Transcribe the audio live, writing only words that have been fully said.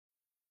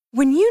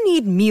When you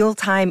need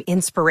mealtime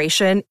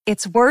inspiration,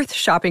 it's worth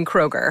shopping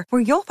Kroger,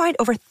 where you'll find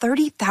over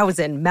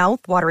 30,000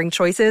 mouth-watering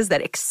choices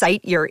that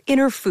excite your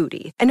inner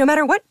foodie. And no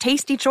matter what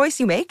tasty choice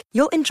you make,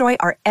 you'll enjoy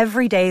our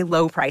everyday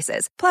low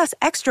prices, plus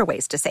extra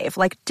ways to save,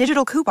 like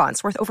digital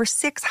coupons worth over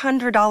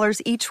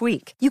 $600 each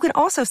week. You can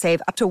also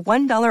save up to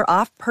 $1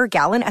 off per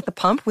gallon at the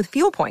pump with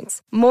fuel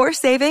points. More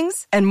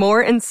savings and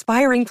more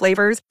inspiring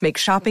flavors make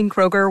shopping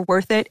Kroger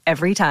worth it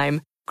every time.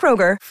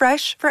 Kroger,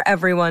 fresh for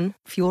everyone.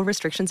 Fuel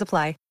restrictions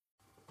apply.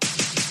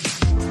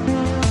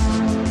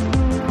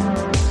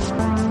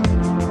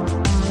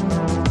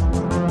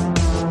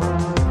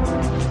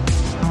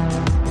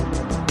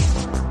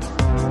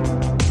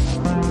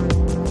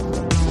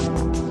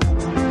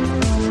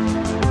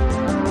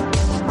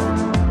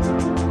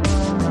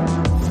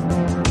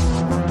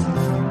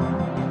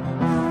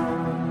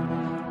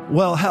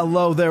 Well,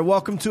 hello there.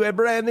 Welcome to a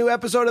brand new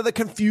episode of the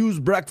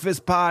Confused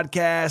Breakfast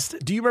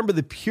Podcast. Do you remember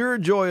the pure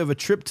joy of a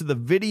trip to the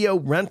video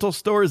rental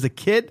store as a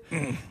kid?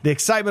 The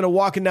excitement of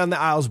walking down the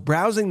aisles,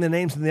 browsing the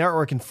names and the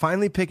artwork, and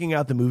finally picking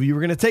out the movie you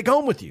were going to take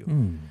home with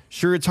you.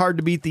 Sure, it's hard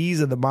to beat the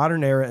ease of the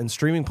modern era and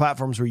streaming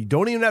platforms where you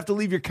don't even have to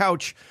leave your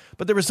couch,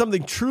 but there was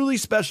something truly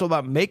special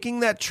about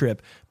making that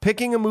trip,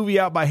 picking a movie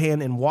out by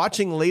hand, and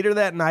watching later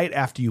that night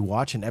after you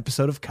watch an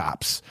episode of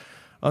Cops.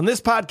 On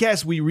this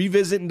podcast, we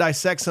revisit and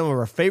dissect some of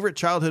our favorite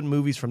childhood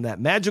movies from that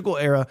magical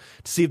era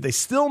to see if they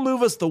still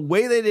move us the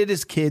way they did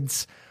as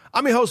kids.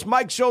 I'm your host,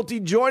 Mike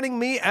Schulte. Joining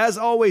me, as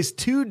always,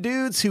 two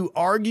dudes who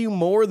argue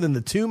more than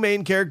the two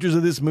main characters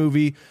of this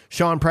movie,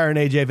 Sean Pryor and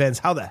AJ Vance.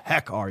 How the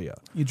heck are you?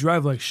 You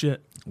drive like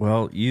shit.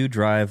 Well, you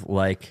drive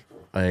like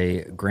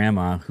a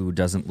grandma who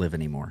doesn't live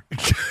anymore.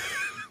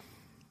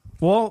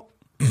 Well,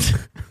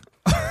 isn't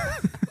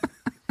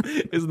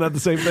that the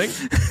same thing?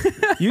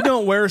 You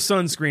don't wear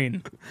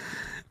sunscreen.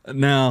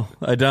 No,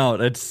 I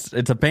don't. It's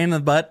a pain in the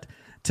butt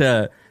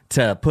to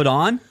put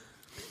on.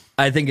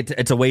 I think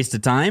it's a waste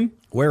of time.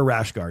 Wear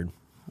rash guard.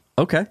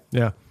 Okay.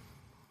 Yeah.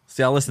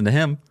 See, I'll listen to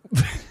him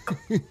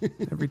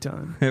Every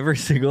time. every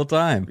single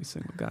time. Every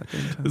single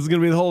goddamn time. This is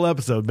going to be the whole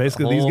episode.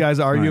 Basically, these guys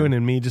arguing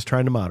and me just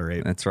trying to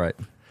moderate. That's right.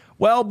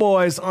 Well,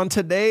 boys, on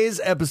today's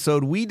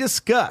episode, we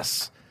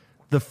discuss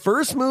the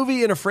first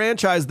movie in a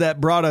franchise that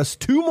brought us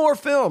two more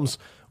films,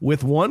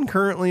 with one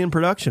currently in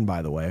production,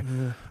 by the way.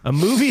 Yeah. A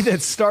movie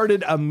that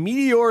started a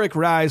meteoric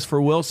rise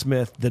for Will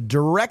Smith, the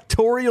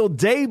directorial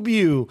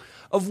debut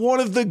of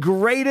one of the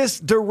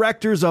greatest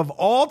directors of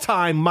all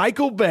time,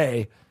 Michael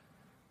Bay.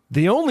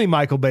 The only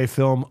Michael Bay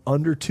film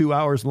under 2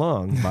 hours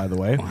long, by the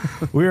way.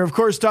 We're, of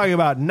course, talking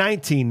about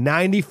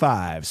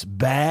 1995's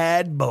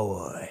Bad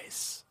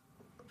Boys.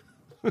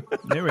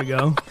 There we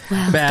go.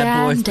 Well,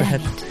 Bad Boys,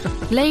 damn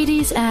it.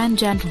 Ladies and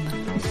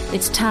gentlemen,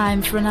 it's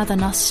time for another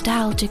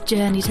nostalgic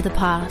journey to the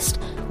past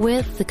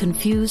with the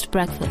Confused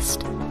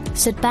Breakfast.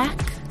 Sit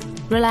back,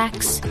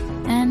 relax,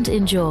 and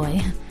enjoy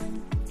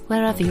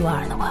wherever you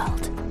are in the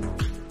world.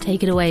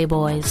 Take it away,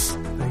 boys.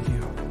 Thank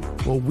you.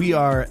 Well, we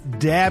are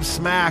dab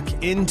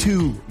smack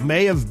into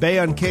May of Bay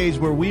Uncaged,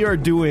 where we are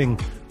doing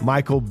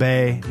Michael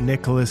Bay,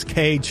 Nicolas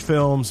Cage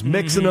films,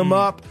 mixing them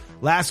up.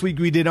 Last week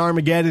we did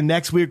Armageddon.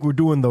 Next week we're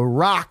doing The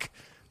Rock.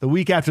 The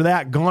week after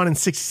that, Gone in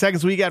 60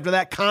 Seconds. The week after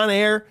that, Con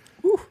Air.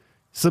 Woo.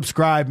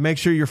 Subscribe. Make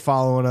sure you're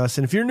following us.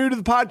 And if you're new to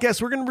the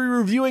podcast, we're going to be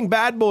reviewing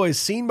Bad Boys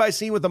scene by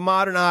scene with a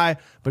modern eye.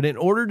 But in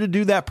order to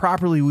do that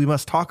properly, we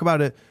must talk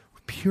about it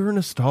with pure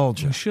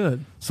nostalgia. We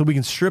should. So we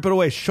can strip it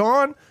away.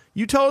 Sean,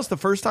 you tell us the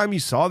first time you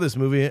saw this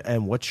movie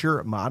and what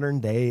your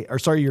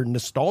your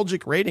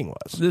nostalgic rating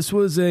was. This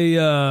was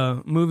a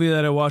movie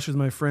that I watched with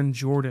my friend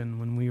Jordan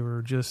when we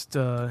were just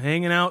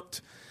hanging out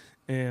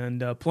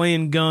and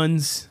playing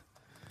guns,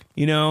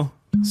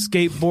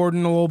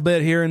 skateboarding a little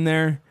bit here and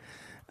there,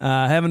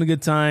 having a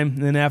good time.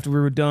 And then after we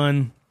were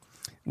done,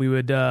 we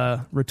would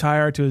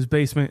retire to his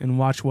basement and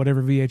watch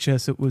whatever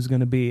VHS it was going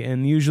to be.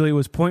 And usually it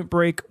was Point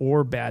Break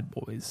or Bad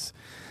Boys.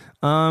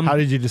 How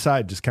did you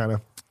decide? Just kind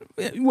of...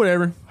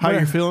 Whatever. How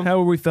you feeling?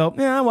 How we felt.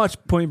 Yeah, I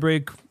watched Point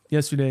Break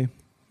yesterday.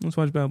 Let's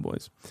watch Bad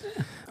Boys.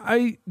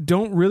 I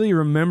don't really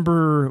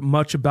remember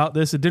much about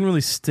this. It didn't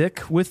really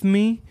stick with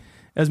me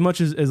as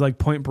much as like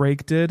Point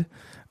Break did.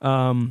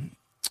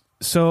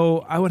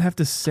 So I would have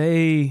to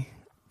say...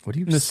 What do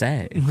you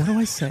say? What do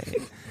I say?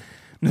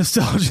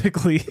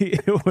 Nostalgically,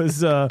 it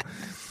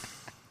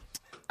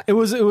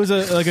was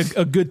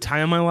a good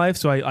time in my life,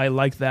 so I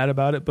like that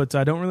about it, but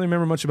I don't really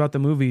remember much about the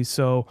movie,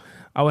 so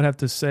I would have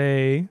to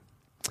say...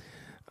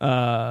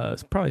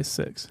 it's probably a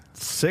 6.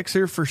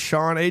 6er for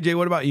Sean. AJ,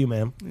 what about you,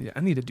 man? Yeah,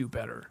 I need to do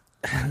better.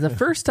 The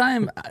first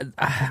time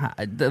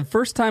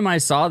I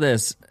saw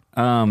this,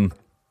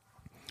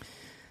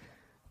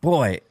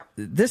 boy,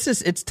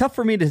 it's tough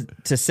for me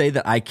to say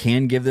that I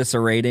can give this a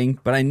rating,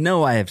 but I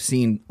know I have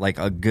seen like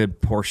a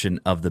good portion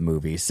of the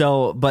movie.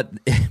 So, but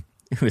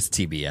it was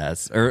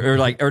TBS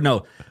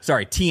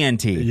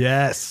TNT.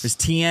 Yes, it was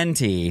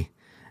TNT,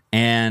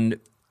 and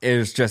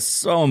there's just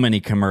so many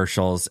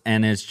commercials,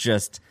 and it's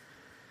just.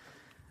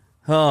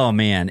 Oh,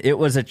 man, it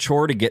was a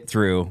chore to get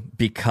through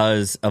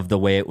because of the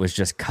way it was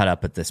just cut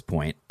up at this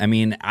point. I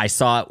mean, I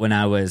saw it when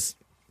I was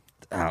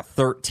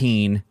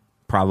 13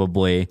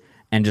 probably,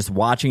 and just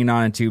watching it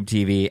on a tube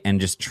TV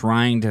and just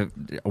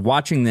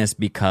watching this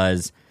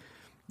because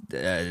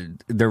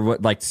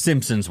like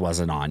Simpsons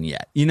wasn't on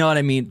yet. You know what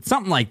I mean?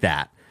 Something like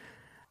that.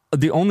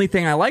 The only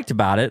thing I liked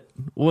about it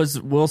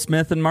was Will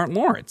Smith and Martin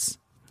Lawrence,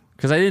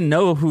 because I didn't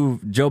know who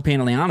Joe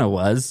Pantoliano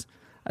was.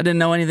 I didn't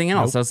know anything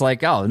else. I was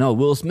like, oh no,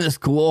 Will Smith's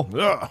cool.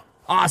 Ugh.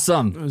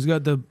 Awesome. He's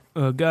got the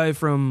guy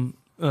from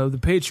The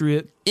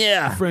Patriot.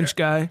 Yeah. French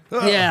guy.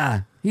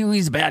 Yeah.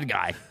 He's a bad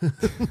guy.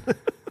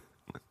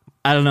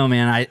 I don't know,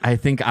 man. I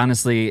think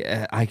honestly,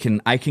 I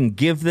can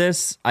give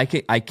this a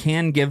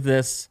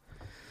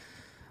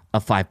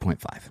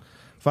 5.5.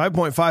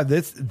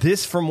 5.5.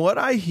 This, from what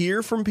I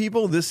hear from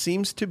people, this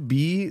seems to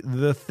be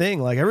the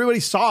thing. Like, everybody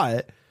saw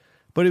it,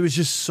 but it was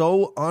just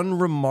so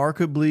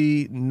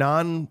unremarkably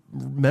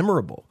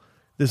non-memorable.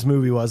 This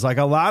movie was like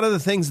a lot of the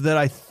things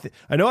that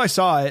I know I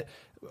saw it,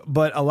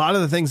 but a lot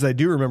of the things that I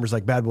do remember is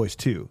like Bad Boys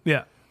 2.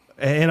 Yeah.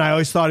 And I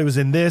always thought he was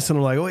in this, and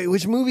I'm like, wait,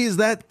 which movie is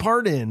that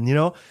part in? You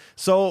know?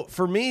 So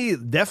for me,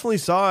 definitely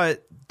saw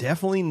it.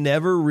 Definitely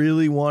never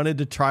really wanted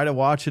to try to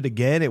watch it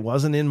again. It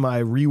wasn't in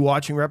my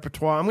rewatching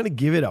repertoire. I'm going to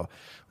give it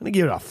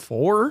a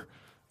 4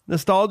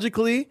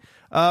 nostalgically.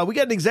 We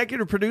got an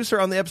executive producer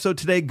on the episode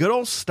today. Good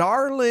old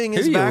Starling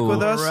is back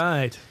with us. All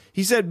right.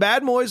 He said,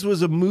 Bad Boys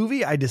was a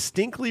movie I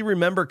distinctly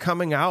remember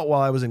coming out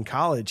while I was in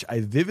college.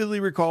 I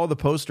vividly recall the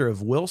poster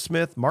of Will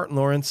Smith, Martin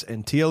Lawrence,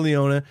 and Tia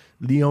Leone.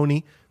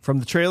 From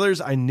the trailers,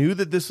 I knew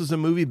that this was a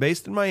movie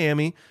based in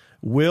Miami.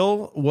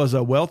 Will was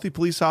a wealthy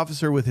police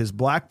officer with his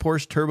black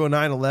Porsche Turbo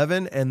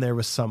 911, and there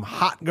was some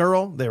hot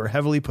girl they were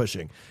heavily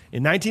pushing.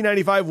 In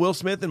 1995, Will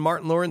Smith and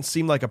Martin Lawrence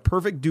seemed like a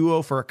perfect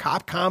duo for a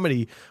cop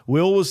comedy.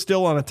 Will was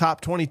still on a top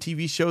 20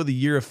 TV show the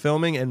year of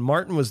filming, and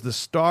Martin was the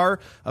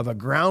star of a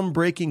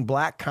groundbreaking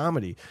black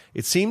comedy.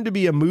 It seemed to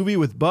be a movie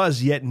with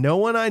buzz, yet no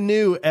one I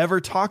knew ever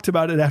talked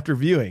about it after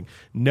viewing.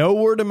 No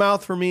word of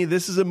mouth for me.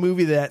 This is a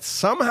movie that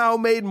somehow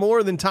made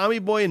more than Tommy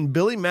Boy and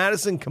Billy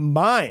Madison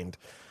combined.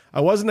 I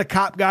wasn't a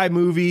cop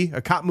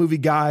movie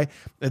guy.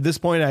 At this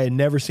point, I had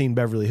never seen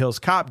Beverly Hills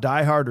Cop,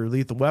 Die Hard, or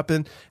Lethal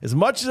Weapon. As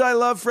much as I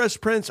love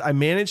Fresh Prince, I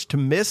managed to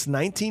miss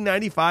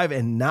 1995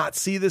 and not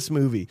see this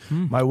movie.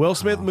 My Will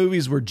Smith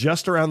movies were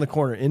just around the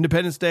corner.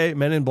 Independence Day,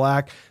 Men in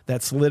Black,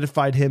 that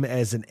solidified him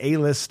as an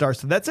A-list star.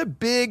 So that's a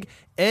big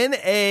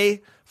NA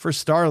for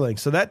Starling.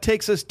 So that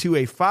takes us to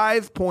a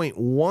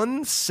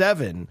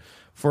 5.17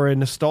 for a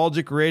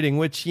nostalgic rating,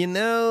 which, you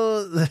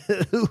know,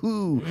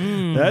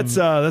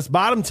 that's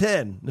bottom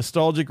 10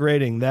 nostalgic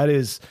rating. That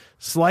is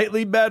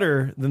slightly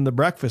better than The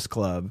Breakfast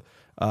Club,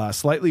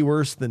 slightly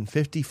worse than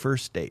 50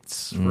 First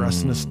Dates for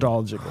us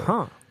nostalgically.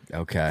 Huh.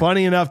 Okay.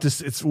 Funny enough,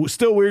 it's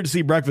still weird to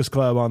see Breakfast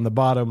Club on the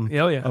bottom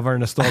of our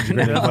nostalgic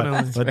rating,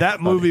 but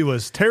that movie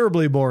was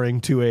terribly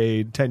boring to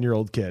a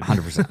 10-year-old kid.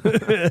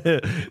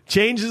 100%.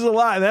 Changes a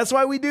lot. And that's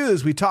why we do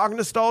this. We talk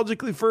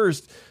nostalgically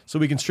first so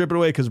we can strip it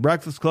away, because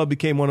Breakfast Club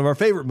became one of our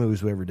favorite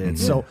movies we ever did.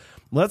 Mm-hmm. So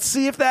let's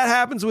see if that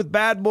happens with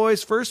Bad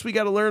Boys. First, we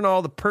got to learn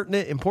all the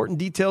pertinent, important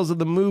details of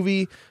the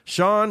movie.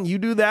 Sean, you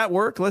do that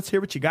work. Let's hear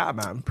what you got,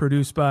 man.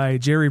 Produced by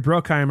Jerry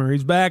Bruckheimer.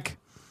 He's back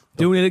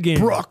doing it again.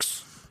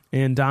 Brooks.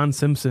 And Don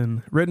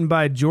Simpson. Written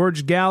by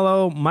George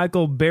Gallo,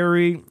 Michael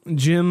Berry,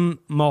 Jim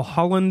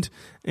Mulholland,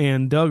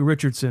 and Doug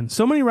Richardson.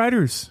 So many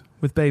writers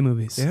with Bay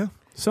movies. Yeah.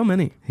 So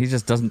many. He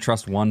just doesn't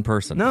trust one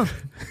person. No.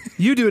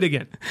 You do it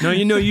again. No,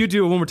 you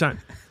do it one more time.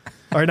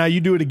 All right, now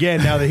you do it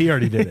again now that he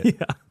already did it.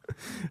 Yeah.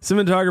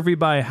 Cinematography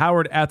by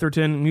Howard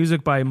Atherton.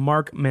 Music by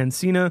Mark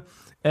Mancina.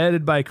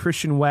 Edited by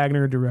Christian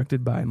Wagner.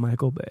 Directed by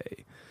Michael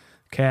Bay.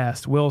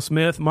 Cast: Will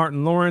Smith,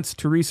 Martin Lawrence,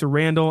 Teresa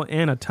Randall,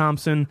 Anna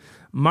Thompson,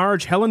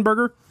 Marge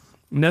Hellenberger,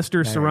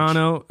 Nestor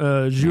Serrano,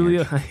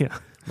 Julio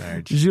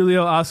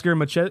Oscar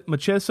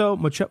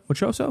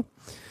Machoso,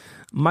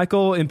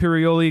 Michael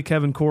Imperioli,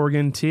 Kevin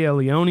Corrigan, Tia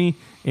Leone,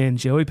 and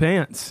Joey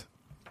Pants.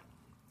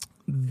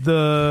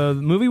 The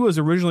movie was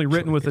originally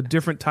written with a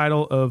different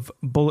title of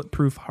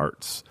Bulletproof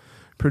Hearts.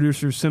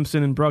 Producers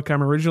Simpson and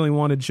Bruckheimer originally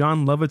wanted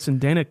John Lovitz and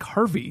Dana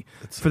Carvey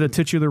for the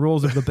titular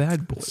roles of the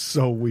bad boys.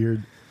 So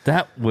weird.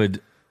 That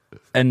would...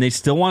 And they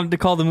still wanted to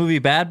call the movie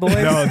Bad Boys?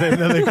 No,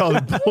 they called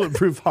it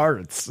Bulletproof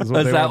Hearts. Is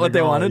that what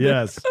they wanted?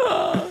 Yes.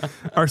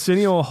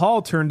 Arsenio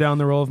Hall turned down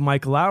the role of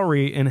Mike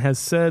Lowry and has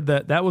said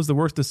that was the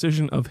worst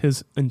decision of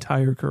his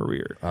entire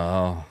career.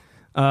 Oh.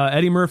 Uh,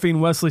 Eddie Murphy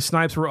and Wesley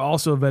Snipes were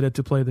also vetted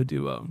to play the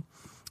duo.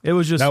 It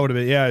was just... That would have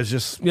been... Yeah, it's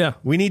just... Yeah.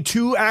 We need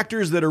two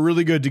actors that are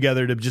really good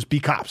together to just be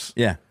cops.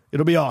 Yeah.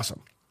 It'll be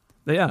awesome.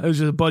 Yeah, it was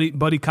just a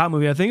buddy cop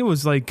movie. I think it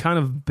was like kind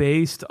of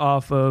based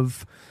off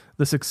of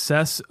the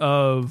success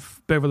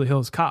of Beverly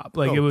Hills Cop.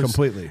 Like it was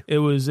completely. It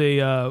was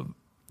a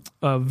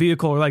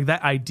vehicle, or like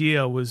that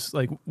idea was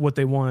like what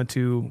they wanted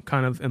to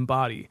kind of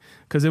embody,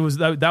 because it was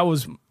that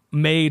was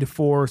made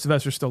for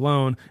Sylvester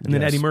Stallone, and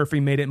then Yes. Eddie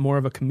Murphy made it more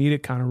of a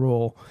comedic kind of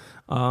role,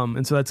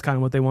 and so that's kind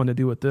of what they wanted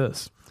to do with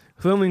this.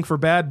 Filming for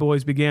Bad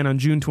Boys began on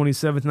June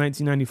 27th,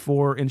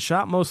 1994, and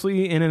shot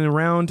mostly in and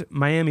around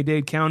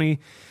Miami-Dade County.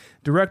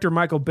 Director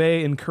Michael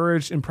Bay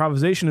encouraged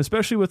improvisation,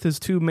 especially with his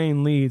two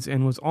main leads,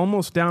 and was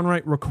almost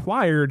downright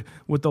required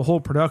with the whole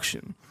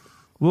production.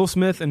 Will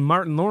Smith and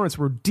Martin Lawrence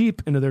were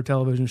deep into their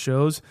television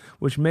shows,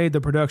 which made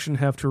the production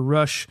have to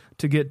rush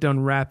to get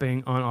done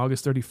wrapping on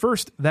August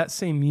 31st that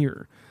same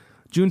year.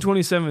 June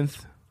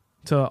 27th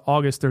to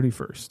August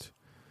 31st.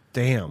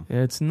 Damn.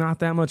 It's not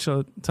that much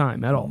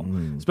time at all,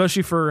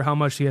 especially for how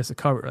much he has to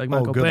cover. Like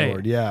Michael good Bay.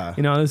 Lord, yeah.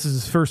 You know, this is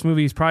his first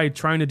movie. He's probably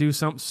trying to do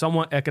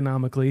somewhat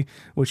economically,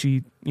 which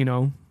he, you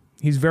know,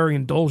 he's very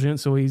indulgent,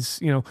 so he's,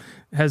 you know,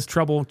 has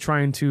trouble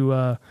trying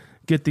to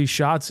get these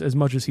shots as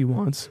much as he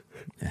wants.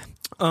 Yeah.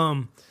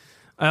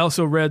 I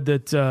also read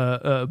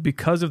that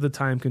because of the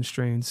time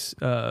constraints,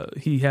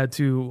 he had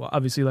to,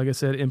 obviously, like I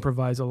said,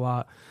 improvise a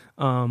lot.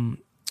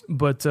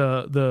 But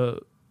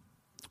the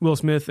Will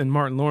Smith and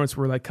Martin Lawrence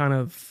were like kind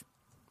of,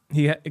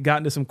 he got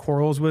into some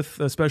quarrels with,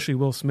 especially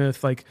Will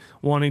Smith, like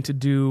wanting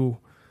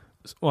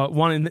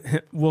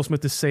Will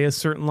Smith to say a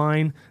certain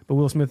line, but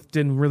Will Smith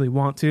didn't really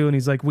want to, and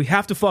he's like, "We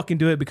have to fucking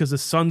do it because the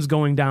sun's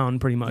going down."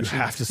 Pretty much, You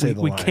have to say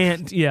the line. We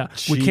can't,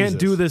 we can't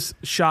do this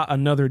shot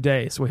another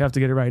day, so we have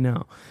to get it right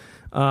now.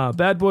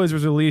 Bad Boys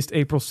was released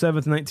April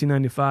 7th,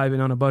 1995,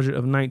 and on a budget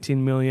of $19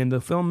 million. The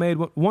film made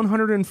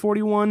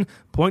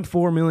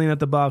 $141.4 million at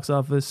the box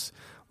office,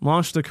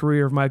 launched the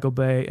career of Michael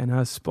Bay, and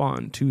has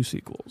spawned 2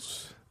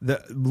 sequels. The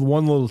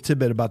one little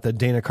tidbit about the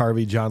Dana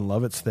Carvey, John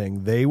Lovitz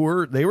thing, they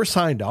were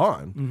signed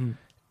on,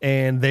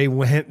 and they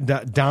went.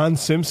 Don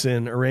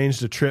Simpson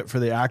arranged a trip for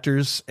the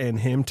actors and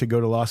him to go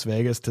to Las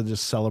Vegas to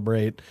just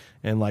celebrate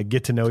and like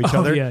get to know each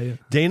other. Yeah.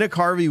 Dana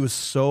Carvey was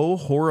so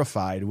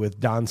horrified with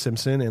Don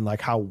Simpson and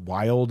like how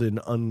wild and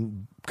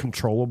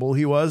uncontrollable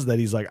he was that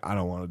he's like, I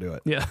don't want to do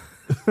it. Yeah.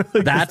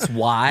 That's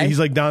why He's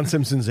like, Don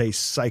Simpson's a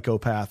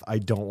psychopath. I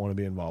don't want to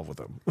be involved with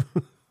him.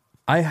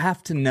 I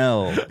have to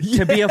know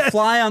to be a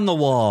fly on the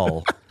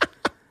wall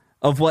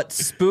of what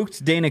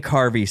spooked Dana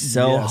Carvey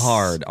so Yes,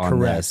 hard on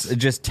correct. this. It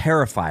just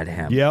terrified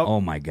him. Yep. Oh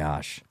my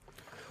gosh.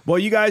 Well,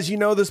 you guys, you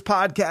know this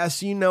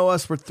podcast. You know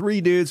us. We're 3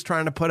 dudes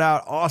trying to put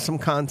out awesome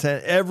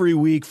content every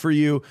week for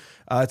you.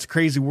 It's a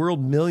crazy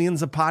world,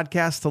 millions of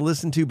podcasts to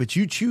listen to, but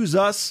you choose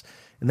us,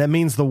 and that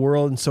means the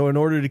world. And so in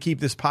order to keep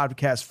this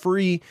podcast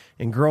free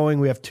and growing,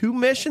 we have 2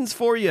 missions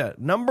for you.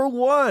 Number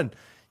 1,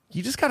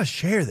 you just got to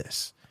share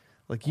this.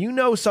 Like, you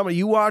know somebody,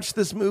 you watch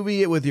this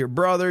movie with your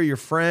brother, your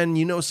friend,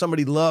 you know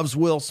somebody loves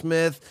Will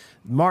Smith,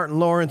 Martin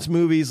Lawrence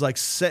movies, like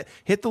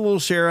hit the little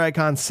share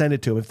icon, send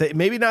it to them. If they,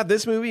 maybe not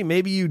this movie,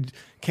 maybe you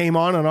came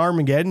on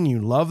Armageddon, you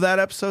love that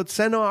episode,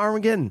 send on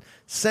Armageddon.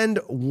 Send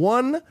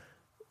 1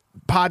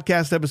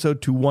 podcast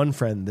episode to 1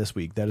 friend this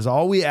week. That is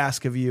all we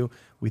ask of you.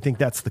 We think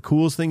that's the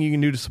coolest thing you can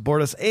do to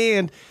support us.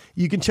 And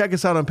you can check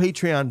us out on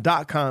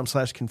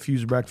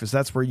patreon.com/confusedbreakfast.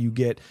 That's where you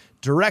get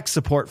direct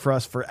support for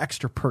us for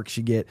extra perks.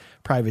 You get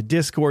private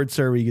Discord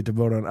server. You get to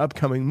vote on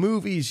upcoming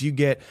movies. You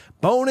get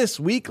bonus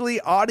weekly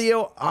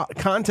audio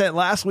content.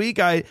 Last week,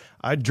 I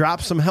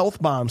dropped some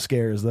health bomb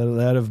scares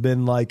that have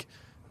been like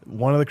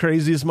one of the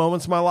craziest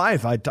moments of my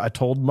life. I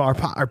told our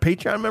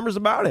Patreon members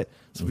about it.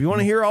 So if you want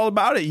to hear all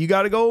about it, you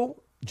got to go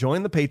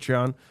join the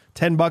Patreon.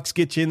 $10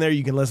 gets you in there.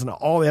 You can listen to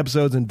all the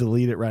episodes and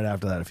delete it right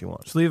after that if you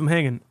want. Just leave him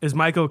hanging. Is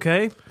Mike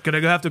okay?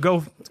 Gonna have to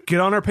go get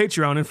on our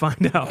Patreon and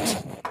find out.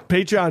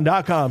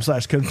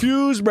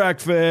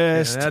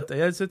 Patreon.com/confusedbreakfast.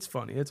 Yeah, it's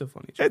funny. It's a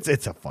funny joke.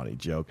 It's a funny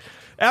joke.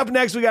 Up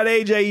next, we got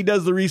AJ. He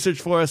does the research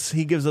for us.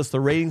 He gives us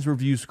the ratings,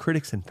 reviews,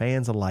 critics, and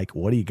fans alike.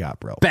 What do you got,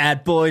 bro?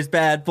 Bad boys,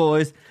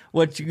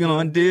 what you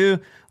gonna do?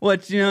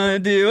 What you gonna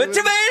do? A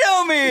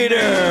tomato meter!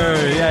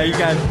 Yeah, you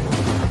guys.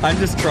 I'm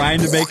just trying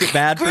to make it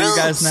bad for you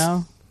guys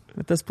now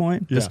at this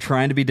point. Yeah. Just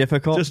trying to be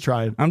difficult. Just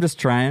trying. I'm just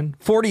trying.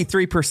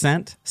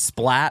 43%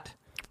 splat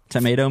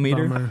tomato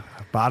meter. Bummer.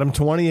 Bottom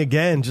 20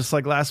 again, just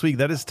like last week.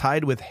 That is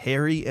tied with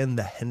Harry and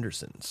the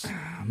Hendersons.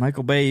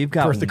 Michael Bay, you've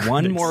got For the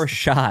one critics. more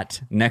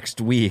shot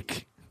next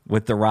week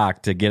with The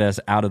Rock to get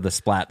us out of the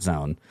splat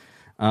zone.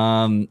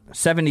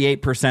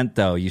 78%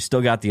 though, you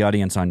still got the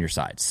audience on your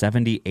side.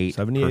 78%.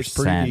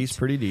 78's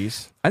pretty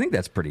decent. I think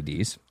that's pretty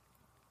decent.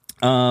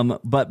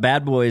 But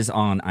Bad Boys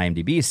on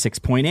IMDb is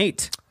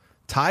 6.8.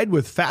 Tied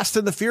with Fast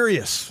and the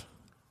Furious.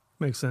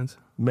 Makes sense.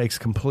 Makes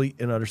complete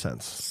and utter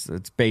sense.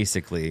 It's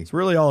basically It's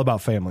really all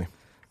about family.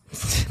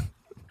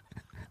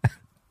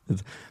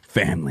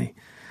 family.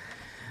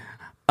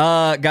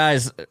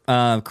 Guys,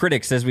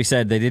 critics, as we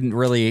said, they didn't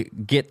really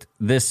get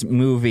this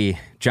movie.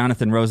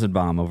 Jonathan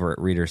Rosenbaum over at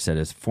Reader said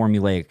his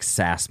formulaic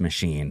sass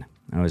machine.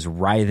 I was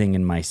writhing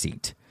in my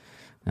seat.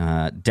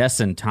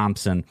 Desson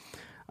Thompson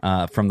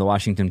from the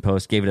Washington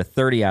Post gave it a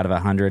 30 out of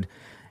 100.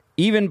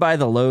 Even by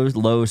the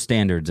low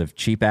standards of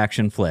cheap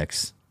action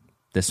flicks,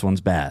 this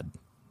one's bad,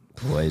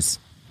 boys.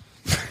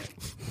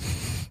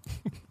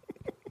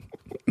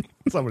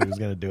 Somebody was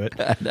going to do it.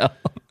 I know.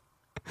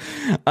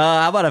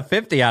 How about a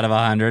 50 out of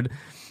 100?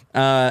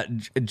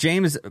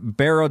 James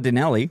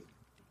Berardinelli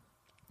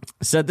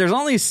said there's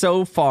only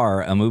so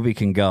far a movie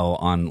can go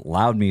on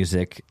loud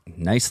music,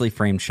 nicely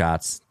framed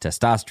shots,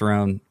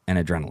 testosterone, and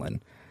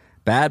adrenaline.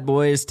 Bad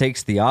Boys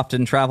takes the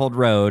often traveled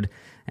road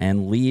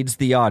and leads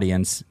the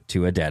audience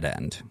to a dead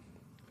end.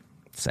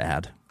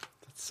 Sad.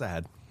 That's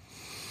sad.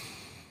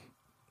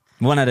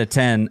 1 out of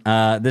 10.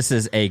 This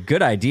is a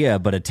good idea,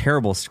 but a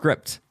terrible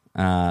script,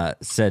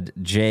 said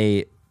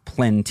Jay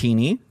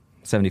Plentini,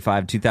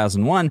 75,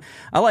 2001.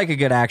 I like a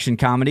good action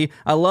comedy.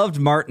 I loved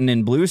Martin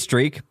in Blue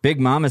Streak, Big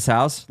Mama's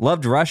House,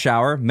 loved Rush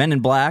Hour, Men in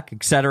Black,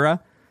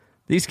 etc.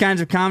 These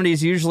kinds of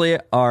comedies usually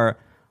are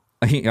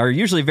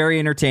usually very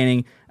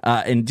entertaining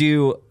and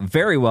do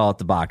very well at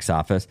the box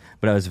office,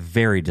 but I was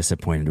very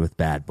disappointed with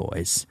Bad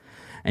Boys.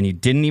 And you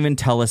didn't even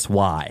tell us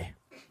why.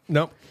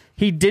 Nope.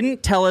 He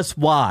didn't tell us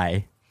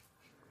why.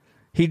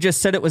 He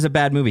just said it was a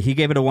bad movie. He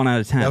gave it a 1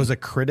 out of 10. That was a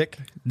critic?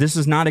 This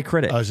is not a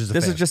critic. Oh, it's just a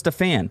this fan. is just a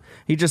fan.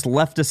 He just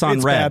left us on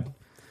It's red. bad.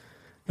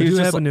 I He was do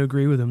just happen to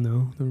agree with him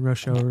though. The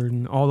Rush Hour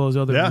and all those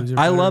other Yeah. movies. Are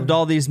I better. loved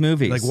all these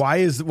movies. Like, why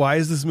is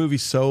this movie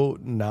so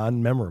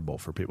non-memorable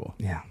for people?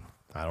 Yeah.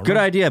 I don't Good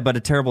know. idea, but a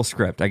terrible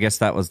script. I guess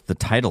that was the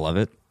title of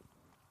it.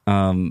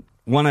 1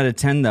 out of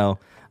 10, though.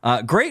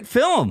 Great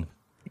film,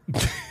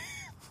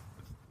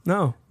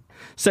 No.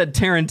 said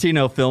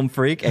Tarantino film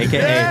freak,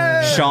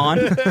 a.k.a. Sean.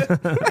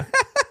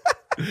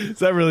 Is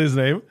that really his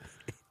name?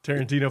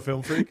 Tarantino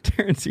film freak?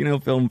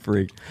 Tarantino film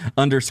freak,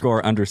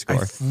 underscore.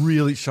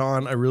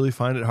 Sean, I really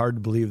find it hard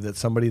to believe that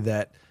somebody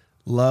that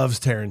loves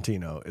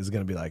Tarantino is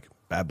going to be like,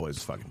 Bad Boys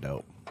is fucking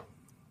dope.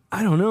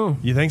 I don't know.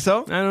 You think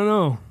so? I don't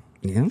know.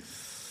 Yeah.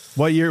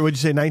 What year would you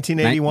say?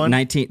 1981?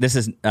 19. This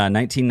is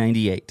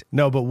 1998.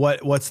 No, but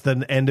what's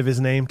the end of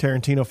his name?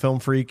 Tarantino film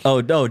freak?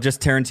 Oh, no,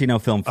 just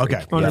Tarantino film freak.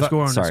 Okay.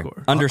 Underscore, Sorry.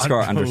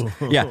 underscore.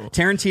 Underscore. Yeah,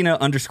 Tarantino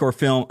underscore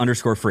film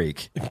underscore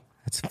freak.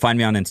 Find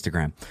me on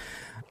Instagram.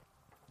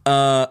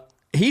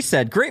 He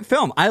said, great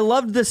film. I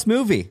loved this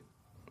movie.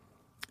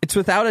 It's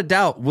without a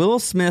doubt Will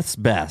Smith's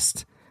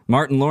best.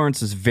 Martin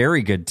Lawrence is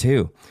very good,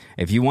 too.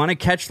 If you want to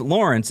catch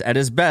Lawrence at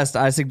his best,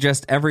 I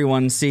suggest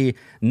everyone see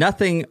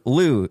Nothing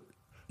Lose.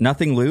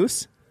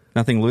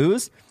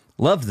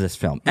 Love this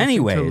film.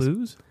 Anyways, To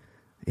lose?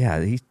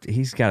 yeah,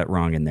 he's got it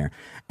wrong in there.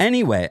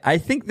 Anyway, I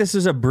think this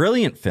is a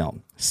brilliant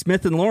film.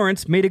 Smith and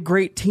Lawrence made a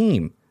great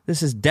team.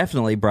 This is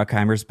definitely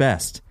Bruckheimer's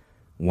best.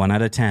 1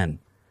 out of 10.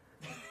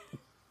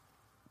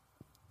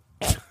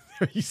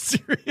 Are you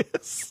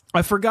serious?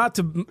 I forgot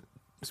to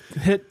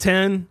hit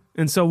 10,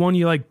 and so when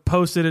you like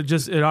post it,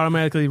 it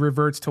automatically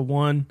reverts to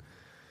 1.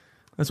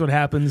 That's what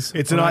happens.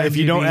 It's on if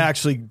you don't IMDb.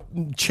 actually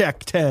check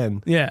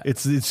 10, Yeah.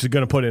 it's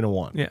going to put in a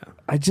 1. Yeah.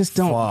 I just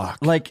don't Fuck.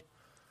 like.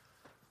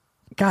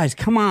 Guys,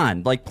 come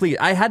on! Like, please.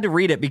 I had to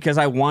read it because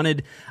I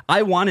wanted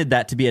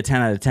that to be a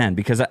 10 out of 10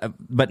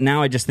 but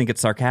now I just think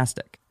it's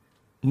sarcastic.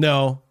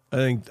 No,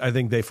 I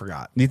think they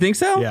forgot. Do you think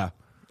so? Yeah.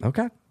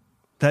 Okay.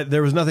 That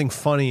there was nothing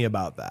funny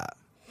about that.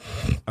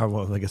 Or,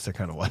 well, I guess there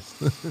kind of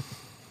was.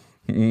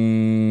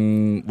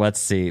 Let's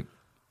see.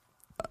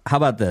 How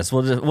about this?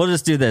 We'll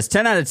just do this.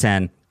 10 out of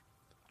 10.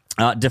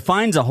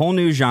 Defines a whole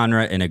new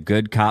genre in a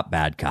good cop,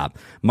 bad cop.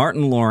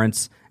 Martin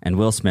Lawrence and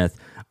Will Smith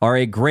are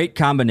a great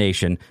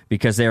combination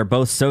because they are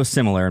both so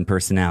similar in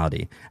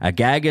personality. A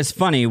gag is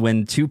funny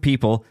when two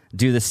people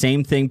do the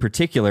same thing,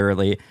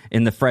 particularly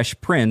in The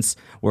Fresh Prince,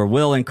 where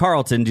Will and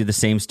Carlton do the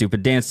same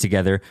stupid dance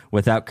together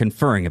without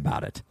conferring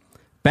about it.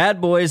 Bad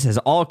Boys has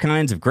all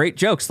kinds of great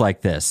jokes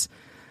like this.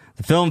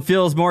 The film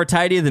feels more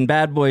tidy than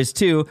Bad Boys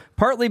 2,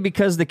 partly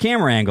because the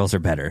camera angles are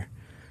better.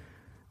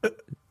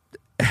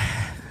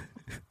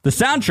 The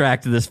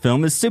soundtrack to this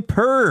film is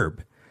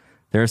superb.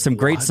 There are some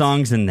great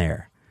songs in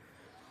there.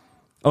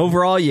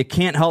 Overall, you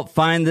can't help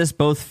find this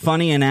both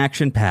funny and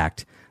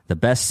action-packed. The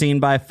best scene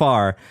by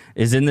far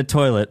is in the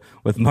toilet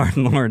with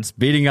Martin Lawrence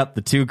beating up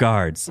the two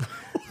guards.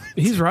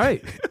 He's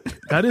right.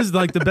 That is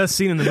like the best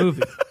scene in the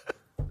movie.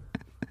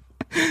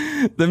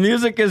 The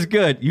music is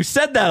good. You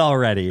said that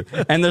already.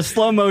 And the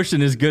slow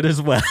motion is good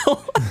as well.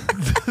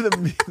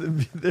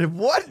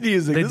 What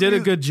music? They This did a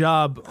music- good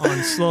job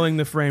on slowing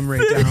the frame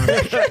rate down.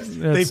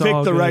 They It's picked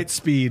all the good. right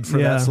speed for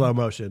Yeah. that slow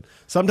motion.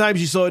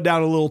 Sometimes you slow it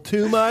down a little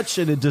too much,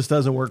 and it just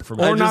doesn't work for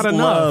me. Or not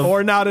enough.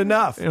 Or not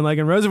enough. And like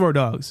in Reservoir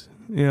Dogs,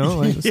 you know,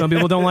 like some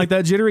people don't like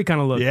that jittery kind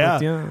of look. Yeah.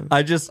 But,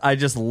 yeah. I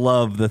just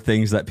love the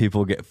things that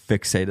people get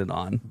fixated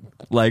on.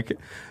 Like,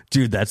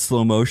 dude, that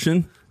slow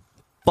motion,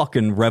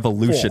 fucking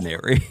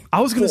revolutionary.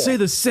 I was going to say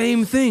the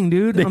same thing,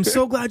 dude. I'm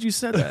so glad you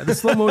said that. The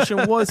slow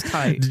motion was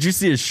tight. Did you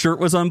see his shirt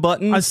was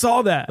unbuttoned? I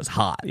saw that. It's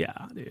hot. Yeah,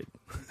 dude.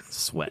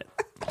 Sweat.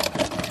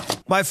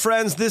 My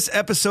friends, this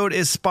episode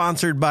is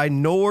sponsored by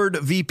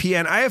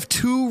NordVPN. I have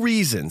 2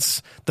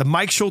 reasons, the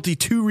Mike Schulte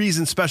 2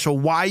 reasons special,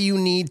 why you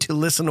need to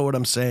listen to what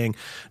I'm saying.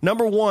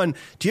 Number 1,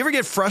 do you ever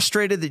get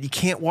frustrated that you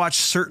can't watch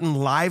certain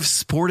live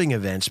sporting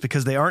events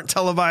because they aren't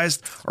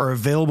televised or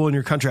available in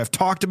your country? I've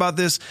talked about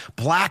this,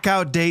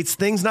 blackout dates,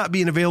 things not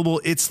being available.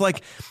 It's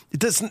like,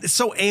 it's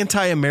so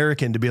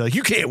anti-American to be like,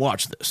 you can't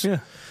watch this. Yeah.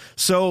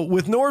 So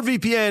with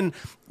NordVPN,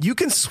 you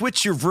can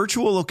switch your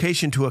virtual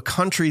location to a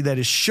country that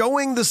is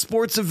showing the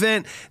sports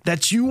event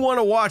that you want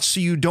to watch so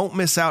you don't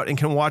miss out and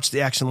can watch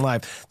the action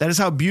live. That is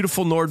how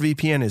beautiful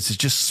NordVPN is. It's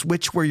just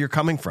switch where you're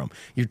coming from.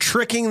 You're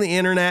tricking the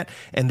internet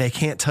and they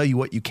can't tell you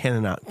what you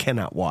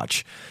cannot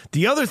watch.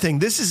 The other thing,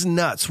 this is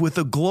nuts. With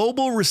a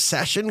global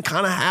recession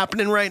kind of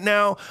happening right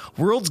now,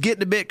 world's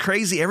getting a bit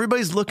crazy.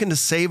 Everybody's looking to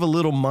save a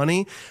little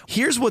money.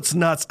 Here's what's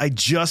nuts. I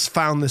just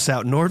found this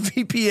out.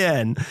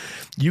 NordVPN,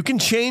 you can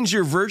change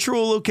your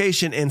virtual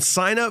location and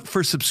sign up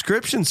for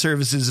subscription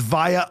services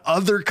via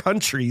other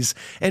countries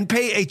and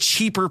pay a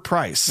cheaper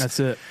price. That's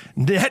it.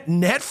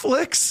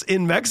 Netflix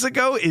in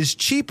Mexico is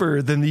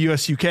cheaper than the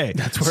US UK.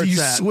 That's where so it's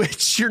you at.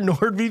 switch your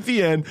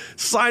NordVPN,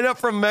 sign up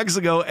from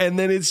Mexico, and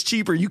then it's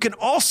cheaper. You can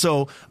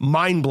also,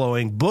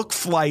 mind-blowing, book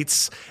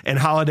flights and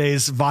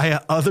holidays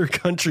via other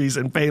countries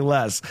and pay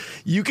less.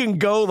 You can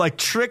go like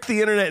trick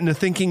the internet into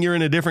thinking you're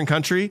in a different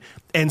country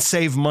and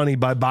save money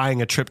by buying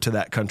a trip to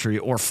that country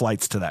or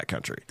flights to that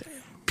country.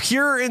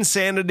 Pure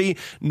insanity.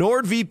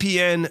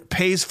 NordVPN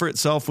pays for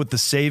itself with the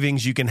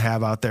savings you can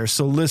have out there.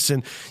 So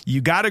listen,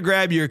 you got to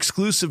grab your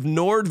exclusive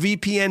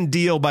NordVPN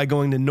deal by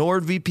going to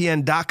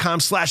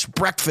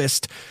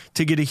nordvpn.com/breakfast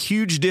to get a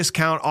huge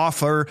discount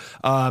offer.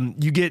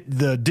 You get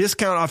the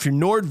discount off your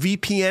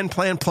NordVPN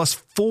plan plus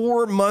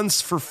 4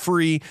 months for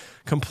free,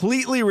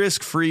 completely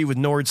risk-free with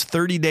Nord's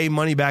 30-day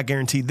money-back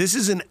guarantee. This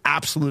is an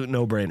absolute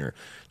no-brainer.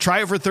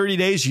 Try it for 30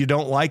 days. You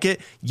don't like it,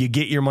 you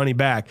get your money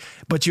back.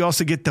 But you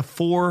also get the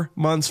 4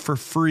 months for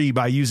free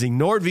by using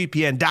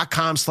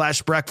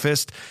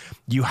nordvpn.com/breakfast.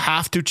 You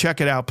have to check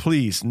it out,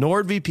 please.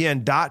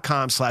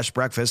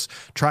 nordvpn.com/breakfast.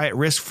 Try it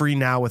risk-free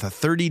now with a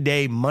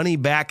 30-day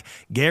money-back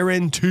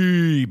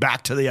guarantee.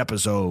 Back to the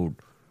episode.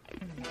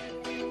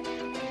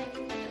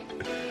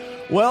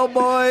 Well,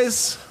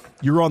 boys,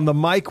 you're on the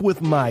mic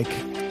with Mike.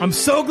 I'm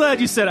so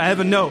glad you said it. I have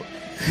a note.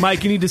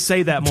 Mike, you need to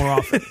say that more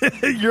often.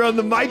 You're on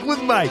the mic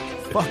with Mike.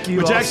 Fuck you.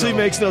 Which also. actually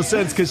makes no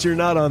sense because you're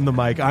not on the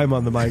mic. I'm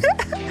on the mic.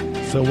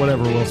 So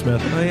whatever, Will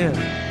Smith. Oh, yeah.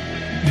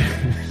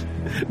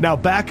 Now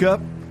back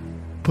up,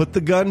 put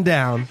the gun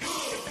down,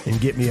 and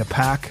get me a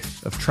pack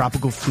of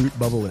tropical fruit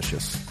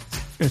Bubblicious.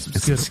 It's some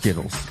It's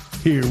Skittles.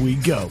 Skittles. Here we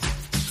go.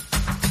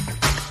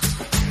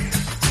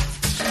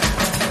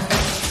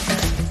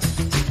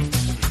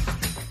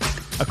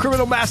 A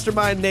criminal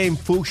mastermind named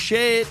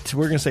Fouchette.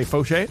 We're going to say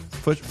Fouchette?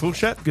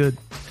 Fouchette? Good.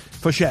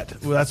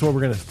 Fouchette. Well, that's what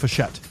we're going to...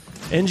 Fouchette.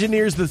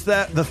 Engineers the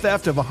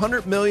theft of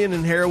 $100 million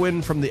in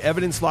heroin from the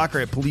evidence locker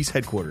at police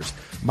headquarters.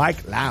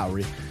 Mike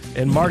Lowry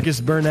and Marcus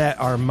Burnett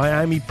are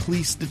Miami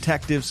police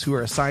detectives who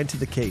are assigned to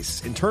the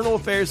case. Internal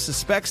Affairs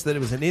suspects that it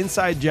was an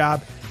inside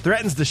job,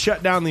 threatens to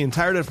shut down the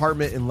entire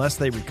department unless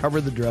they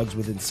recover the drugs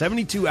within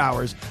 72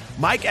 hours.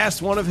 Mike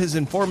asked one of his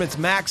informants,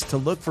 Max, to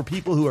look for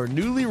people who are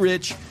newly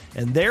rich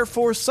and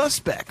therefore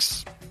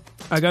suspects.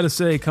 I got to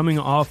say, coming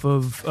off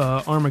of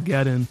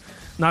Armageddon,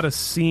 not a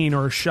scene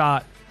or a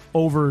shot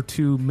over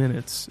 2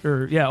 minutes.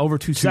 Over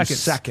 2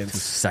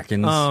 seconds.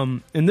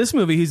 Seconds. In this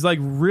movie, he's like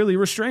really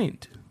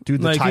restrained.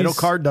 Dude, the Like, title he's-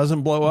 card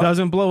doesn't blow up?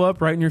 Doesn't blow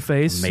up right in your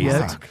face Amazing.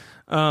 yet.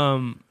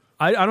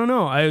 I don't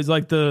know. I was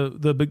like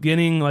the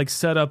beginning like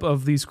setup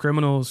of these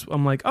criminals.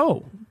 I'm like,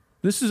 oh,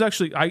 this is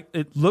actually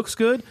it looks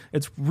good.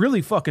 It's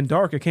really fucking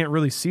dark. I can't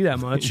really see that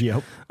much.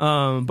 Yep.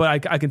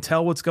 But I can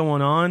tell what's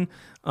going on.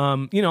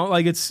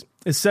 Like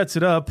it sets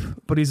it up,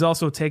 but he's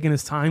also taking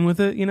his time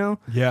with it. Yeah.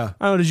 I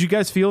don't know. Did you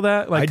guys feel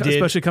that? Like, I did.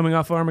 especially coming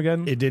off of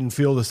Armageddon. It didn't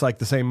feel just like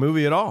the same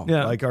movie at all.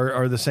 Yeah. Like,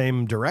 or the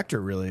same director,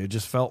 really. It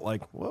just felt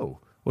like, whoa,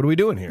 what are we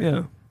doing here?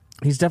 yeah.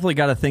 He's definitely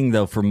got a thing,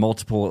 though, for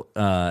multiple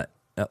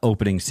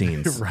opening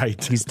scenes.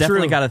 Right. He's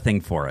definitely True. got a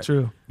thing for it.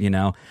 True.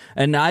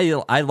 And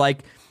I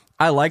like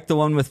the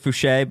one with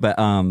Fouché, but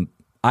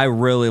I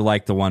really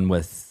like the one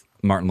with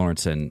Martin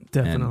Lawrence and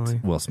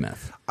Definitely. Will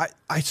Smith.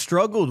 I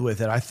struggled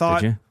with it. I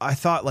thought Did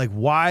you? like,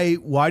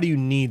 why do you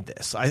need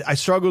this? I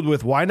struggled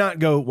with why not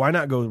go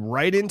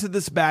right into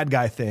this bad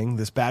guy thing,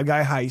 this bad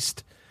guy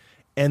heist,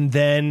 and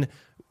then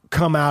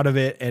come out of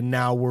it, and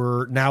now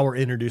we're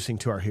introducing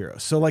to our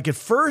heroes. So like at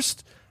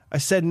first I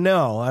said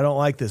no, I don't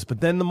like this,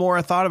 but then the more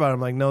I thought about it,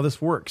 I'm like, no,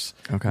 this works.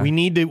 Okay. We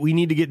need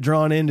to get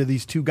drawn into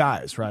these two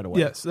guys right away.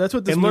 Yes, that's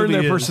what this and learn movie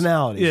their is.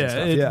 personalities.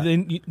 Yeah,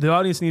 and stuff. the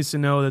audience needs to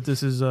know that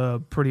this is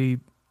a pretty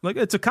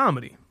it's a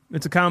comedy.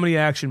 It's a comedy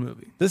action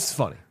movie. This is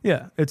funny.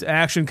 Yeah, it's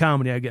action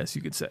comedy, I guess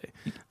you could say.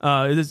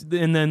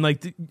 And then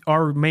like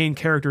our main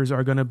characters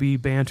are going to be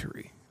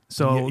bantery,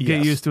 so Yes.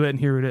 get used to it, and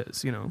here it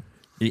is. And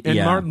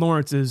Yeah. Martin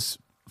Lawrence is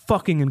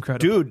fucking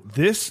incredible, Dude,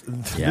 this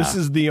Yeah.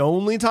 is the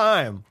only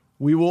time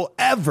we will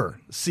ever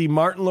see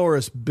Martin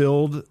Lawrence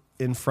build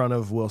in front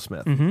of Will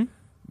Smith. Mm-hmm.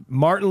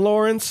 Martin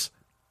Lawrence,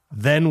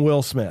 then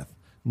Will Smith.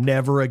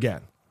 Never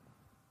again.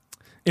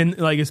 And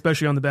like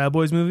especially on the Bad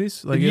Boys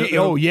movies. Like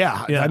Yeah.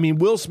 Yeah. I mean,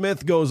 Will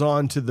Smith goes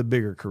on to the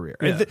bigger career.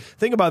 And Yeah.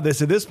 think about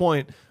this. At this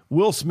point,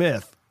 Will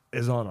Smith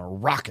is on a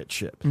rocket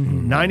ship.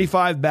 Mm-hmm.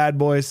 95 Bad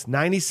Boys,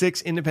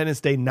 96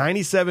 Independence Day,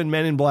 97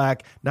 Men in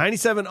Black,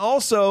 97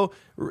 also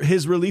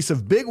his release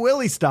of Big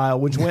Willie Style,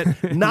 which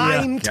went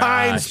 9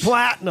 times Gosh.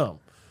 platinum.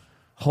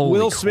 Holy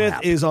Will crap. Smith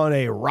is on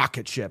a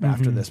rocket ship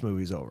after this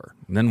movie's over.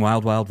 And then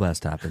Wild Wild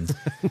West happens.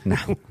 No.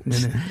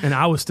 And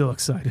I was still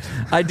excited.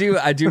 I do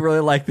really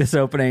like this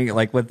opening,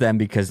 like with them,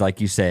 because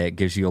like you say, it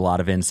gives you a lot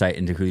of insight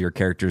into who your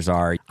characters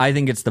are. I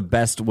think it's the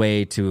best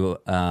way to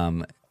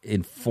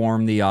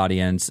inform the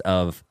audience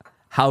of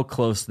how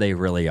close they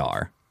really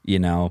are, you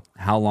know,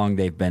 how long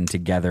they've been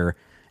together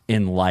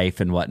in life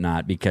and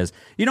whatnot, because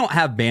you don't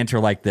have banter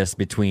like this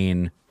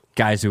between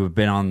guys who have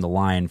been on the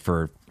line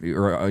for,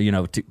 or, you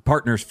know,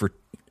 partners for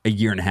a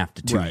year and a half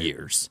to 2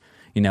 years.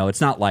 You know,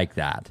 it's not like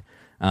that.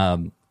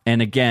 And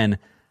again,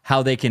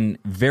 how they can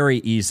very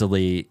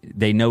easily,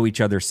 they know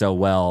each other so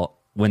well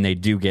when they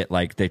do get,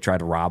 like, they try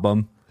to rob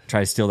them,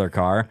 try to steal their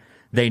car.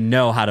 They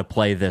know how to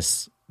play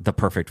this the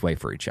perfect way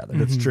for each other.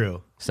 That's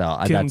true. So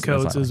Kim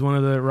Coates is one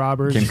of the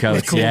robbers. Kim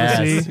Coates, Cool to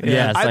yes. see.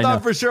 Yes, I know.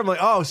 thought for sure, I'm like,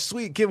 oh,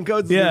 sweet, Kim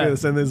Coates is doing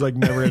this, and there's like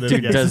never in it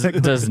Dude,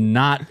 again. does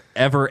not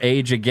ever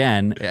age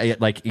again.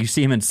 Like, you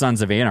see him in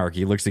Sons of Anarchy,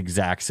 he looks the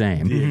exact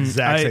same. The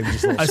exact same.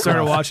 Just a little I started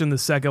scruff. watching the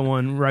second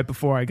one right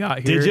before I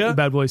got here. Did ya?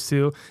 Bad Boys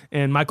 2,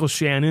 and Michael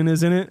Shannon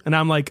is in it, and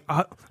I'm like,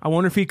 I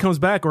wonder if he comes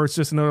back, or it's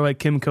just another like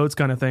Kim Coates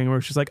kind of thing,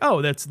 where she's like,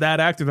 oh, that's that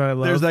actor that I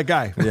love. There's that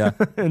guy. Yeah.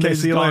 and they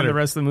just see you go on later. the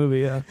rest of the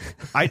movie. Yeah,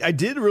 I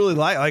did really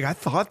like I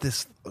thought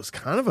this was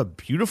kind of a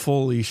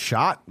beautifully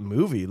shot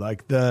movie.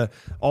 Like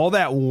all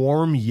that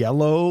warm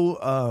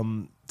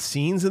yellow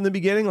scenes in the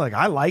beginning. Like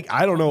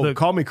I don't know,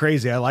 call me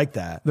crazy. I like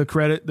that. the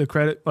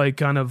credit, like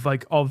kind of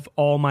like of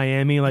all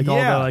Miami, like all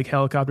the like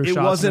helicopter shots.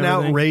 It wasn't and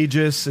everything.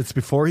 outrageous. It's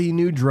before he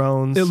knew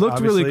drones. It looked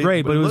really obviously,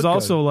 great, but it was looked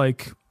also good.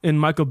 like in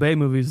Michael Bay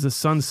movies, the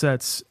sun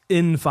sets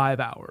in 5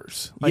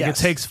 hours. Like Yes.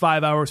 it takes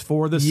 5 hours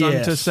for the sun to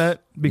Yes.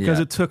 set because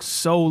Yeah. it took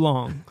so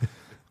long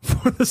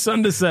for the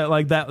sun to set.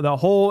 Like that, the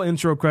whole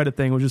intro credit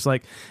thing was just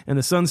like, and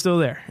the sun's still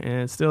there,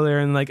 and it's still there,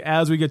 and like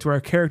as we get to our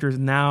characters,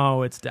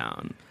 now it's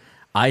down.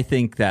 I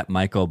think that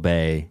Michael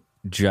Bay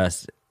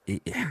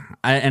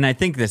I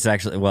think this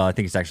actually, well, I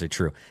think it's actually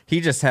true.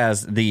 He just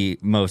has the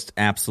most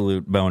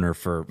absolute boner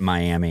for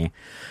Miami,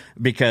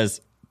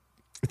 because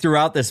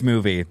throughout this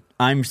movie,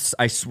 I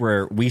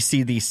swear we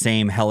see these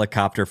same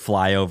helicopter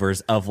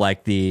flyovers of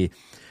like the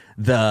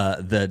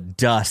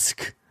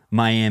dusk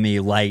Miami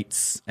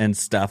lights and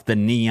stuff, the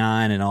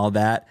neon and all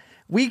that.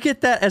 We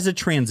get that as a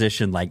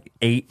transition like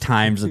 8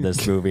 times in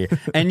this movie.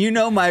 And you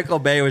know Michael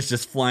Bay was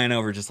just flying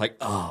over just like,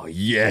 oh,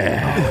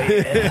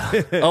 yeah.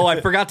 Oh,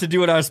 I forgot to do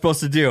what I was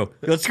supposed to do.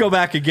 Let's go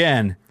back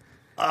again.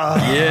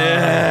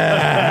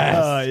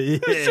 Yeah.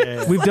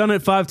 yeah. We've done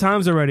it 5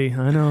 times already.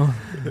 I know.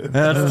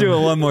 Let's do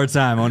it one more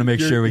time. I want to make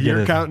sure we get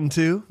You're it. counting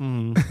too.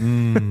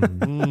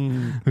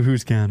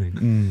 Who's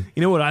counting?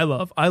 You know what I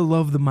love? I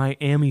love the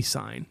Miami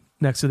sign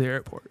next to the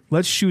airport.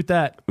 Let's shoot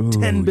that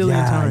 10 billion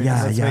times.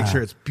 Let's make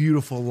sure it's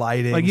beautiful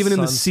lighting. Like even in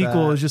the sunset.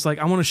 sequel, it's just like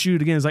I want to shoot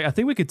it again. It's like I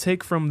think we could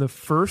take from the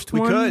first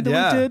one could, that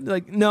yeah. we did.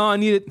 Like no, I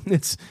need it.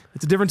 It's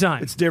a different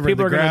time. It's different.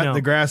 People are gonna know.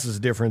 The grass is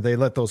different. They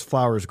let those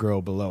flowers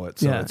grow below it,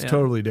 so Yeah, it's yeah.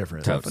 totally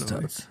different.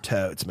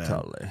 Totes, man.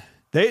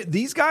 Totally.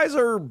 These guys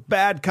are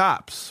bad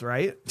cops,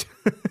 right?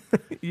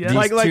 Yeah.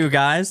 These Like- two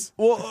guys?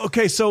 Well,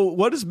 okay. So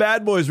what does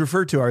bad boys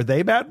refer to? Are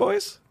they bad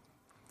boys?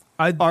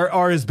 I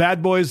Are his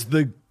bad boys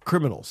the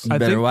criminals? I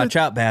Better think watch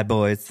out, bad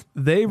boys.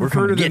 they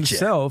refer to coming to get ya.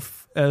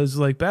 themselves as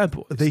like bad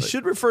boys. They like,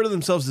 should refer to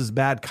themselves as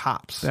bad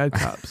cops bad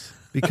cops.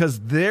 because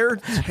they're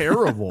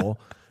terrible.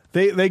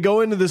 They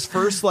go into this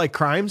first like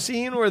crime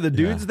scene where the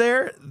dude's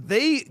there.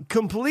 They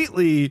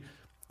completely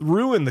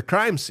ruin the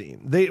crime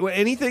scene.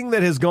 Anything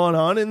that has gone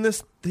on in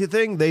this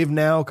thing, they've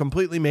now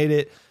completely made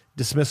it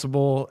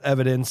dismissible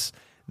evidence.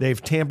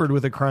 They've tampered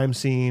with a crime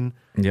scene.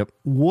 Yep.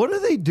 What are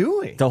they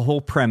doing? The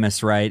whole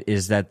premise, right,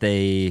 is that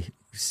they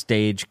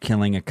stage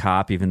killing a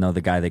cop, even though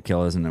the guy they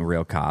kill isn't a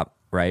real cop,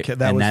 right? Okay,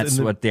 that and was that's in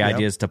the- what the yep.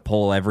 idea is, to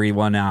pull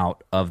everyone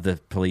out of the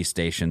police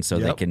station so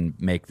they Yep. can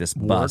make this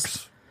bust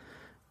Works.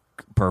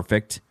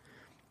 perfect.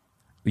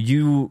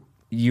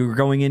 You're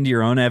going into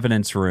your own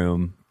evidence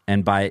room,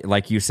 and by,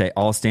 like you say,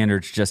 all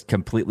standards, just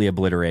completely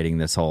obliterating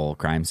this whole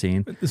crime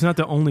scene. It's not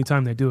the only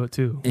time they do it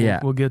too. Yeah.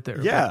 We'll get there.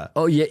 Yeah.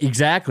 Oh yeah,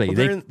 exactly. Well,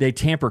 they're They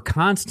tamper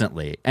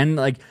constantly, and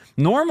like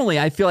normally,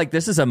 I feel like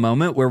this is a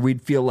moment where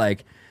we'd feel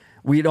like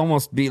we'd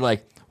almost be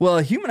like, well,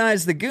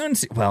 humanize the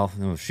goons. Well,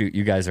 oh shoot,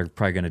 you guys are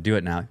probably going to do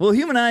it now. Well,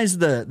 humanize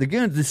the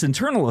goons. This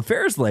internal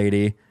affairs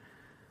lady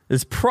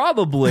is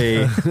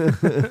probably,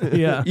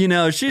 Yeah. you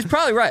know, she's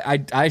probably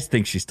right. I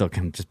think she's still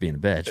kind of just being a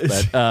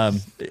bitch,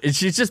 but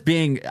she's just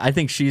being. I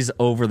think she's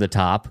over the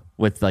top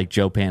with like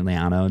Joe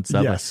Pantoliano and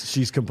stuff. Yes,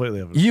 she's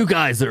completely over. You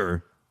guys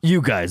are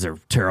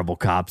terrible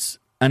cops,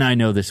 and I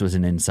know this was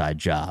an inside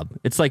job.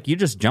 It's like you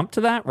just jumped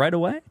to that right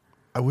away.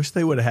 I wish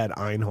they would have had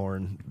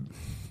Einhorn.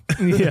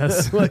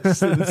 Yes. Like,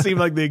 it seemed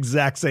like the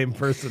exact same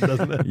person,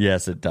 doesn't it?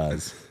 Yes, it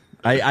does.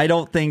 I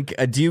don't think.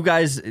 Do you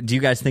guys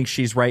think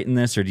she's right in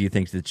this, or do you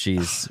think that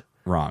she's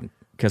wrong?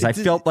 Because I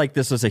felt like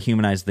this was a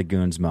humanize the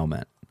goons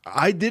moment.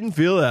 I didn't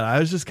feel that. I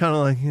was just kind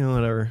of like,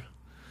 whatever.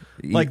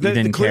 Like you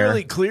didn't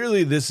care.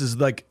 Clearly, this is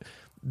like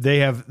they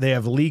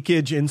have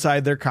leakage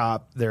inside their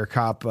cop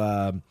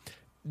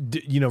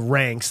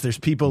ranks. There's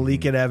people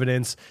leaking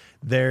evidence.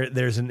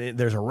 There's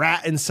a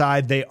rat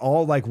inside. They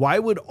all why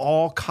would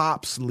all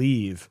cops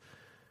leave?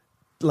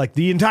 Like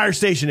the entire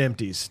station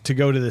empties to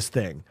go to this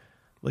thing.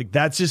 Like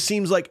that just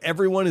seems like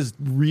everyone is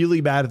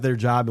really bad at their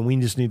job, and we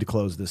just need to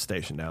close this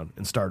station down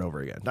and start over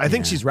again. I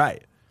think she's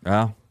right.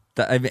 Well,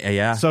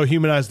 yeah. So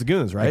humanize the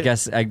goons, right? I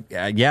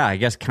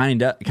guess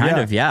kind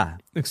of, yeah.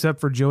 Except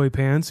for Joey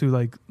Pants,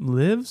 who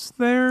lives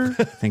there.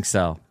 I think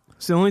so.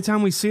 So the only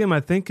time we see him, I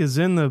think, is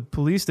in the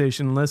police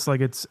station, unless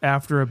it's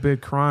after a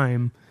big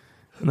crime.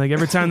 And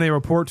every time they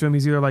report to him,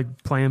 he's either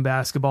playing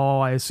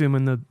basketball, I assume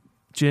in the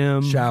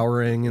gym,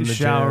 showering in the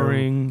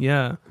gym.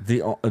 Yeah.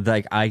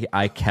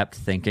 I kept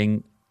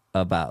thinking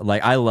about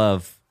I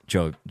love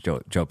Joe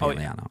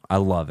Pantoliano. I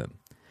love him.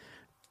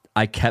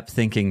 I kept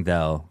thinking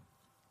though,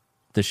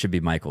 this should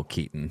be Michael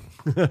Keaton.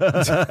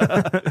 Just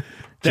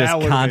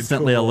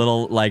constantly cool. A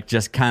little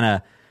just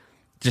kind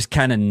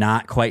of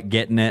not quite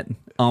getting it.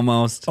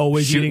 Almost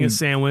always eating a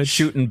sandwich,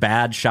 shooting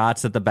bad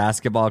shots at the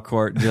basketball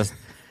court. Just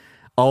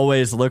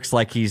always looks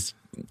like he's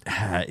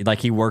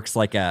he works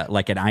like an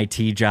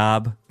IT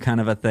job kind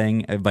of a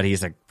thing, but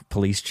he's a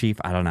police chief.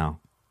 I don't know.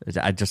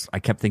 I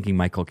kept thinking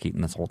Michael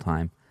Keaton this whole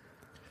time.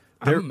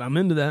 I'm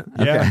into that.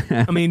 Yeah.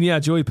 Okay. I mean, yeah,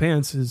 Joey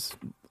Pants is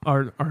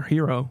our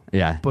hero.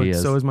 Yeah, but he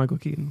is. So is Michael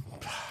Keaton.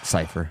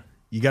 Cypher.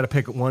 You got to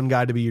pick one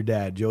guy to be your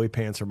dad, Joey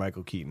Pants or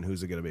Michael Keaton.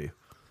 Who's it going to be?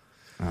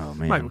 Oh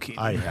man, Michael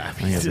Keaton. I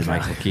think it's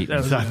Michael Keaton.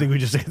 I think we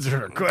just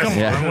answered our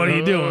question. Come on, what are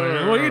you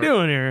doing? What are you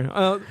doing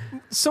here?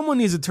 Someone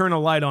needs to turn a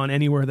light on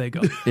anywhere they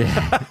go.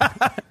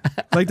 Yeah.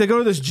 They go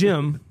to this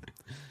gym,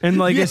 and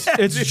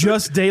it's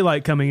just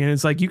daylight coming in.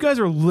 It's you guys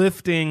are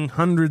lifting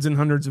hundreds and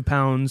hundreds of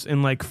pounds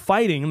and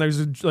fighting. And there's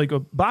a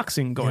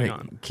boxing going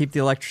on. Keep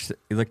the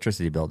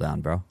electricity bill down,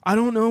 bro. I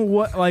don't know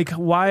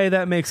why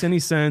that makes any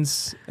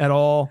sense at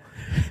all.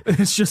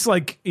 It's just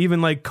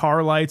even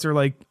car lights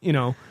or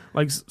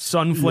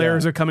sun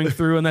flares are coming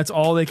through, and that's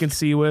all they can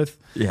see with.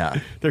 Yeah,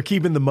 they're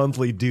keeping the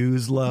monthly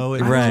dues low.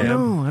 Right. I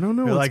don't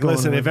know. They're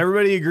listen, if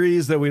everybody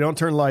agrees that we don't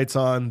turn lights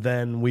on,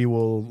 then we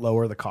will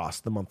lower the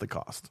monthly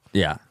cost.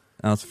 Yeah,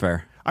 that's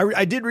fair.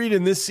 I did read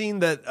in this scene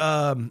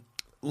that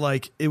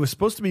it was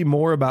supposed to be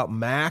more about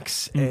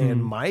Max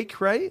and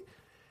Mike, right?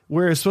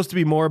 Where it's supposed to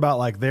be more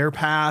about their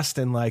past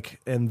and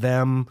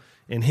them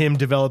and him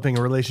developing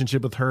a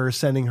relationship with her,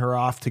 sending her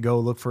off to go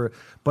look for it.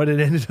 But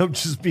it ended up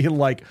just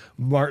being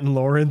Martin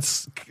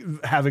Lawrence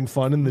having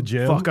fun in the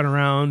gym. Fucking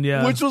around,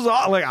 yeah. Which was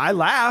I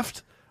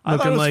laughed. I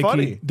thought it was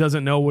funny. He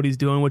doesn't know what he's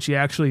doing, which he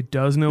actually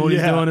does know what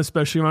he's doing,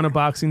 especially around a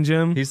boxing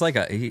gym. He's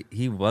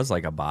he was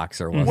like a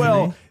boxer,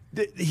 wasn't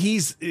he?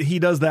 He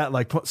does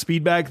that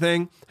speed bag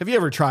thing. Have you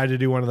ever tried to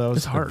do one of those?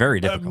 It's hard. Very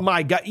difficult.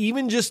 My God,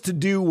 even just to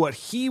do what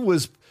he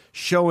was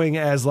showing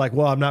as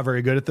I'm not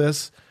very good at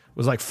this.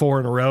 Was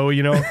 4 in a row,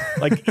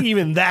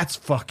 even that's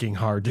fucking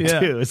hard to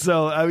do.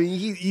 So I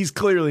mean, he's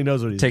clearly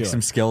knows what he's doing. Takes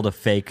some skill to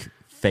fake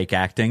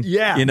acting.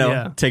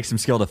 Yeah, Takes some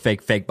skill to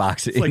fake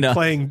boxing. It's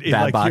playing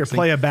bad boxing. Here,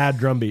 play a bad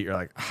drum beat.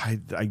 You're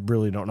I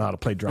really don't know how to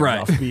play drum Right.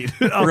 off beat.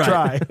 I'll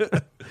try.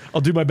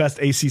 I'll do my best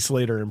AC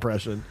Slater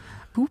impression.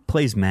 Who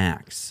plays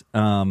Max?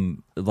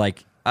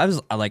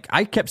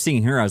 I kept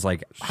seeing her. I was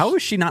like, how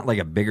is she not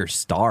a bigger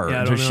star?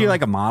 Yeah, I don't is she know.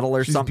 a model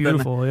or She's something?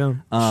 beautiful, yeah.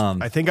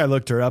 I think I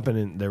looked her up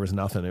and there was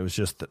nothing. It was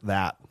just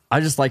that. I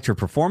just liked her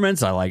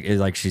performance.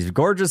 She's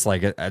gorgeous.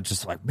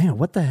 Man,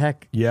 what the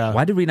heck? Yeah.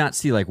 Why did we not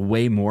see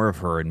way more of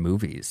her in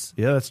movies?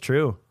 Yeah, that's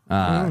true.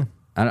 I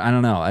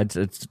don't know.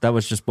 That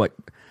was just what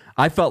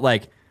I felt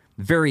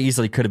very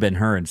easily could have been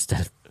her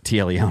instead of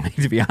Tia Leone,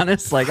 to be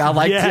honest. I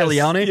like Tia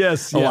Leone a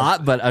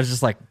lot, but I was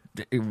just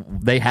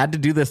they had to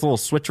do this little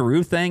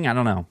switcheroo thing. I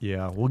don't know.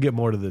 Yeah, we'll get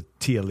more to the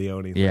Tia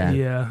Leone thing.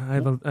 Yeah, I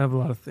have a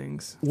lot of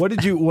things. What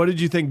did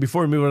you think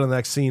before we move on to the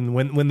next scene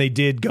when they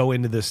did go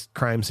into this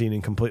crime scene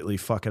and completely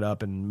fuck it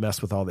up and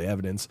mess with all the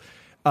evidence?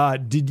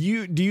 I'm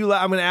going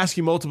to ask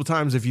you multiple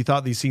times if you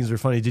thought these scenes were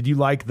funny. Did you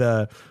like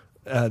the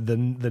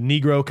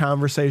Negro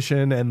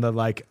conversation and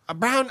the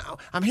brown?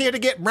 I'm here to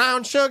get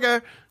brown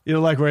sugar.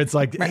 Where it's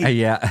hey,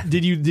 yeah.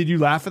 Did you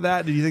laugh at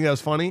that? Did you think that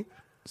was funny?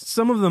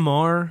 Some of them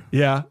are.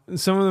 Yeah.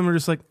 Some of them are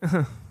just okay.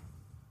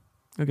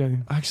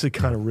 I actually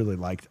kind of really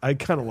liked. I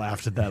kind of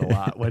laughed at that a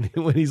lot when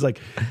he's like,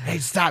 "Hey,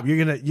 stop!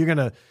 You're gonna."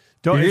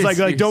 Don't,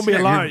 it's don't be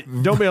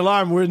alarmed. Don't be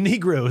alarmed. We're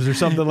Negroes or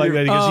something like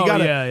that.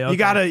 He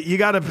goes, you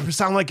gotta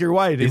sound like you're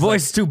white. Your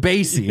voice is too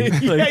bassy.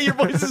 Yeah, your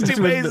voice is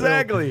too bassy.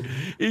 Exactly.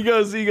 He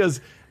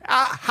goes.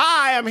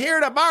 Hi, I'm here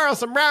to borrow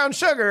some brown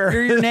sugar.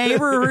 You're your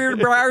neighbor. We're here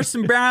to borrow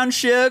some brown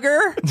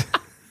sugar.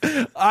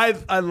 I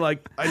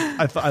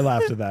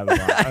laughed at that a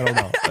lot.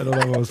 I don't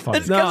know what was funny.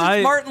 It's because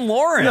it's Martin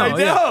Lawrence. No,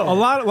 yeah. A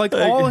lot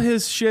of all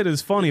his shit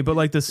is funny,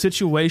 but the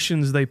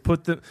situations they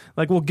put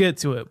we'll get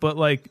to it, but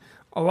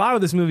a lot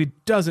of this movie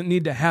doesn't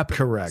need to happen.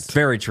 Correct.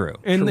 Very true.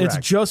 And Correct.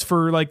 It's just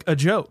for a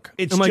joke.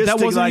 It's and just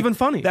that wasn't even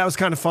funny. That was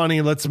kind of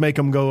funny. Let's make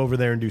them go over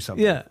there and do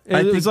something. Yeah,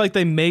 it's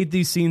they made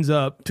these scenes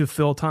up to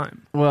fill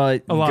time. Well,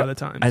 a lot of the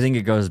times. I think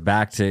it goes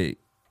back to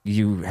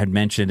you had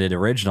mentioned it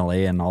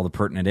originally and all the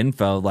pertinent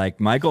info, like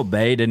Michael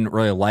Bay didn't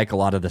really like a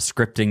lot of the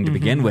scripting to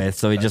begin with,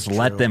 so he just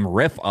let them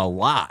riff a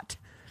lot.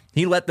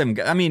 He let them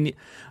go. I mean,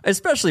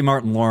 especially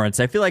Martin Lawrence.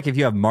 I feel like if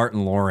you have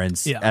Martin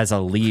Lawrence as a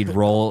lead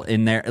role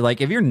in there, like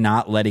if you're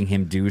not letting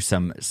him do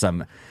some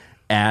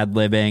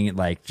ad-libbing,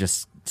 like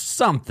just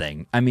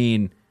something, I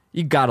mean,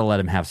 you got to let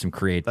him have some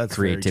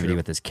creativity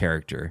with his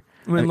character.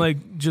 I mean,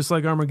 like just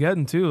like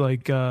Armageddon too.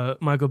 Like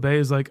Michael Bay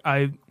is like,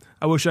 I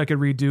wish I could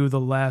redo the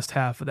last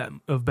half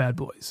of Bad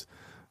Boys.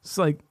 It's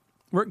like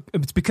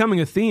it's becoming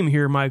a theme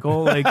here,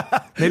 Michael. Like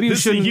maybe you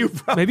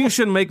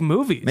shouldn't make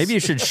movies. Maybe you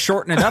should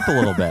shorten it up a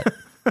little bit.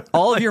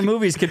 All of your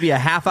movies could be a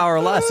half hour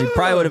less. It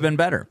probably would have been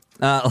better.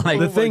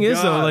 The thing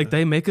is, though, like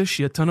they make a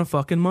shit ton of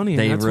fucking money,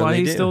 and that's why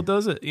he still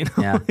does it. You know,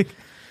 yeah.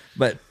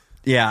 But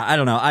yeah, I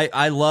don't know.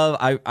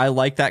 I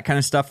like that kind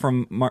of stuff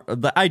from.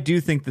 I do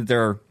think that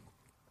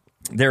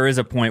there is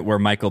a point where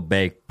Michael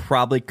Bay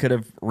probably could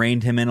have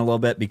reined him in a little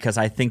bit, because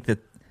I think that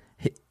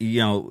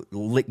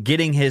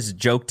getting his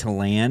joke to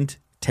land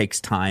takes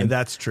time.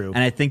 That's true,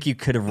 and I think you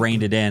could have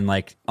reined it in.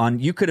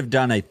 You could have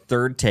done a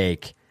third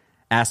take,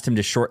 asked him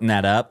to shorten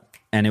that up.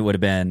 And we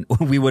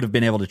would have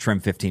been able to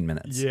trim 15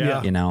 minutes.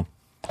 Yeah. You know?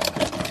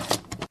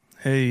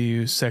 Hey,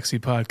 you sexy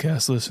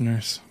podcast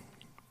listeners.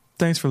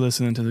 Thanks for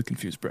listening to The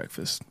Confused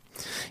Breakfast.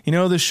 You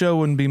know, this show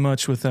wouldn't be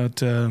much without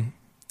the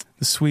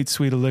sweet,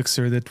 sweet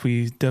elixir that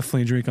we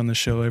definitely drink on the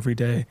show every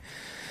day.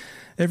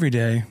 Every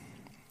day.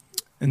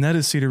 And that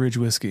is Cedar Ridge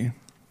Whiskey.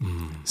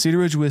 Cedar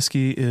Ridge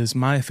Whiskey is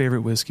my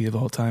favorite whiskey of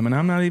all time, and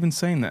I'm not even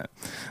saying that.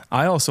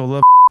 I also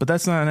love but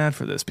that's not an ad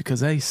for this, because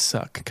they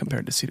suck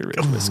compared to Cedar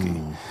Ridge Whiskey.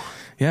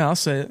 Yeah, I'll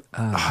say it.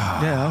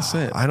 I'll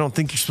say it. I don't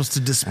think you're supposed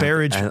to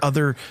disparage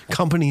other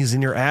companies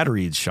in your ad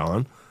reads,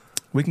 Sean.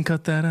 We can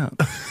cut that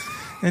out.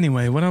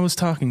 Anyway, what I was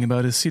talking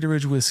about is Cedar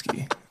Ridge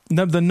Whiskey.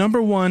 The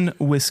number one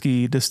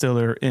whiskey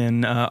distiller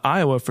in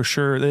Iowa, for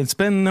sure. It's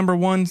been number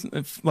one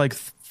like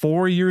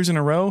 4 years in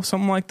a row,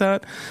 something like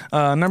that.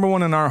 Number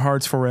one in our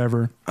hearts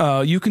forever.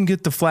 You can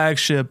get the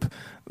flagship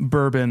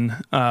bourbon,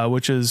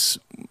 which is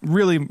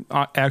really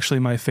actually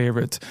my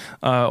favorite,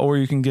 or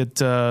you can get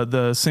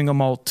the single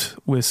malt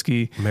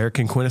whiskey,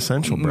 American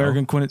quintessential, bro.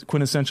 American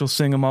quintessential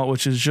single malt,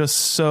 which is just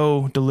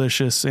so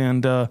delicious.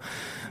 And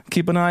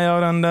keep an eye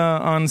out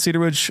on Cedar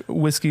Ridge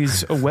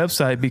Whiskey's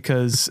website,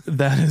 because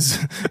that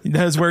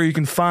is where you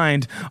can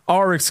find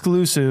our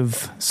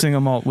exclusive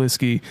single malt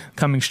whiskey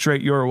coming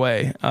straight your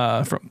way,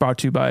 brought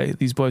to you by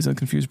these boys on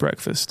Confused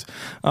Breakfast.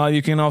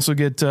 You can also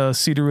get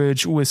Cedar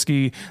Ridge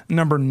Whiskey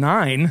number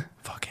 9.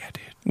 Fuck yeah,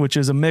 dude. Which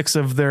is a mix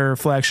of their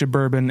flagship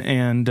bourbon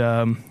and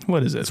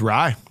what is it? It's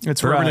rye.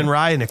 It's bourbon rye. and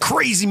rye in a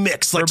crazy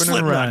mix, like Bourbon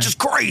and rye. Slipknot, just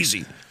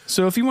crazy.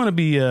 So if you want to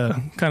be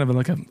kind of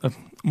like a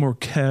more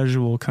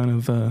casual kind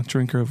of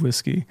drinker of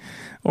whiskey,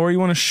 or you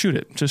want to shoot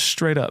it just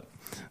straight up,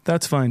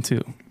 that's fine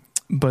too.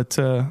 But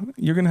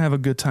you're going to have a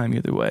good time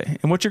either way.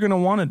 And what you're going to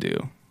want to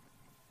do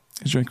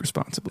is drink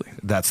responsibly.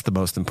 That's the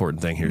most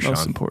important thing here, Sean.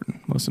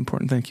 Most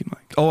important. Thank you,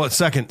 Mike. Oh,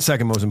 second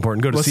most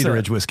important. Go to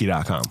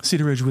cedarridgewhiskey.com.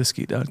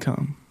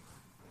 cedarridgewhiskey.com.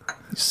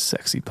 You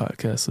sexy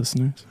podcast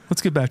listeners.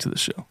 Let's get back to the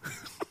show.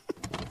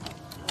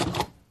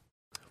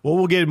 Well,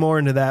 we'll get more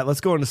into that.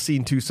 Let's go into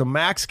scene 2. So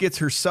Max gets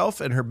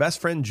herself and her best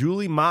friend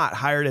Julie Mott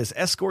hired as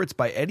escorts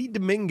by Eddie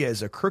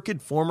Dominguez, a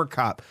crooked former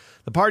cop.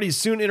 The party is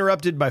soon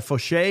interrupted by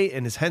Fauché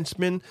and his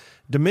henchmen.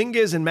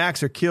 Dominguez and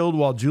Max are killed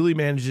while Julie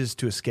manages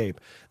to escape.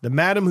 The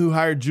madam who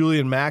hired Julie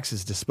and Max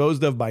is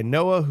disposed of by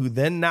Noah, who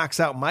then knocks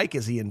out Mike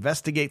as he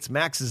investigates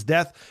Max's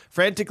death.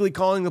 Frantically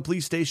calling the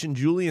police station,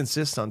 Julie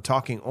insists on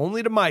talking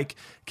only to Mike.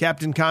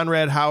 Captain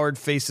Conrad Howard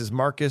forces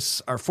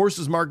Marcus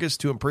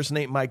to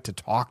impersonate Mike to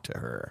talk to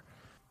her.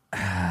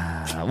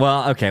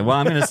 Well, okay.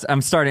 Well,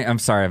 I'm sorry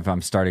if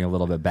I'm starting a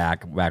little bit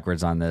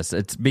backwards on this.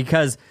 It's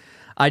because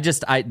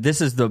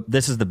this is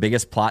the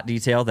biggest plot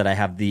detail that I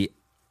have the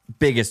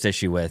biggest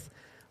issue with.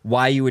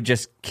 Why you would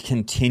just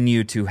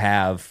continue to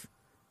have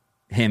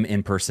him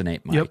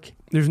impersonate Mike. Yep.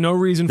 There's no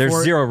reason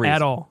There's zero reason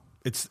at all.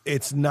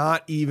 It's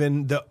not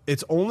even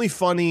it's only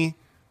funny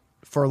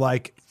for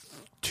like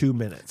 2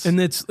 minutes. And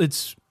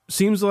it's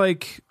seems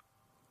like,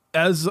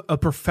 as a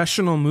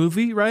professional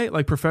movie, right?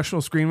 Like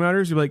professional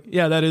screenwriters, you're like,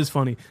 yeah, that is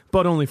funny,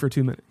 but only for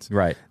 2 minutes.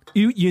 Right.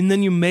 And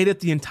then you made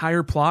it the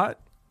entire plot.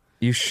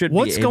 You should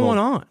What's be able, going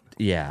on?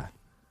 Yeah.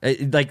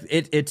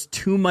 It's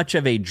too much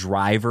of a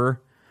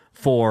driver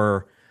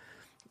for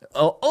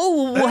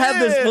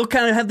we'll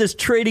kind of have this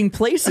trading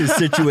places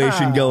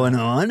situation going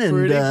on, and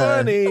pretty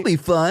funny. It'll be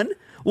fun.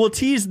 We'll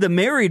tease the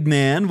married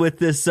man with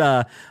this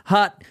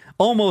hot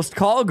almost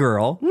call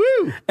girl.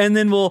 Woo! And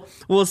then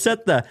we'll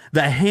set the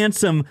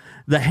handsome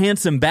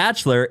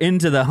bachelor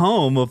into the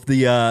home of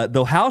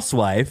the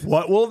housewife.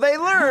 What will they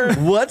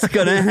learn? What's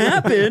gonna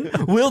happen?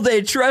 Will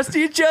they trust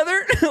each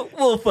other?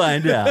 We'll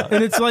find out.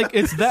 And it's like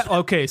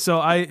okay.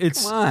 So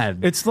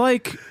it's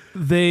like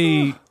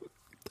they.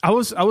 I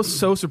was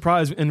so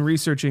surprised in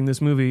researching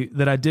this movie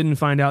that I didn't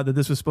find out that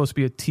this was supposed to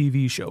be a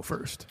TV show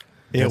first.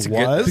 It was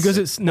because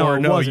it's no, or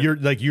it no.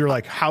 wasn't. You're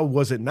like, how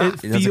was it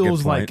not? It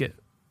feels like it.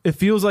 it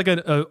feels like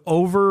a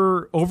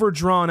over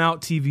drawn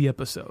out TV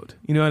episode.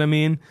 You know what I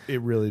mean?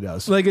 It really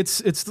does. Like it's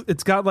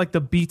got like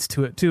the beats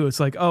to it too. It's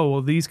like, oh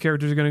well, these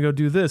characters are going to go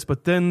do this,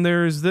 but then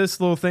there's this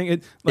little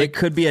thing. It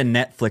could be a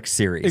Netflix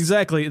series.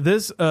 Exactly.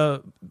 This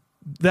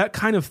that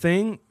kind of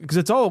thing, because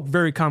it's all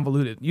very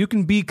convoluted. You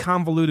can be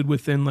convoluted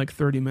within like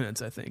 30 minutes,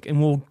 I think,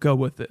 and we'll go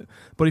with it.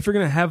 But if you're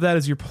going to have that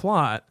as your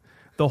plot,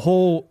 the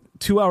whole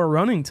 2-hour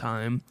running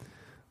time,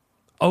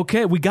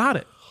 okay, we got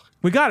it.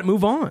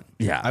 Move on.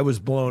 Yeah. I was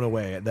blown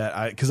away at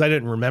that because I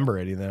didn't remember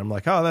anything. I'm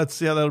like, oh,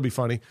 that'll be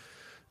funny.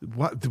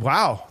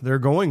 Wow, they're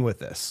going with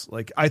this.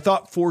 Like, I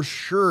thought for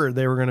sure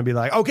they were going to be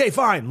like, okay,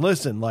 fine,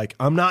 listen, like,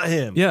 I'm not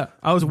him. Yeah,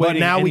 I was waiting. But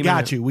now we got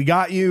minute. you. We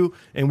got you,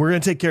 and we're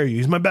going to take care of you.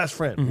 He's my best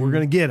friend. We're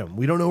going to get him.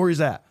 We don't know where he's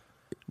at.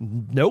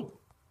 Nope.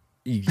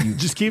 You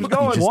just keeps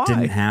going. You just Why?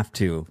 didn't have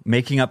to.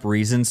 Making up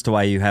reasons to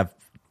why you have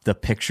the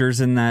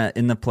pictures in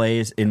the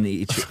plays in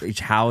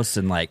each house,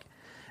 and like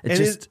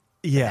it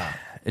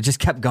just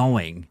kept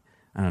going.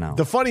 I don't know.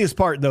 The funniest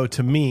part, though,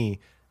 to me,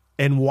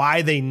 and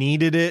why they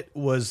needed it,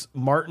 was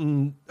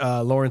Martin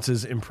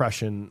Lawrence's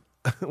impression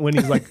when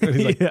he's like,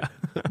 Yeah.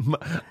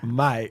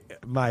 Mike,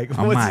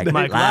 Oh, what's his name?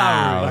 Mike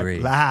Lowry.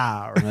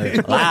 Lowry. Lowry.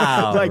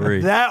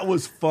 Like, that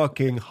was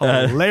fucking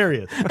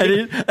hilarious.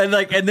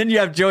 And then you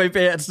have Joey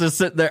Pants just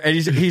sitting there, and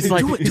he's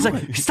like,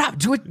 stop,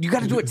 do it. You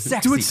got to do it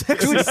sexy. Do it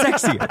sexy. Do it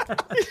sexy.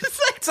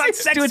 It's not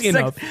sexy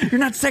enough. You're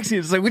not sexy.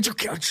 It's like, would you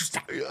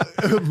stop?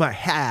 My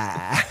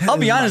hat. I'll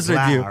be honest with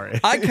you. Lowry.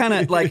 I kind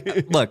of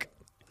like, look,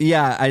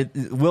 yeah,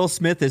 Will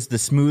Smith is the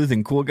smooth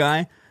and cool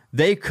guy.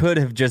 They could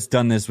have just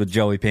done this with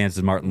Joey Pants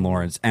and Martin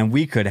Lawrence, and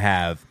we could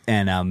have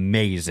an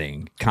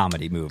amazing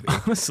comedy movie.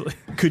 Honestly.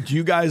 Could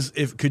you guys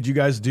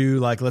do,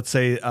 like, let's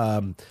say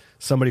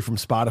somebody from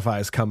Spotify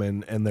has come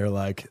in and they're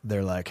like,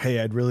 hey,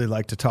 I'd really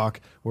like to talk.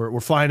 We're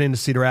flying into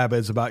Cedar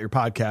Rapids about your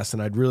podcast,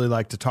 and I'd really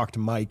like to talk to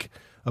Mike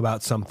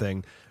about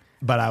something,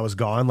 but I was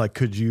gone. Like,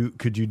 could you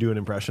do an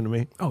impression of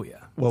me? Oh yeah.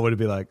 What would it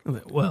be like?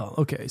 Well,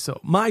 okay, so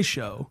my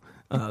show,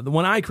 the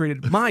one I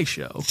created, my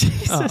show,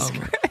 Jesus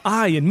Christ.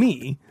 I and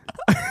me.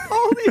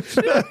 Holy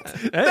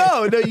shit!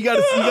 No, you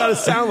gotta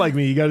sound like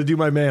me. You got to do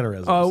my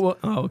mannerisms.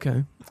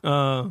 Okay.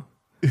 No,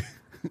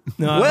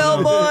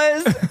 Well,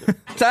 boys,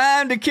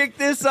 time to kick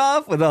this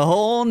off with a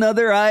whole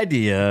nother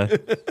idea.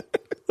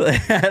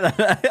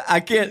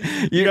 I can't.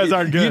 You guys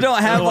aren't good. You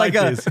don't have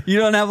these. you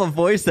don't have a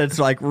voice that's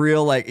like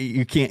real. Like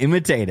you can't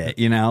imitate it.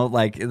 You know,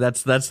 like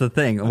that's the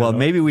thing. Well,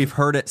 maybe we've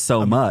heard it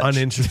so much.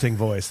 Uninteresting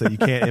voice that you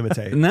can't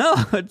imitate. No,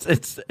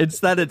 it's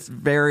that it's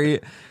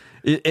very.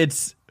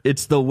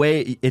 It's the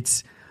way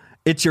it's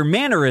your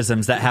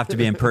mannerisms that have to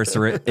be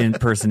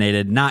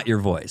impersonated, not your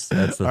voice.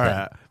 That's the thing.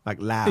 Right. Like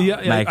loud. Yeah,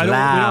 Like we don't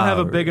have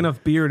a loud. big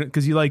enough beard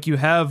because you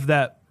have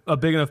a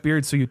big enough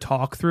beard so you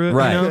talk through it.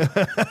 Right. You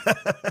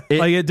know?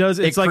 Like it does.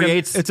 It's like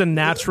creates, it's a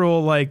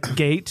natural like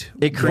gait.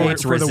 It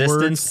creates for the words.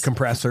 resistance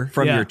Compressor.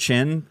 from Yeah. your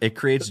chin. It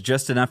creates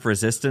just enough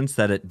resistance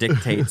that it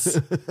dictates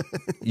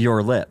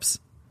your lips.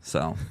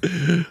 So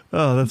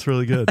Oh, that's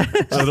really good.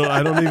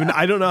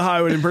 I don't know how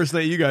I would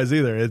impersonate you guys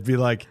either. It'd be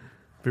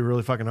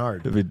really fucking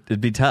hard.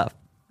 it'd be tough.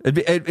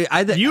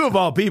 You of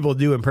all people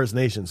do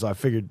impersonations, so I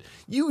figured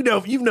you've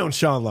known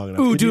Sean long enough.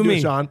 Ooh, Can do you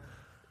me. Sean?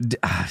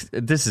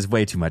 This is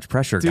way too much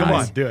pressure, Come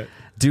guys. on, do it.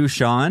 Do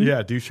Sean?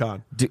 Yeah, do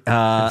Sean Do, in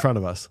front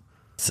of us.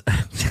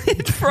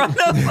 in front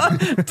of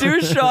us. Do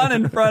Sean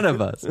in front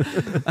of us.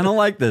 I don't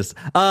like this.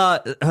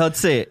 Let's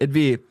see. It'd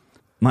be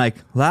Mike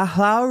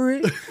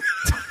Lowry.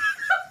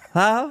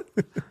 How?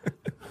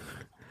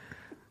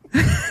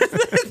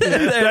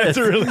 That's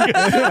a really good.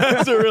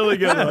 That's a really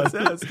good one.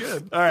 That's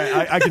good. All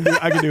right, I can do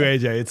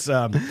AJ. It's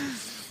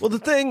well, the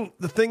thing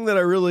that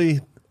I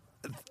really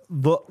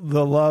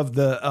love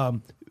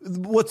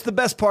what's the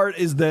best part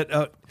is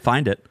that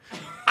Find it.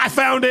 I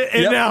found it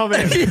and now I'm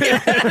in.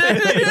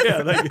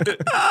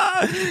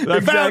 I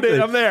found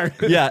it. I'm there.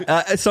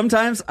 Yeah.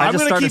 Sometimes I'm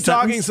just going to start a keep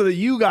talking sentence. so that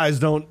you guys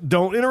don't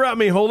interrupt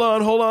me. Hold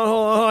on.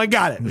 I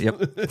got it.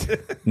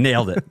 Yep.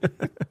 Nailed it.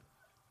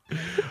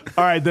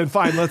 All right, then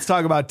fine. Let's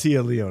talk about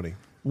Tia Leone.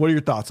 What are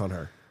your thoughts on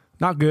her?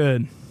 Not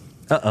good.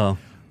 Uh-oh.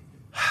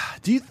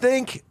 Do you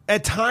think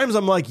at times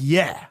I'm like,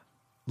 yeah,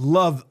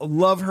 love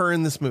her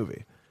in this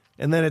movie,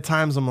 and then at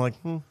times I'm like,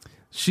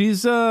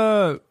 She's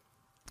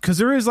because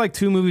there is like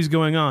two movies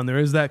going on. There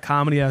is that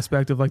comedy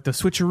aspect of like the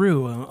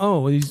switcheroo.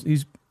 Oh,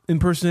 he's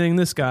impersonating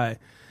this guy,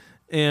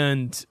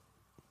 and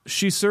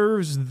she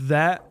serves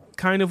that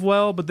kind of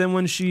well. But then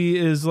when she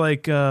is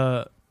like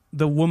the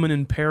woman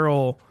in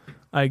peril,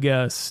 I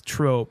guess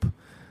trope.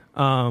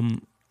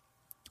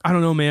 I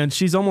don't know, man.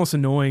 She's almost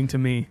annoying to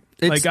me.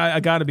 Like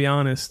I got to be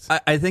honest.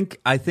 I think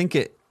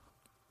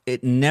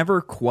it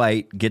never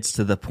quite gets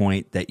to the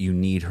point that you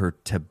need her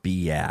to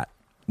be at.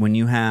 When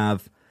you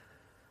have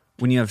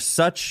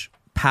such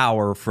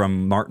power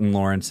from Martin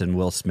Lawrence and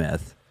Will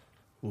Smith.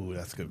 ooh,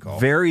 that's a good call.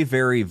 Very,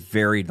 very,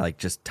 very like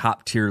just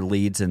top tier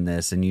leads in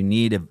this,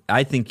 and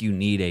I think you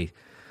need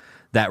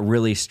that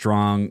really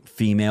strong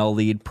female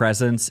lead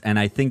presence, and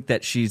I think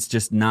that she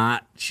just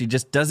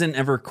doesn't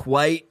ever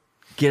quite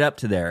get up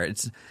to there.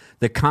 It's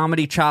the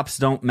comedy chops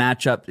don't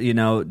match up.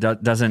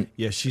 Doesn't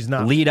she's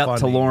not lead up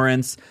to funny.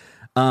 Lawrence.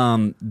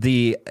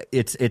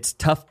 It's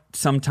tough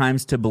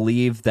sometimes to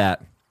believe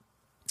that.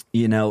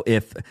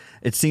 If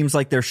it seems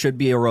like there should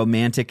be a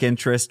romantic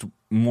interest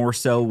more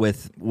so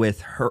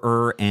with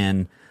her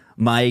and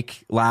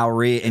Mike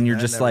Lowry, and you're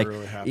just like,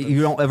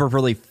 you don't ever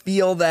really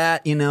feel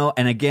that,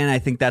 And again, I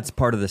think that's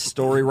part of the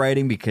story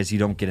writing because you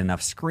don't get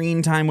enough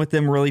screen time with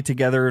them really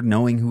together,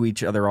 knowing who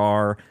each other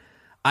are.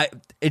 I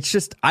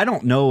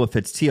don't know if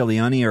it's Tia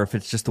Leone or if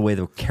it's just the way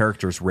the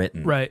character's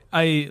written. Right.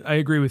 I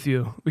agree with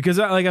you because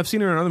I've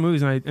seen her in other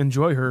movies and I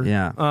enjoy her.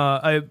 Yeah.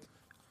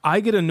 I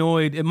get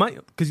annoyed. It might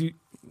because you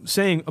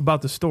saying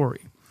about the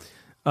story,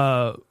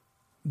 that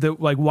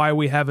like why are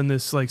we having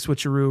this like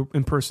switcheroo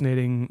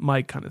impersonating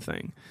Mike kind of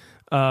thing,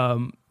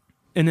 and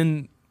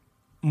then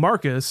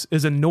Marcus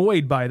is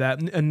annoyed by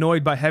that,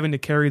 annoyed by having to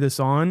carry this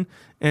on,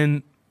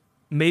 and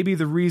maybe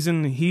the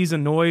reason he's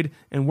annoyed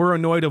and we're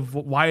annoyed of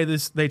why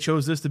they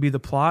chose this to be the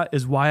plot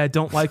is why I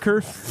don't like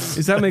her.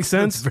 Does that make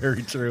sense? That's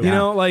very true.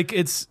 Like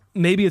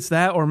maybe it's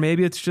that, or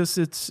maybe it's just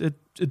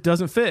it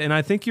doesn't fit. And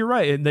I think you're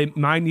right. They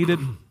might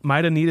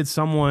have needed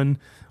someone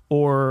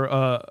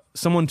or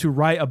someone to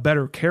write a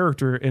better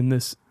character in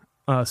this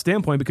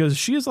standpoint because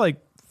she is like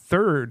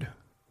third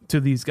to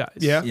these guys.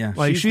 Yeah.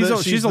 Like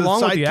she's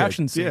along with the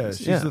action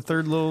scenes. Yeah, she's the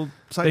third little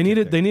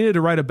sidekick. They needed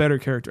to write a better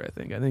character, I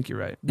think you're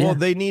right. Well,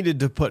 they needed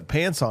to put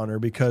pants on her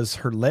because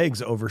her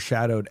legs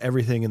overshadowed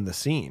everything in the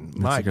scene. That's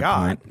My a good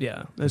God. point.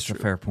 Yeah, That's true. a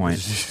fair point.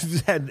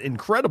 She had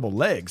incredible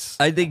legs.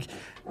 I think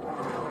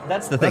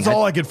that's the thing. That's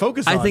all I could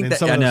focus on in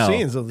some of those know.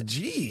 scenes.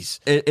 Jeez,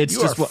 It's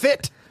you just are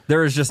fit.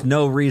 There is just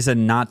no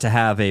reason not to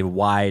have a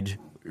wide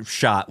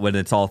shot when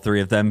it's all three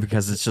of them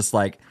because it's just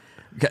like,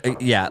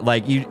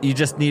 like you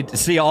just need to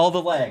see all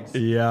the legs.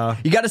 Yeah,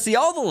 you got to see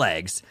all the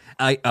legs.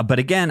 But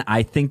again,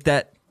 I think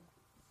that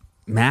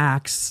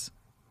Max,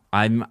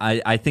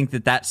 I think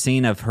that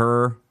scene of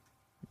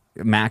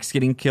Max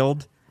getting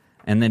killed,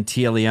 and then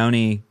Tia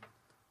Leone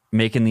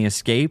making the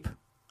escape.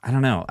 I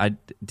don't know.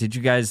 Did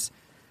you guys?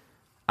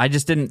 I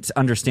just didn't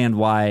understand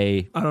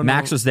why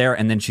Max was there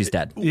and then she's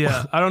dead.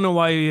 Yeah, I don't know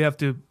why you have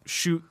to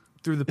shoot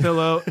through the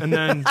pillow and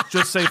then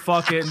just say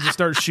fuck it and just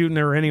start shooting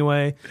her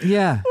anyway.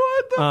 Yeah.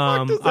 What the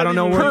fuck does that I don't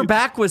know even where her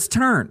back was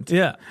turned.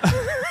 Yeah.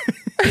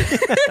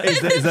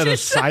 Is that a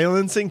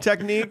silencing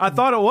technique? I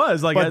thought it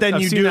was like, But then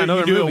I've you seen do that in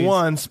other it movies.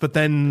 once, but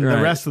then Right.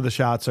 the rest of the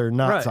shots are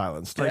not Right.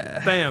 silenced.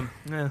 Like, bam.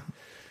 Yeah.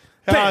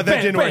 That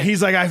bang, didn't work. bang.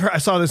 He's like, I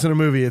saw this in a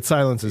movie. It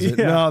silences it.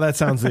 Yeah. No, that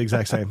sounds the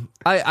exact same.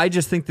 I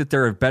just think that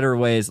there are better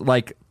ways.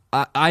 Like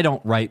I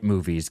don't write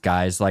movies,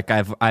 guys. Like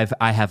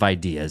I have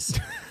ideas,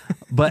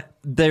 but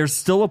there's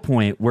still a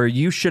point where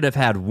you should have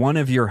had one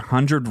of your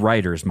 100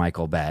 writers,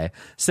 Michael Bay,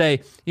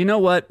 say, you know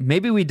what?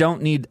 Maybe we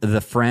don't need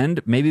the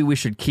friend. Maybe we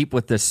should keep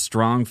with this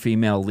strong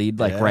female lead,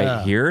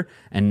 right here,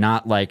 and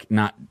not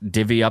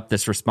divvy up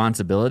this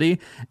responsibility.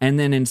 And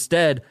then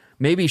instead,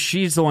 maybe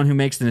she's the one who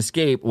makes an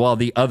escape while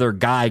the other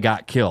guy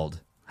got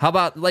killed. How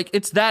about,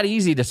 it's that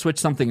easy to switch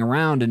something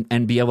around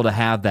and be able to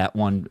have that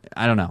one.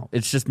 I don't know.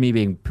 It's just me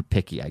being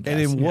picky, I guess.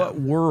 And in what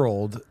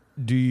world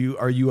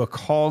are you a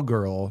call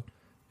girl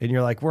and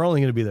you're like, we're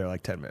only going to be there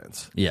like 10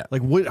 minutes? Yeah.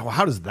 Like,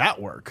 how does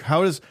that work? How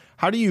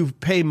do you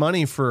pay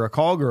money for a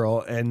call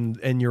girl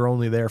and you're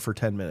only there for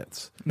 10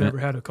 minutes? Never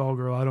had a call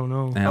girl. I don't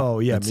know. Yeah. Oh,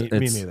 yeah,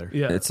 me neither.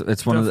 Yeah.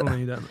 It's one of the.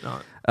 Definitely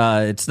not.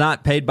 It's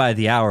not paid by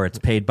the hour. It's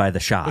paid by the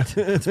shot.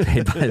 It's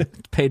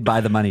paid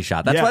by the money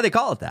shot. That's Yeah. why they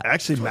call it that.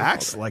 Actually,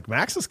 Max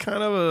is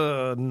kind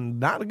of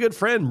not a good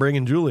friend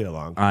bringing Julie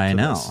along. I to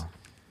know. this.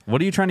 What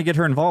are you trying to get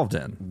her involved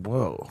in?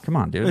 Whoa. Come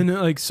on, dude.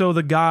 And so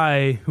the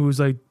guy who was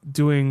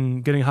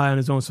getting high on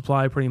his own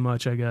supply, pretty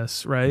much, I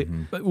guess, right?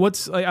 But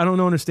I don't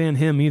understand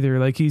him either.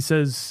 Like he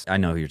says, I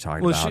know who you're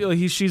talking about.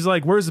 she's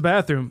like, "Where's the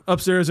bathroom?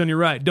 Upstairs on your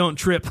right. Don't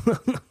trip."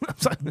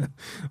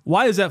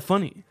 Why is that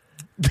funny?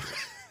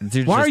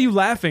 Dude, Why are you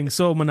laughing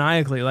so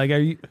maniacally? Like, are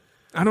you?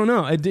 I don't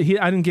know. I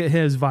didn't get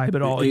his vibe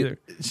at all either.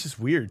 It's just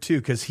weird too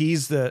because he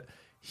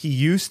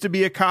used to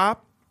be a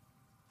cop,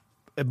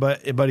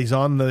 but he's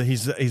on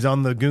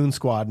the goon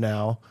squad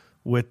now.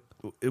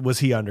 Was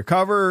he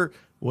undercover?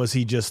 Was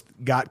he just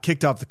got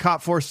kicked off the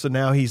cop force? So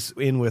now he's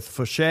in with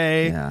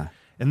Fauché. Yeah.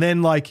 And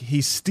then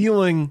he's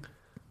stealing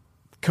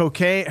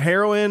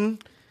heroin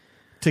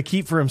to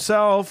keep for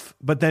himself,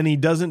 but then he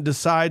doesn't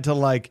decide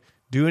to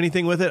do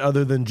anything with it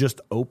other than just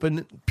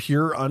open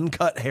pure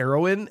uncut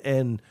heroin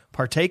and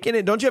partake in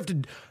it. Don't you have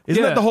to?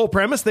 Isn't that the whole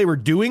premise? They were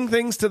doing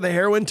things to the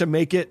heroin to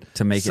make it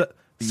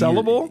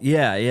sellable.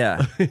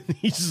 Yeah.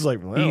 He's just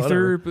like, well,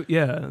 Ether,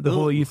 whatever. the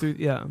whole ether,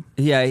 yeah.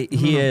 Yeah,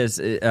 he is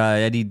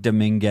Eddie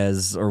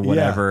Dominguez or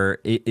whatever.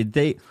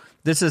 Yeah.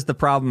 This is the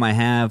problem I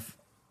have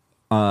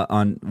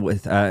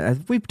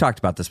we've talked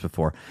about this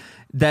before,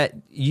 that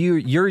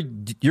you're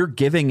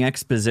giving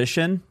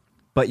exposition,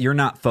 but you're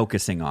not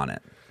focusing on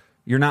it.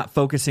 You're not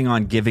focusing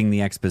on giving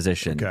the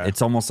exposition. Okay.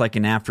 It's almost like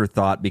an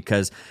afterthought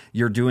because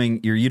you're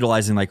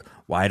utilizing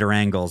wider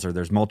angles or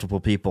there's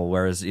multiple people.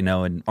 Whereas, in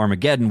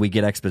Armageddon, we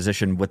get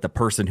exposition with the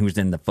person who's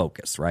in the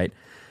focus, right?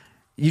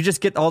 you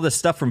just get all this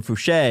stuff from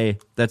Fouché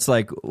that's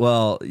like,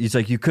 well, he's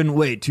like, you couldn't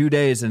wait 2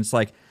 days. And it's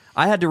like,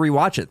 I had to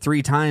rewatch it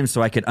 3 times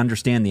so I could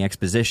understand the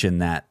exposition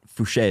that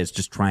Fouché is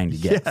just trying to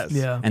get. Yes.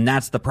 Yeah. And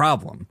that's the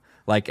problem.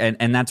 Like,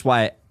 and that's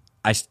why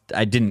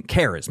I didn't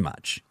care as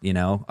much, you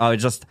know?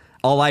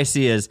 All I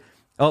see is,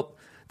 oh,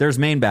 there's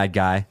main bad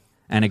guy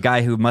and a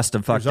guy who must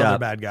have fucked There's other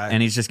up. bad guy.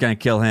 And he's just going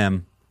to kill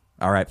him.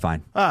 All right,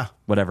 fine.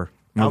 Whatever.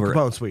 Al Over it.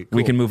 Capone suite.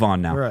 We Cool. can move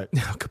on now. All right.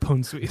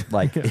 Capone Suite.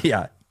 Like,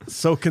 yeah.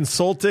 So,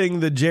 consulting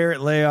the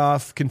Jarrett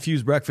Layoff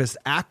Confused Breakfast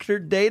actor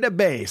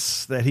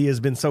database that he has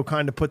been so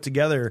kind to put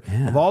together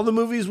of all the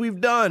movies we've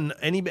done,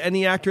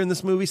 any actor in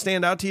this movie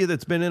stand out to you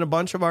that's been in a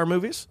bunch of our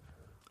movies?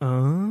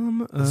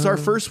 This is our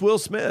first Will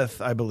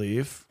Smith, I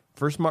believe.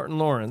 First Martin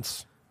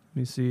Lawrence. Let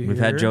me see. We've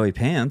had Joey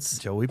Pants.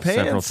 Joey Pants.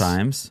 Several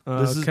times.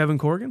 This is- Kevin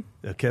Corrigan.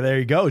 Okay, there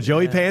you go.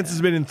 Joey Pants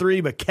has been in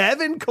 3, but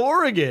Kevin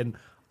Corrigan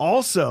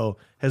also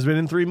has been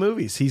in 3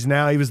 movies. He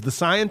was the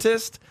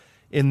scientist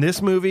in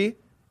this movie.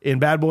 In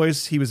Bad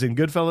Boys, he was in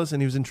Goodfellas,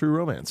 and he was in True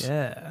Romance.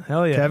 Yeah.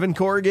 Hell yeah. Kevin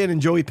Corrigan and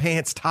Joey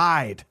Pants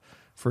tied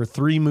for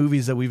 3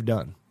 movies that we've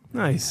done.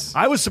 Nice.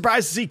 I was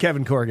surprised to see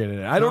Kevin Corrigan in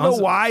it. I don't know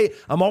why.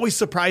 I'm always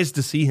surprised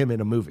to see him in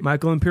a movie.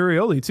 Michael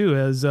Imperioli too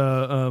as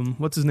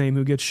what's his name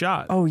who gets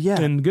shot? Oh, yeah.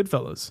 in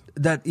Goodfellas.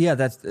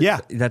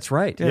 That's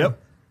right. Yep.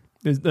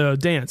 Is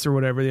Dance or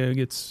whatever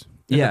gets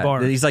in the Yeah,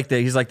 bar. he's like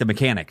the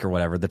mechanic or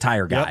whatever, the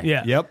tire guy.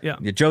 yeah. Yep. Yeah.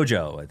 Yeah,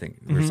 Jojo, I think.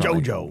 or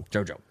something.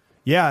 Jojo.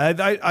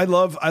 Yeah, I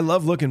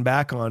love looking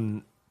back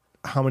on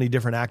how many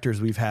different actors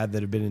we've had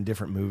that have been in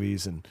different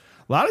movies, and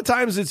a lot of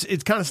times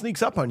it kind of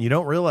sneaks up on you. You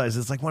don't realize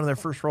it's like one of their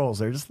first roles.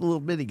 They're just a little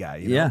bitty guy.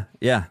 You know?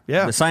 Yeah.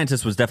 Yeah. The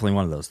Scientist was definitely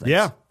one of those things.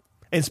 Yeah.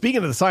 And speaking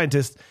of the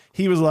scientist,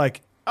 he was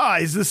like,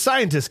 he's the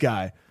scientist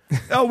guy.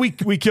 Oh, we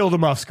killed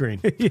him off screen.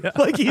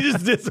 Like he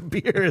just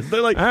disappears.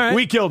 They're like, right.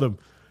 we killed him.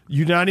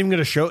 You're not even going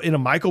to show in a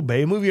Michael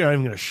Bay movie. You're not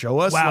even going to show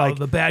us. Wow, Like,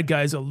 the bad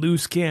guy's a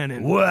loose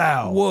cannon.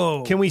 wow.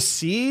 Whoa. Can we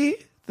see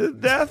the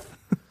death?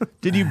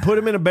 Did you put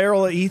him in a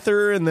barrel of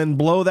ether and then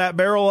blow that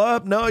barrel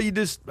up? No, you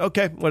just,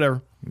 okay,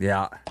 whatever.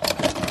 Yeah.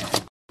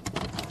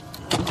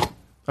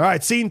 All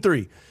right, scene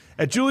 3.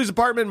 At Julie's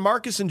apartment,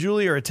 Marcus and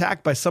Julie are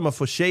attacked by some of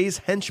Fouché's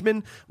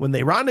henchmen. When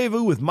they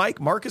rendezvous with Mike,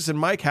 Marcus and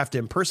Mike have to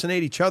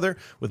impersonate each other,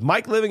 with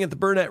Mike living at the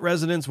Burnett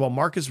residence while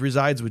Marcus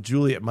resides with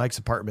Julie at Mike's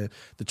apartment.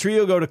 The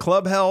trio go to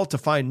Club Hell to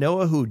find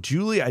Noah, who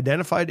Julie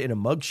identified in a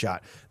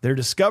mugshot. They're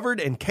discovered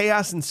and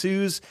chaos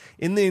ensues.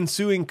 In the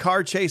ensuing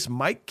car chase,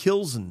 Mike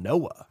kills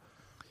Noah.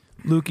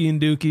 Lukey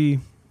and Dookie.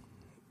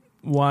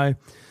 Why?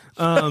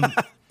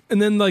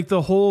 And then like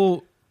the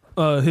whole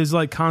his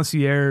like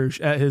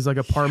concierge at his like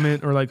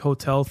apartment or like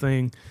hotel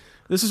thing.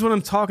 This is what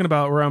I'm talking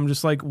about, where I'm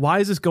just like, why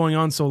is this going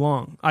on so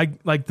long?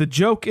 The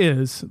joke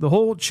is the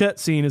whole Chet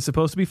scene is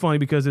supposed to be funny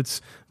because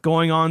it's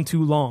going on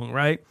too long,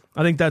 right?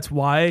 I think that's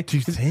why. Do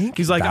you think?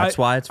 He's like, That's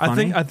why it's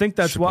funny? I think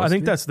that's why. I Supposed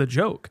think to be? that's the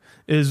joke.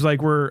 Is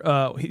like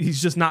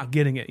he's just not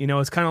getting it. You know,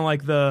 it's kind of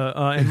like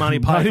the in Monty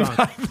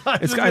Python.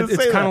 It's kind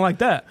of like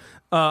that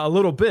a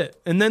little bit,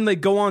 and then they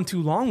go on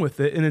too long with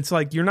it, and it's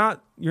like you're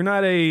not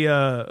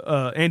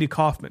a Andy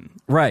Kaufman,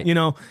 Right. You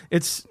know,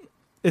 it's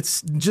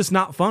just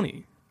not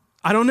funny.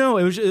 I don't know.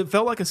 It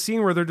felt like a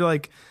scene where they're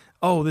like,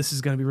 oh, this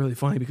is going to be really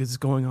funny because it's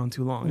going on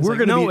too long.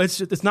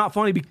 It's not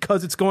funny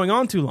because it's going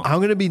on too long. I'm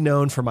going to be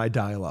known for my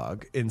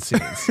dialogue in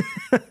scenes.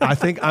 I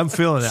think I'm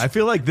feeling it. I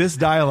feel like this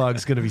dialogue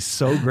is going to be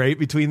so great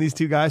between these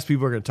two guys.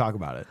 People are going to talk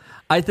about it.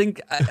 I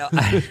think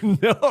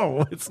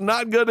No, it's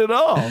not good at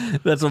all.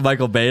 that's what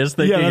Michael Bay is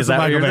thinking. Yeah, that's Is that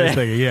what Michael you're Bay's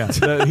saying?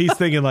 thinking. Yeah, he's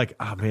thinking like,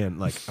 oh man,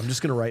 like I'm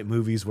just gonna write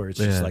movies where it's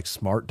just like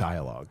smart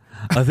dialogue,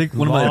 I think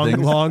one of my things.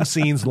 long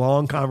scenes,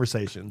 long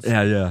conversations.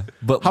 Yeah.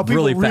 But How people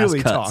really fast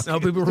really cuts. talk. How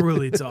people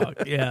really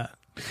talk. Yeah.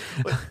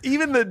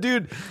 Even the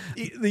dude,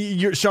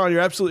 Sean,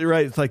 you're absolutely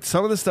right. It's like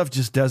some of the stuff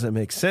just doesn't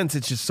make sense.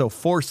 It's just so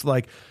forced.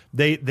 Like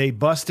they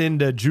bust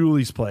into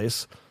Julie's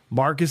place.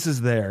 Marcus is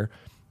there.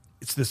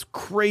 It's this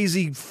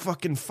crazy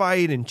fucking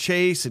fight and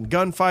chase and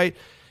gunfight.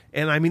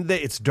 And I mean,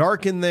 it's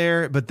dark in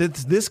there, but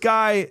this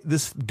guy,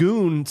 this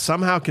goon,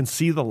 somehow can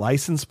see the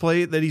license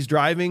plate that he's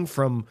driving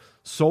from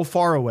so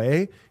far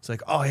away. He's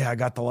like, oh yeah, I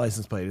got the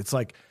license plate. It's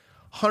like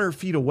 100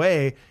 feet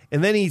away.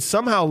 And then he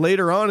somehow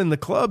later on in the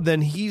club,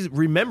 then he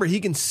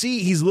can see,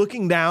 he's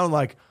looking down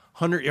like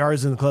 100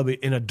 yards in the club,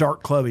 in a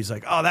dark club. He's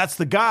like, oh, that's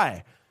the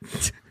guy.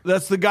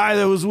 That's the guy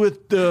that was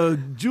with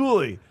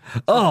Julie.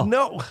 Oh,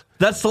 no.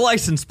 That's the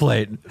license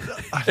plate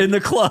in the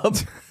club.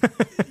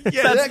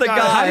 Yeah, That's that the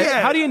guy.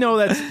 How do you know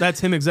that's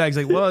him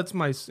exactly? He's like, well,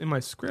 it's in my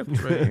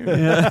script right here.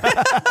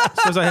 It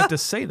says I have to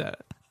say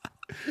that.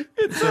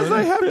 It says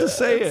I have to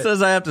say It it.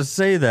 says I have to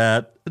say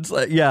that. It's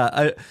like,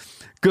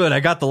 good, I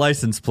got the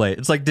license plate.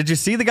 It's like, did you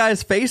see the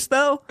guy's face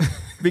though?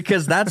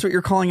 Because that's what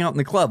you're calling out in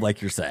the club,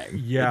 like you're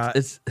saying. Yeah,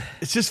 It's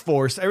it's just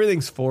forced.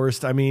 Everything's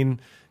forced. I mean,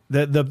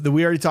 the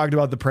we already talked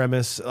about the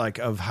premise, like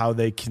of how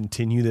they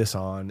continue this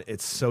on.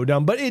 It's so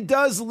dumb, but it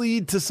does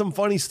lead to some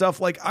funny stuff.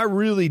 Like I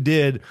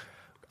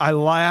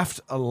laughed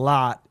a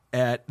lot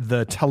at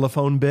the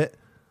telephone bit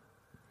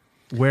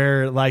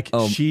where like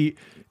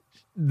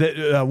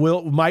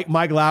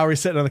Mike Lowry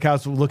sitting on the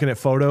couch looking at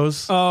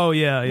photos. Oh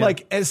yeah.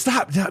 Like, and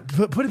stop,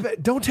 put it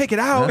back. Don't take it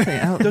out.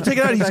 Don't take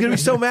it out. He's gonna be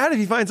so mad if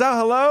he finds out.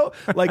 Hello,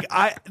 like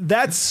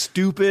that's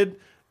stupid.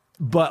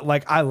 But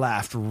like I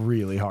laughed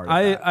really hard.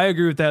 I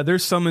agree with that.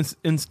 There's some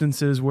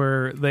instances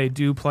where they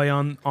do play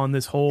on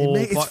this whole.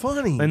 It's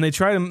funny, and they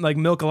try to like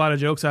milk a lot of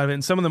jokes out of it.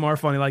 And some of them are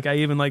funny. Like I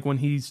even like when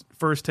he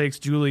first takes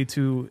Julie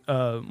to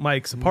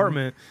Mike's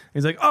apartment.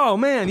 He's like, "Oh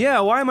man,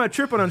 yeah. Why am I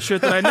tripping on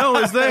shit that I know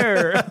is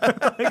there?"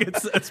 Like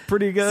it's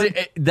pretty good.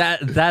 See,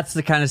 that's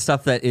the kind of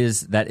stuff that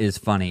is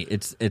funny.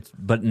 It's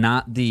but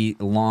not the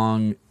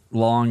long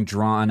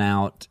drawn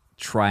out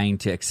trying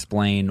to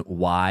explain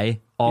why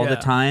all the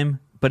time.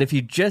 But if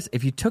you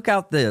took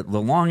out the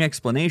long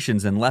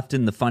explanations and left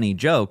in the funny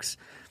jokes,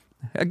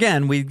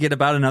 again, we'd get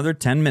about another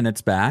 10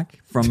 minutes back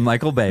from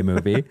Michael Bay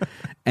movie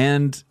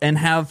and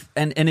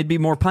it'd be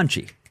more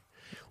punchy.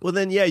 Well,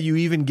 then, yeah, you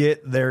even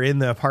get they're in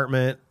the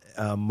apartment,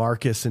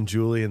 Marcus and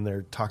Julie, and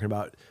they're talking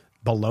about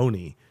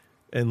bologna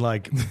and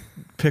like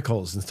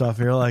pickles and stuff.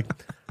 And you're like,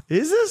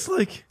 is this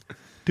like,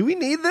 do we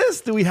need this?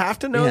 Do we have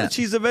to know that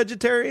she's a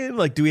vegetarian?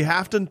 Like, do we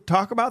have to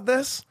talk about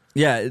this?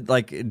 Yeah,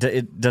 like,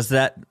 does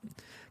that...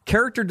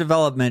 Character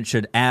development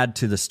should add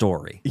to the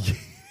story.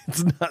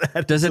 It's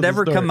not. Does it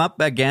ever come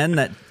up again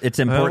that it's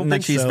important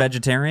that she's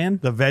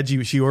vegetarian?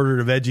 She ordered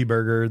a veggie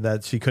burger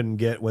that she couldn't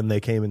get when they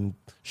came and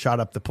shot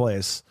up the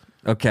place.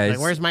 Okay, like,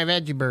 where's my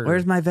veggie burger?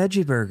 Where's my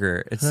veggie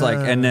burger? It's like,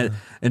 and then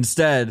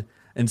instead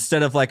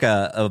of like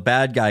a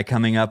bad guy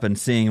coming up and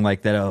seeing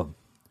like that, oh,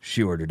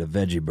 she ordered a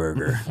veggie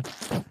burger.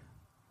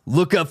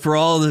 Look up for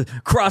all the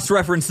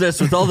cross-reference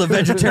this with all the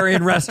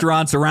vegetarian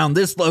restaurants around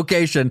this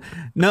location.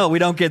 No, we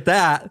don't get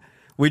that.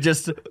 We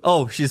just,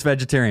 she's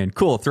vegetarian.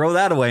 Cool. Throw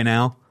that away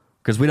now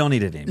because we don't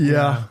need it anymore.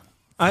 Yeah.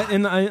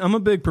 I'm a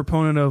big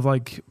proponent of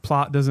like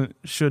plot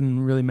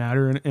shouldn't really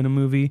matter in a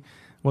movie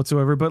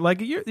whatsoever. But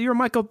like you're a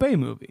Michael Bay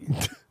movie.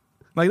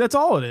 Like that's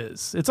all it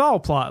is. It's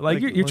all plot. Like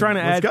you're trying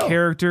to add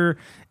character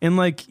and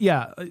like,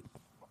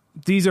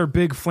 these are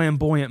big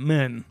flamboyant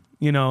men,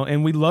 you know,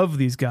 and we love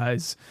these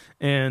guys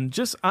and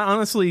just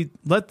honestly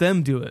let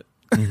them do it.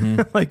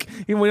 Mm-hmm. Like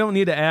we don't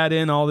need to add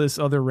in all this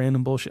other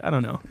random bullshit. I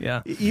don't know.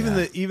 Yeah. Even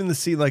the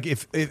scene, like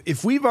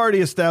if we've already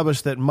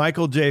established that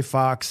Michael J.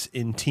 Fox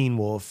in Teen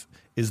Wolf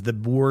is the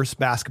worst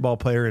basketball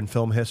player in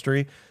film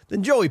history,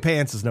 then Joey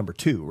Pants is number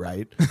 2,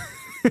 right?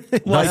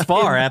 Thus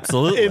far,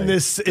 absolutely. In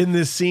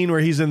this scene where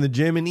he's in the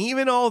gym and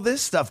even all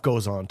this stuff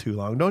goes on too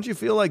long. Don't you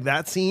feel like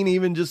that scene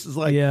even just is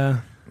like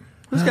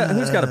Who's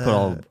got to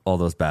put all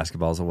those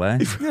basketballs away?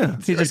 Yeah,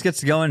 he just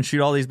gets to go and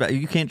shoot all these.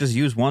 You can't just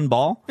use one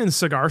ball in a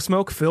cigar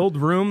smoke filled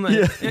room.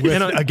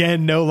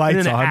 Again, no lights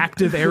in an on.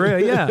 Active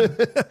area. Yeah,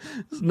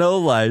 no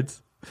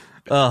lights.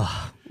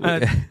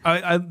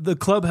 The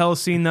club hell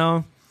scene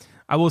though.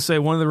 I will say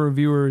one of the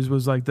reviewers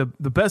was like the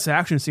best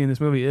action scene in this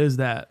movie is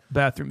that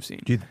bathroom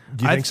scene. Do you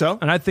think so?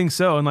 And I think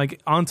so. And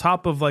like on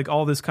top of like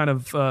all this kind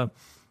of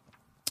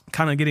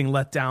getting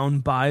let down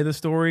by the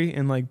story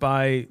and like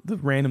by the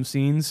random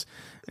scenes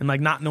and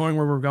like not knowing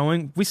where we're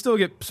going, we still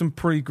get some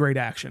pretty great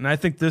action. And I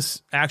think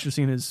this action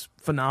scene is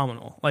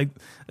phenomenal. Like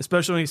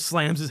especially when he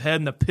slams his head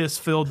in the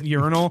piss-filled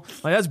urinal.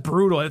 Like that's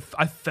brutal.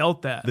 I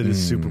felt that. That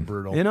is super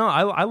brutal. You know,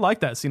 I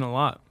like that scene a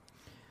lot.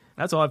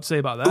 That's all I have to say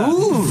about that.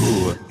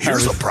 Ooh,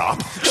 here's a prop.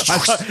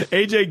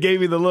 AJ gave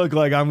me the look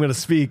like I'm going to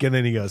speak, and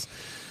then he goes,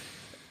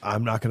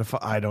 I'm not going to,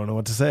 I don't know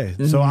what to say.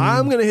 So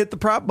I'm going to hit the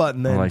prop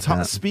button then. Like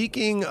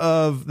speaking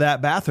of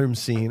that bathroom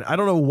scene, I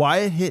don't know why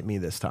it hit me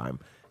this time.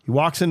 He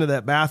walks into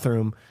that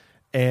bathroom,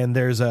 and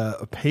there's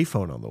a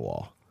payphone on the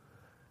wall.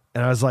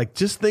 And I was like,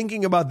 just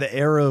thinking about the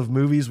era of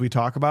movies we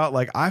talk about,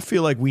 like I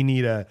feel like we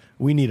need a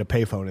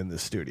payphone in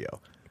this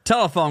studio.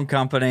 Telephone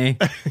company.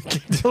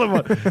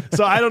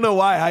 So I don't know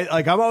why.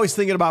 I'm always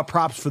thinking about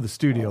props for the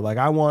studio. Like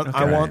I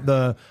want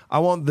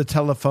the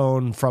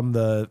telephone from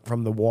the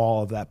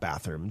wall of that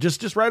bathroom.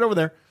 Just right over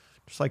there.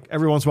 Just like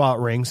every once in a while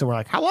it rings and we're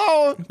like,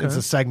 hello. Okay. It's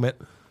a segment.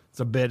 It's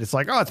a bit. It's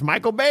like, oh, it's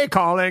Michael Bay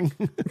calling.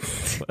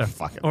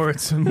 Or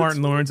it's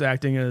Martin Lawrence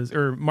acting as,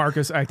 or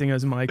Marcus acting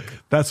as Mike.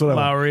 That's what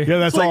Lowry. Yeah,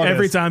 that's it's all like it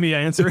every is. time he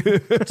answers.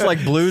 It's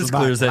like Blue's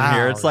Clues in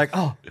here. It's like,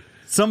 oh,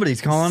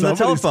 somebody's calling the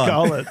telephone.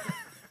 Calling.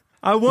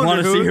 I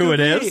want to see who it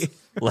is. is.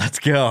 Let's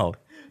go.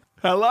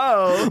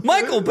 Hello,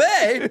 Michael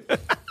Bay.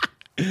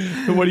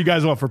 What do you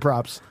guys want for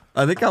props?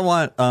 I think I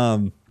want.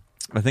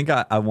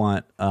 I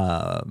want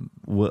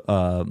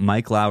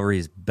Mike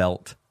Lowry's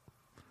belt.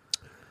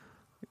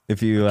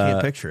 If you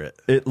can't picture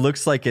it, it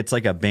looks like it's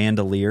like a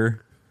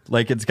bandolier.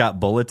 Like it's got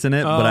bullets in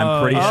it, but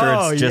I'm pretty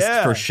sure it's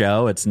just for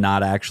show. It's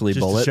not actually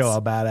just bullets. To show how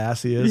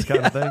badass he is,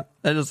 kind of thing.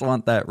 I just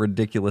want that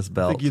ridiculous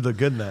belt. I think you look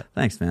good in that.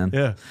 Thanks, man.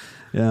 Yeah.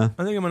 Yeah.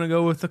 I think I'm going to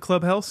go with the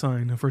Club Hell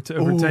sign if we're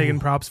taking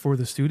props for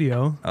the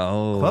studio.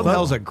 Oh. Club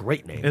Hell's a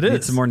great name. It is.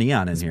 Need some more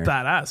neon in here.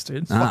 Badass,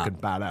 dude. It's fucking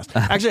badass.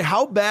 Actually,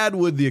 how bad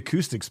would the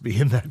acoustics be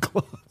in that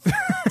club? Do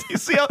you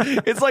see how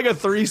it's like a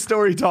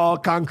 3-story tall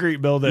concrete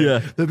building?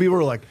 Yeah. The people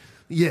are like,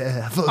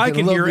 Yeah, I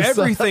can love hear this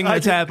song. everything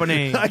that's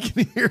happening. I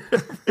can hear.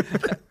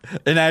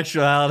 In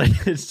actuality,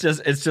 it's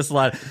just a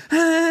lot.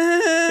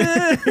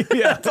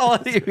 That's all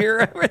you hear.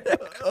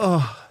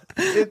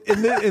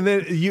 And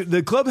then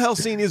the club hell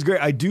scene is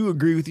great. I do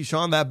agree with you,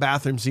 Sean. That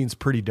bathroom scene's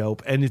pretty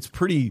dope, and it's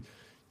pretty.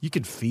 You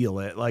can feel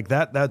it like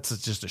that. That's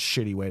just a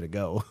shitty way to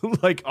go.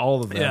 Like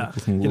all of them, Yeah.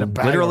 in a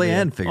bag Literally of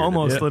it. and figuratively.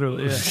 Almost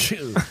literally.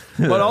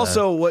 Yeah. But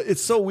also,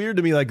 it's so weird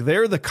to me. Like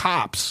they're the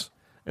cops,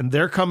 and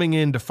they're coming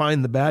in to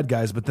find the bad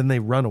guys, but then they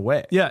run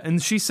away. Yeah,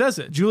 and she says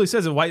it. Julie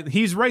says it. Why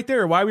he's right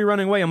there? Why are we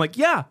running away? I'm like,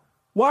 yeah.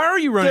 Why are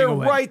you running They're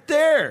away? right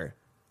there.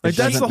 Like It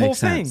that's doesn't the whole make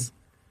thing. sense.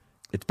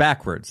 It's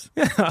backwards.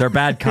 They're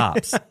bad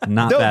cops,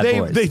 not No,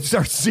 bad boys. they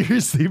are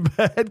seriously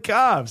bad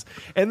cops.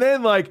 And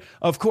then, like,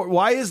 of course,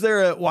 why is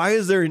there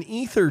an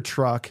ether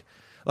truck?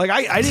 Like,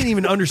 I didn't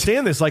even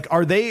understand this. Like,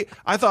 are they?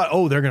 I thought,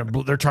 oh,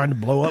 they're trying to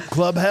blow up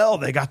Club Hell.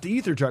 They got the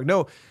ether truck.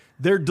 No,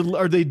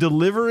 are they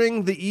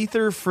delivering the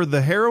ether for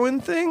the heroin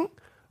thing?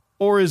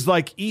 Or is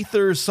like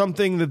ether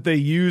something that they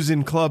use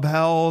in Club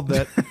Hell?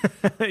 That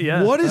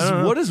Yeah.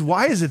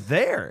 why is it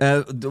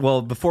there?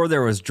 Well, before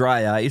there was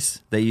dry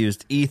ice, they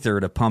used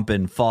ether to pump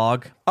in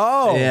fog.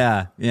 Oh.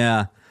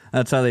 Yeah.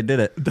 That's how they did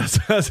it. That's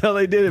how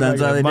they did it. That's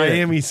how they did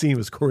Miami scene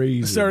was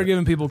crazy. Started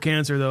giving people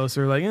cancer though,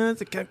 so they're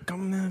like,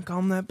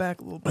 calm that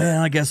back a little bit.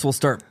 Well, I guess we'll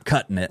start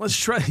cutting it Let's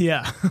try.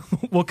 Yeah,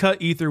 we'll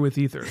cut ether with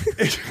ether.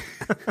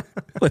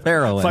 with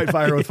heroin. Fight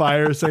fire with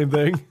fire, same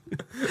thing.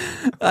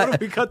 What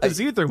do we cut this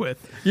ether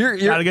with? You're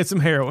Gotta get some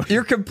heroin.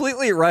 You're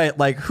completely right.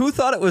 Like, who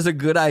thought it was a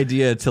good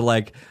idea to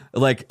like,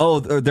 oh,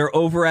 they're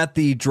over at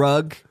the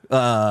drug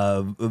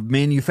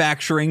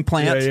manufacturing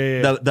plant.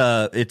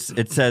 Yeah.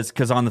 It says,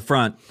 because on the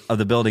front of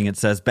the building it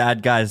says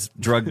 "Bad Guys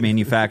Drug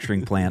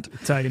Manufacturing Plant."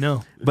 That's how you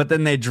know. But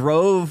then they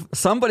drove.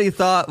 Somebody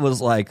thought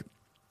was like,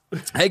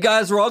 "Hey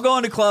guys, we're all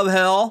going to Club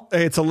Hell.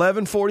 Hey, it's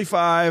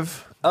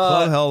 11:45.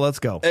 Club Hell, let's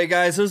go. Hey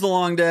guys, it was a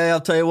long day.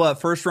 I'll tell you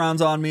what. First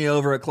round's on me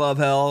over at Club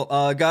Hell.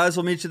 Guys,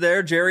 we'll meet you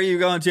there. Jerry, you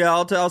going to? Yeah,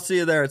 I'll see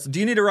you there. Do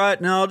you need a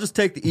ride? No, I'll just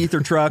take the ether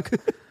truck.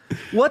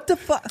 What the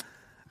fuck?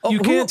 You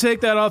can't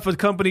take that off a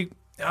company.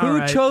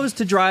 Who chose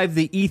to drive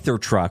the ether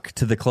truck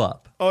to the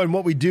club? Oh, and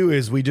what we do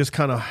is we just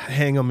kind of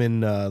hang them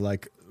in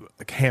like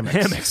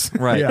hammocks.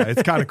 Right. Yeah,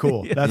 it's kind of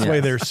cool. That's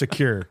why they're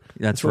secure.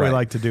 That's what right. we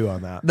like to do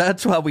on that.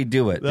 That's how we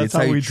do it. That's It's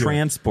how how we you do it.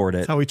 transport it.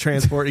 That's how we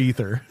transport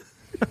ether.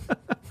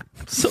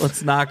 So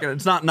it's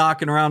not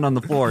knocking around on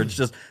the floor. It's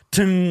just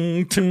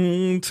ting,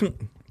 ting,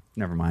 ting.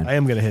 Never mind. I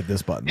am going to hit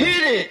this button.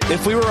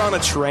 If we were on a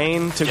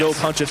train to go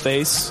punch a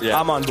face,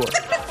 I'm on board.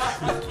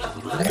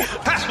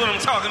 That's what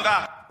I'm talking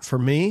about. For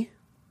me,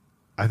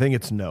 I think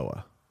it's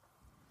Noah.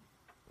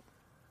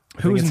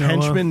 Who's it's Noah?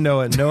 henchman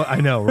Noah? No,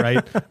 I know,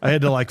 right? I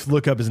had to like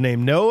look up his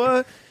name.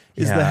 Noah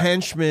is Yeah. the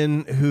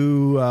henchman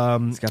who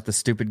He's got the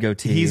stupid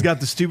goatee. he's got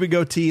the stupid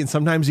goatee, and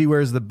sometimes he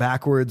wears the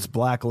backwards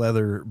black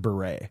leather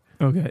beret.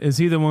 Okay, is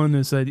he the one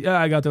that said, "Yeah,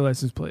 I got their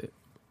license plate"?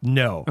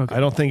 No, Okay.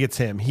 I don't think it's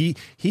him.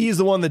 He's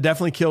the one that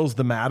definitely kills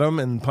the madam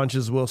and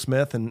punches Will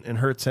Smith and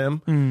hurts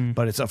him.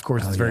 But it's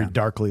very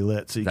darkly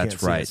lit, so you That's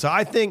can't see right. it. So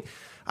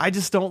I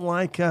just don't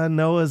like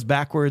Noah's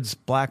backwards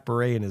black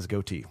beret and his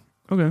goatee.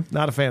 Okay,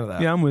 Not a fan of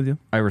that. yeah, I'm with you.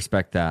 I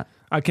respect that.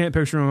 I can't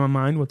picture him in my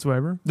mind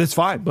whatsoever. That's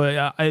fine.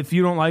 But if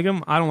you don't like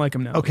him, I don't like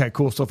him now. Okay,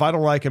 cool. So if I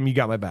don't like him, you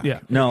got my back. Yeah.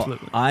 No,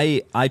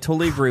 absolutely. I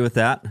totally agree with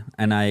that,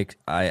 and I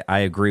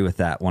agree with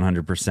that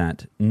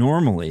 100%.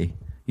 Normally,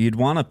 you'd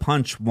want to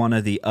punch one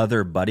of the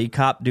other buddy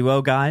cop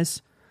duo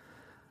guys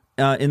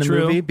in the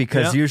True. movie,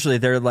 because Yeah. usually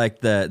they're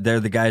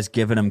the guys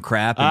giving him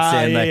crap and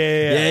saying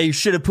yeah. you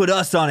should have put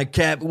us on it,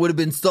 Cap. It would have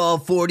been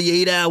stalled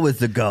 48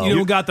 hours ago. You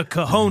don't got the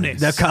cojones.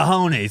 the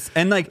cojones,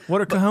 and like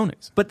What are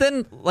cojones? But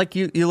then, like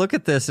you look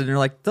at this and you're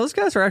like, those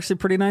guys are actually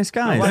pretty nice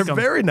guys. like They're 'em.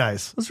 very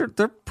nice.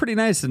 They're pretty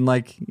nice, and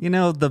like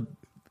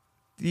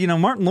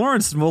Martin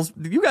Lawrence. Well,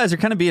 you guys are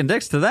kind of being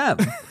dicks to them.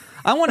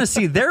 I want to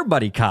see their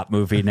buddy cop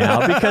movie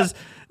now, because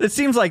it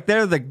seems like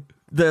they're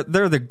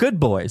the good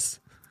boys.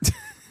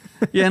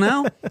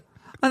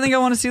 I think I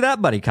want to see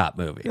that buddy cop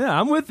movie. Yeah,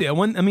 I'm with you.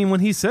 When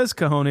he says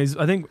cojones,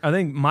 I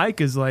think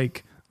Mike is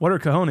like, "What are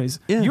cojones?"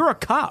 Yeah. You're a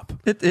cop.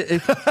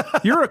 It-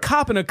 You're a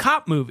cop in a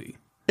cop movie.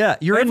 yeah,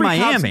 you're in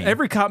Miami.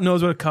 Every cop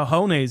knows what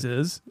cojones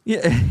is. yeah,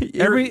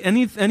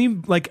 Any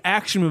like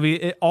action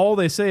movie, all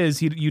they say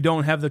is you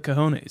don't have the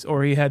cojones,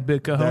 or he had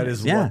big cojones. That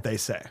is Yeah. what they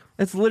say.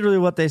 it's literally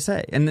what they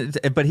say,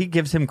 but he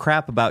gives him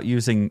crap about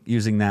using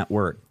that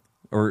word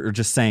or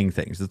just saying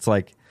things. It's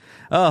like,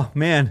 oh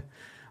man,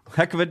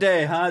 heck of a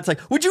day, huh? It's like,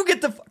 would you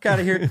get the fuck out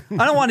of here?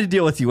 I don't want to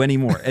deal with you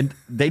anymore. And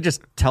they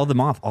just tell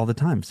them off all the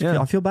time. So Yeah.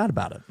 I feel bad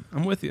about it.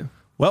 I'm with you.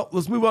 Well,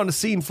 let's move on to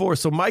scene 4.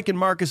 So Mike and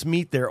Marcus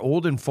meet their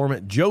old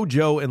informant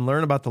JoJo and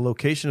learn about the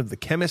location of the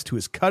chemist who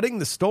is cutting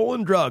the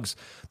stolen drugs.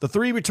 The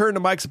three return to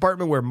Mike's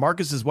apartment, where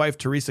Marcus's wife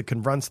Teresa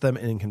confronts them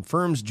and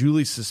confirms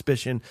Julie's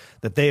suspicion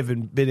that they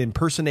have been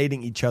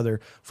impersonating each other.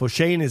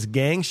 Fauché and his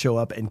gang show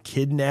up and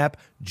kidnap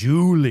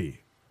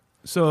Julie.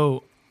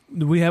 So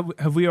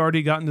have we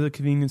already gotten to the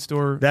convenience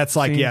store? That's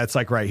like, scene? yeah, it's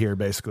like right here,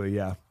 basically,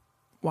 yeah.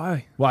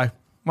 Why? Why?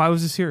 Why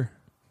was this here?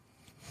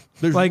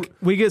 There's Like,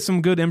 we get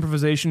some good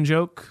improvisation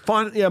joke,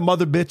 fun,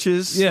 mother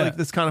bitches. Yeah. Like,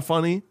 that's kind of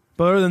funny.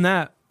 but other than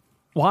that,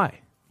 why?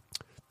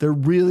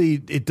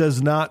 It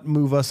does not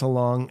move us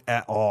along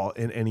at all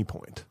in any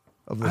point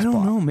of this I don't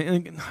plot. know,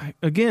 man.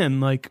 Again,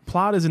 like,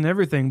 plot isn't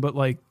everything, but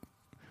like,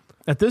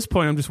 at this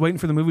point, I'm just waiting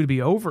for the movie to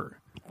be over.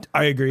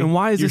 I agree. And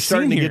why is you're this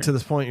starting scene to here? get to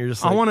this point? You're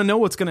just like, I want to know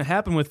what's going to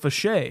happen with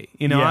Fauché.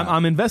 You know, Yeah.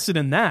 I'm invested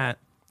in that.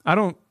 I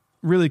don't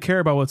really care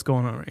about what's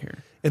going on right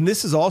here. and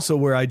this is also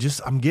where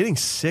I'm getting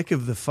sick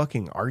of the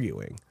fucking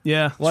arguing.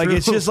 Yeah, Like, true,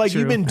 it's just like,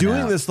 true. you've been doing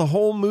Yeah. this the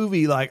whole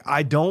movie. Like,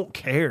 I don't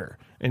care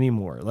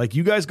anymore. Like,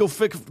 you guys go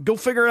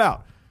figure it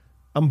out.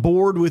 I'm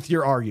bored with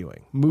your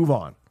arguing. Move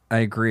on. I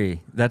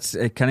agree.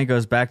 It kind of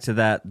goes back to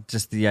that,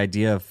 just the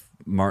idea of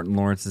Martin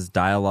Lawrence's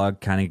dialogue.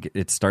 Kind of,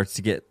 it starts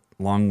to get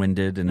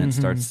long-winded, and it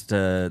starts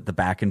to, the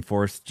back and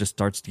forth just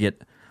starts to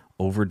get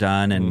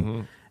overdone,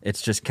 and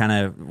it's just kind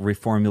of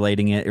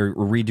reformulating it or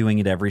redoing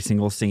it every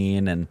single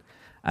scene. And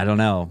I don't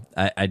know.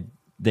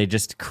 It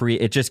just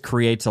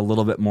creates a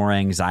little bit more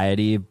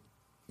anxiety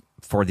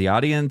for the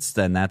audience.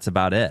 Then that's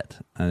about it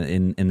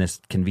in this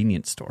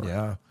convenience store.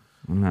 Yeah.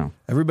 I don't know.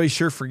 Everybody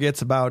sure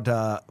forgets about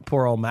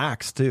poor old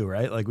Max too,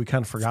 right? Like, we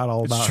kind of forgot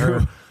all about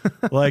her.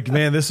 Like,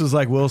 man, this was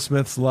like Will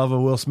Smith's love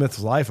of Will Smith's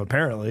life,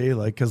 apparently.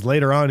 Like, because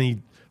later on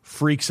he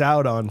freaks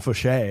out on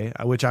Fauché,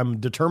 which I'm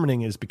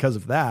determining is because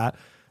of that.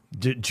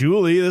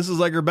 Julie, this is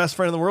like her best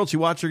friend in the world. She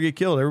watched her get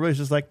killed. Everybody's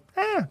just like,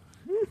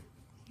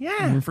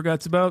 yeah, And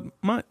forgot about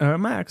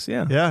Max.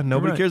 Yeah, yeah.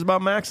 Nobody You're right. cares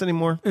about Max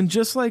anymore. And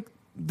just like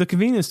the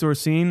convenience store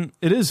scene,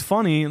 it is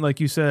funny, like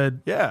you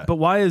said. Yeah. But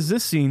why is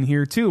this scene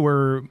here too,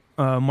 where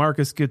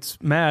Marcus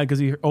gets mad because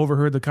he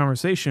overheard the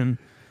conversation,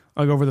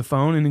 like, over the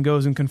phone, and he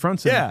goes and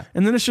confronts him. Yeah.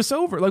 And then it's just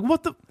over. Like,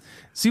 what the?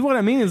 See what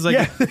I mean? Is like,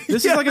 Yeah.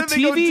 this Yeah, is like a then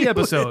they go TV do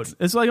episode. it.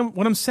 It's like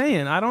what I'm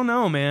saying. I don't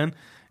know, man.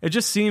 It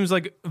just seems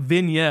like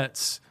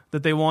vignettes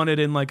that they wanted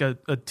in like a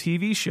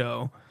TV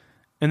show,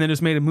 and then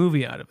just made a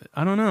movie out of it.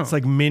 I don't know. It's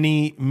like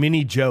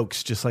mini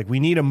jokes. Just like, we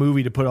need a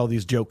movie to put all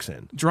these jokes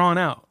in. drawn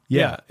out.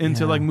 Yeah.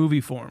 Into like movie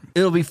form.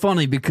 It'll be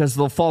funny because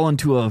they'll fall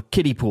into a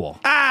kiddie pool.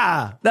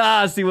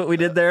 See what we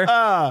did there?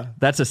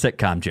 That's a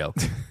sitcom joke.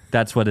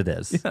 That's what it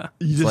is. Yeah.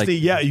 You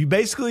just you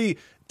basically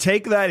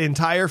take that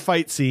entire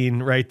fight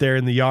scene right there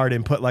in the yard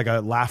and put like a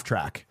laugh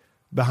track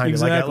behind it,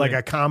 Exactly. like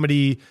a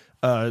comedy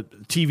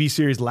TV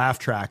series laugh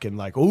track, and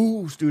like,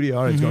 oh, studio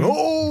audience going,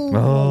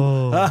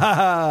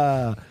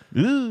 oh,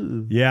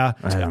 yeah.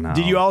 I don't know.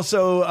 Did you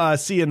also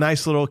see a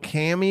nice little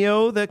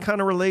cameo that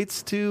kind of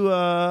relates to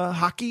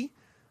hockey?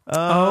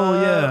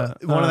 Oh, yeah.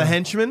 One of the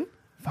henchmen.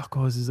 Fuck,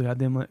 what was his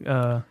goddamn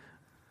like?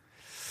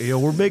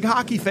 We're big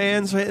hockey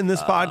fans in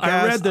this podcast.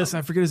 I read this.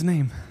 I forget his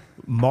name.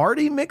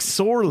 Marty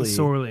McSorley.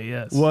 Sorely,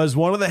 yes. Was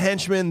one of the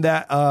henchmen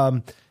that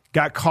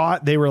got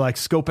caught. They were like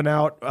scoping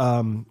out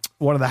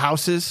one of the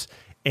houses,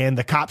 and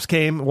the cops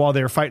came while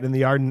they were fighting in the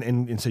yard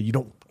and said, you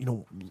don't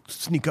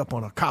sneak up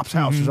on a cop's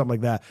house or something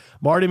like that.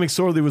 Marty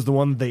McSorley was the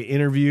one that they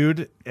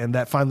interviewed, and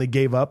that finally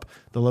gave up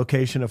the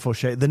location of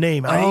Fauché. The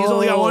name. He's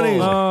only got one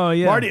name. Oh,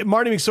 yeah.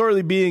 Marty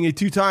McSorley being a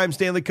 2-time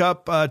Stanley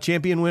Cup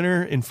champion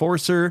winner,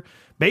 enforcer.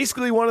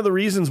 Basically, one of the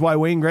reasons why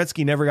Wayne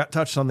Gretzky never got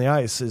touched on the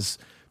ice is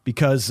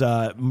because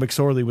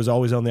McSorley was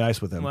always on the ice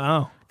with him.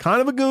 Wow.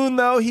 Kind of a goon,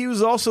 though. He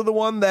was also the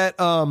one that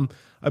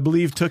I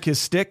believe took his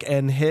stick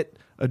and hit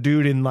a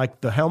dude in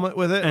like the helmet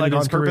with it, Ended like on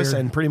his purpose,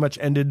 career. and pretty much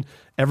ended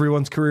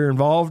everyone's career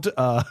involved.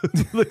 So,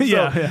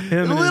 Yeah, a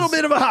him and little his-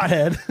 bit of a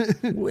hothead.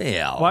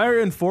 Well, Why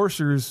are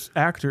enforcers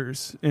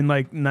actors in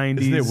like 90s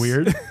Isn't it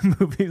weird?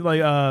 movies?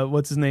 Like,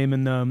 what's his name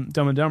in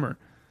Dumb and Dumber?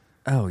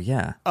 oh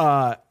yeah.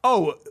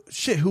 Oh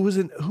shit! Who was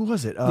it?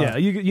 Yeah,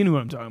 you knew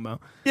what I'm talking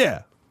about.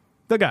 yeah,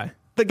 The guy.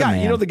 the guy.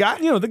 man. You know the guy.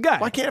 You know the guy.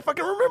 Why can't I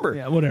fucking remember?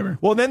 Yeah, whatever.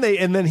 Well,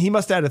 then he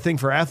must have had a thing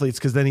for athletes,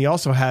 because then he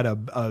also had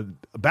a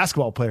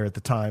basketball player at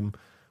the time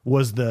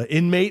was the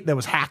inmate that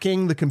was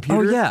hacking the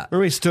computer. Oh, yeah.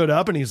 Remember he stood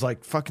up and he's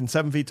like fucking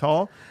 7 feet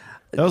tall.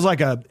 That was like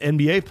a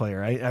NBA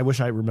player. I wish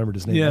I remembered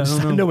his name. Yeah, I just-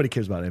 I don't know. nobody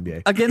cares about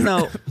NBA. Again,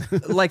 though,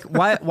 like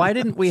why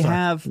didn't we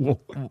have?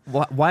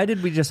 Why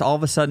did we just all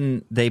of a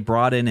sudden they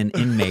brought in an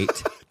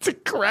inmate To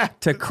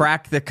crack. to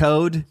crack the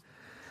code?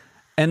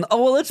 And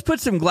let's put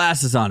some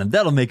glasses on him.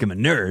 That'll make him a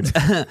nerd.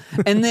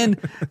 And then,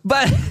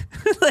 but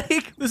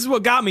like, This is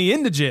what got me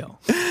into jail.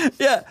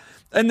 yeah.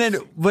 And then,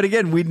 but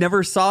again, we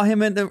never saw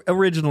him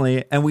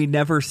originally, and we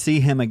never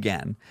see him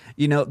again.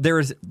 You know,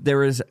 there's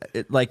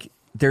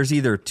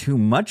either too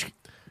much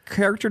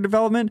character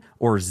development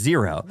or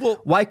zero. Well-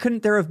 why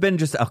couldn't there have been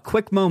just a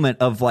quick moment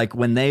of like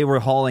when they were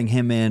hauling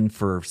him in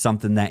for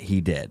something that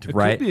he did? It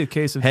right? could be a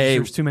case of hey,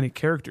 there's too many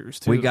characters,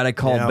 too. we got to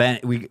call Yeah. Ben.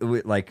 We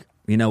like,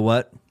 you know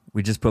what?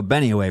 We just put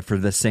Benny away for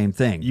the same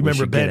thing. You We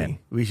remember should get Benny? him.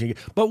 We should get.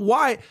 But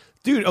why,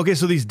 dude? Okay,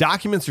 so these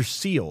documents are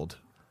sealed.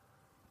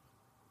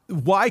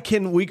 Why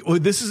can we?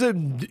 This is a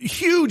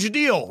huge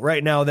deal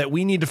right now that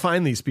we need to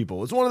find these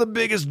people. It's one of the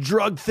biggest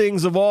drug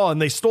things of all, and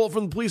they stole it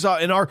from the police.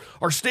 And our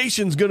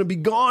station's going to be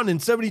gone in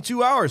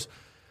 72 hours.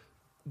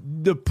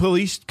 The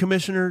police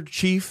commissioner,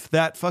 chief,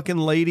 that fucking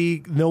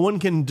lady. No one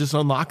can just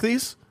unlock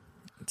these.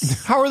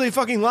 How are they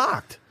fucking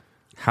locked?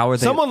 How are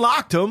they? Someone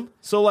locked them.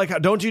 So, like,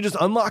 don't you just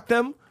unlock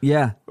them?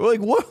 Yeah. Like,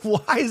 what?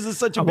 Why is this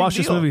such a I big watched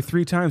deal? this movie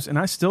 3 times, and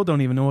I still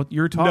don't even know what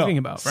you're talking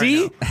about.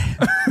 See?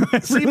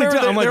 Right See, remember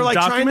I'm they're like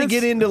trying to documents?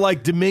 get into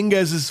like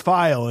Dominguez's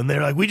file, and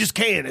they're like, "We just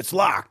can't. It's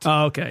locked."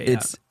 Oh, okay.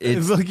 Yeah.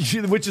 It's like,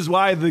 which is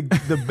why the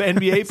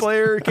NBA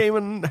player came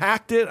and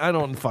hacked it. I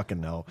don't fucking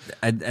know.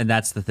 And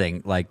that's the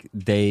thing. Like,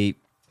 they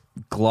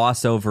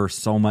gloss over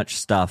so much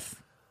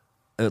stuff,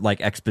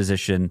 like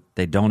exposition.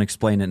 They don't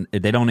explain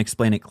it. They don't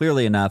explain it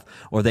clearly enough,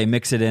 or they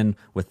mix it in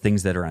with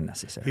things that are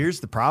unnecessary.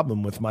 Here's the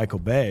problem with Michael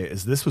Bay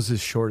is this was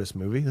his shortest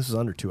movie. This was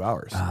under 2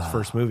 hours, his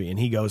first movie. And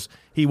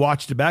he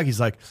watched it back.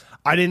 He's like,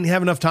 I didn't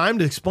have enough time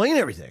to explain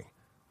everything.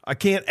 I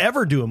can't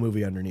ever do a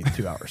movie underneath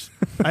 2 hours.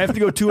 I have to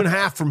go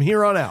 2.5 from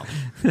here on out.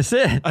 That's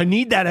it. I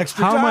need that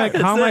extra How time.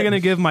 am I going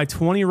to give my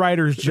 20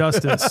 writers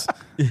justice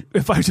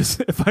if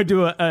I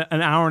do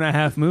an hour and a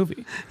half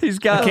movie? I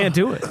can't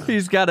do it.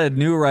 He's got a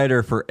new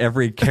writer for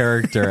every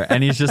character,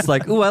 and he's just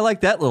like, "Ooh, I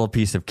like that little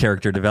piece of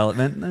character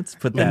development. Let's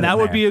put that." And that in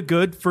would there." be a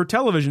good for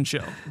television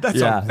show.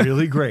 That's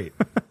really great.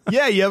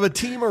 Yeah, you have a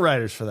team of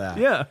writers for that.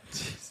 Yeah.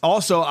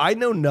 Also, I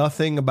know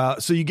nothing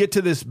about. So you get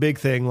to this big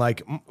thing,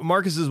 like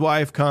Marcus's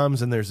wife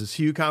comes, and there's this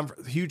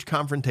huge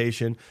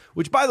confrontation.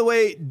 Which, by the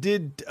way,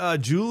 did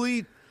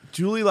Julie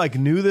like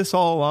knew this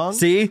all along?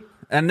 See,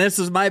 and this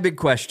is my big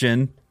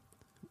question: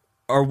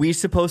 are we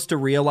supposed to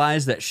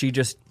realize that she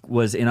just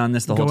was in on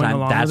this the whole Going time?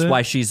 along That's with it?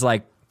 why she's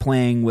like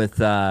playing with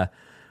Yeah,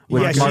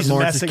 Martin she's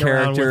Lawrence's messing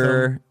around with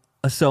character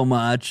so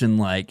much, and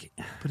like,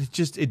 But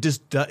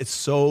it's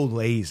so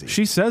lazy.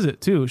 She says it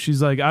too. She's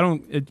like,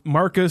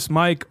 Marcus,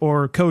 Mike,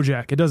 or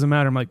Kojak. It doesn't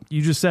matter. I'm like,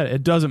 you just said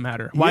it doesn't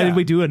matter. Why Yeah. did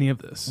we do any of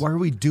this? Why are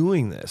we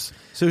doing this?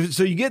 So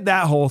you get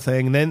that whole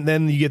thing, and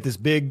then you get this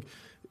big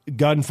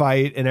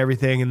gunfight and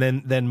everything, and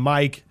then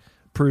Mike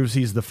proves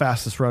he's the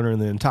fastest runner in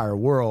the entire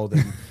world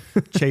and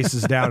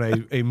chases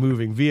down a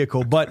moving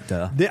vehicle. But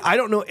I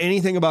don't know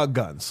anything about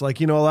guns. Like,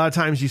 a lot of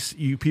times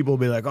you people will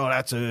be like, oh,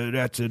 that's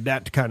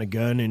that kind of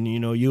gun, and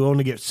you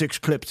only get 6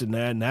 clips in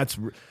that, and that's.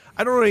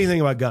 I don't know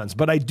anything about guns,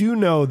 but I do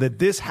know that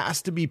this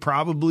has to be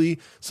probably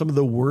some of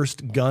the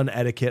worst gun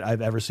etiquette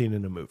I've ever seen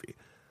in a movie.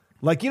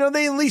 Like,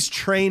 they at least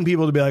train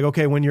people to be like,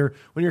 okay, when you're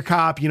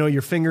cop,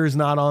 your finger's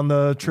not on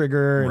the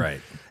trigger. And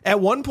right. At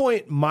one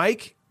point,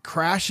 Mike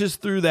crashes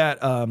through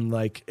that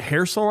like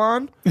hair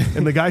salon,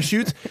 and the guy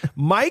shoots.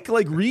 Mike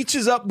like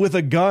reaches up with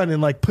a gun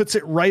and like puts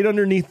it right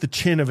underneath the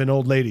chin of an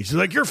old lady. She's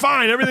like, "You're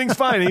fine, everything's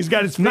fine." And he's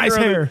got his finger Nice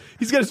on hair.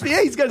 he's got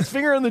his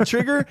finger on the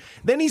trigger.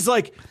 Then he's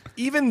like,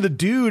 even the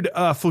dude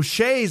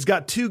Fauché's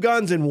got 2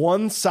 guns, and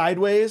one's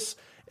sideways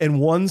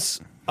and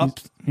one's up.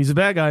 He's a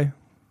bad guy.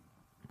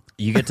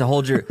 you get to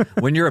hold your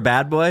when you're a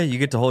bad boy, you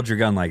get to hold your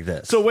gun like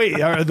this. So wait,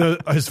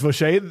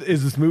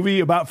 is this movie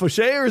about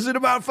Fauché, or is it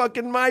about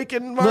fucking Mike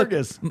and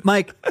Marcus? Look,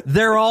 Mike,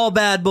 they're all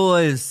bad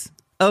boys.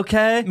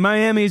 Okay,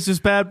 Miami's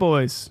just bad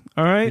boys.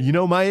 All right.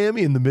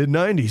 Miami in the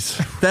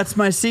mid-90s. that's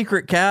my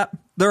secret, Cap.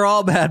 They're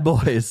all bad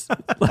boys.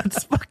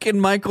 Let's fucking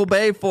Michael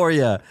Bay for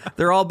you.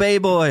 They're all Bay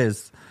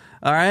boys.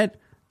 All right,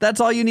 that's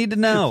all you need to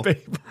know.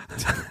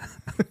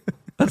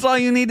 That's all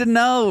you need to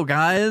know,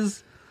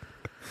 guys.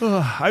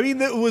 I mean,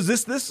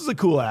 this is a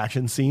cool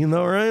action scene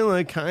though, right?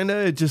 Like, kind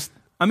of just.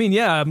 I mean,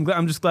 yeah,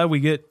 I'm just glad we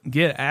get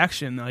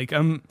action. Like,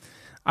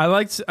 I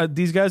liked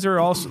these guys are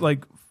also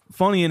like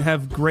funny and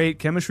have great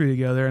chemistry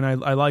together, and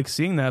I like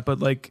seeing that. But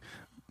like,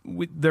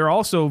 they're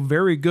also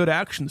very good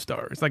action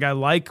stars. Like, I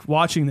like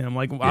watching them.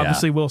 Like,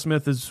 obviously Will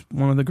Smith is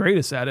one of the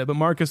greatest at it, but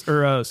Marcus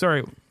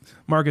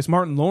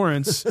Martin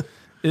Lawrence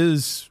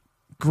is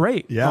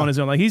great on his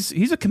own. Like,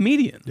 he's a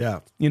comedian.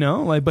 Yeah,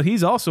 but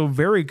he's also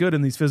very good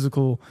in these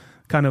physical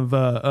kind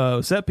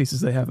of set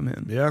pieces they have him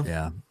in.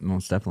 Yeah,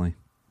 most definitely.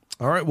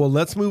 All right, well,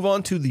 let's move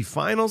on to the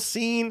final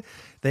scene.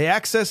 They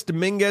access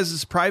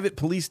Dominguez's private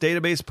police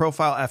database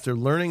profile after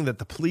learning that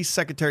the police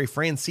secretary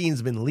Francine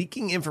has been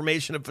leaking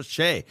information of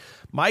Fauché.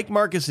 Mike,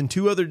 Marcus, and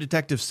 2 other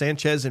detectives,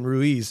 Sanchez and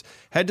Ruiz,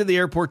 head to the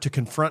airport to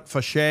confront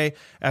Fauché.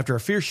 After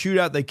a fierce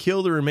shootout, they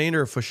kill the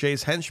remainder of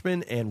Fauché's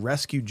henchmen and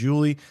rescue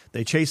Julie.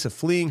 They chase a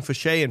fleeing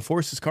Fauché and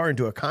force his car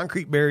into a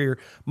concrete barrier.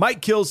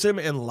 Mike kills him,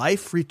 and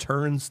life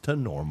returns to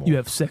normal. You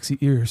have sexy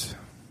ears.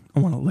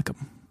 I want to lick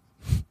them.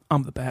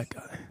 I'm the bad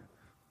guy.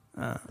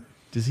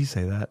 Does he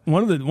say that?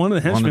 One of the henchmen One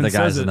of the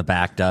guys says in the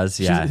back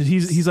does. Yeah,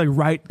 he's like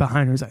right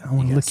behind her. He's like, I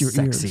want to lick your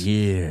sexy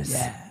ears.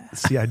 ears.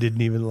 See, I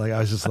didn't even I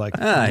was just like,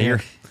 You're an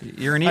ear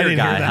didn't guy. hear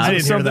that. Huh? I didn't hear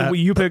Something that.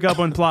 you pick up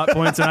on plot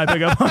points and I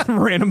pick up on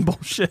random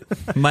bullshit.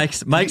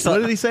 Mike's. What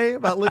did he say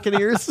about licking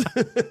ears?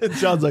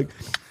 John's like,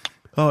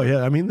 oh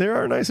yeah, I mean, there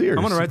are nice ears.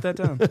 I'm gonna write that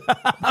down.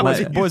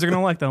 Boys are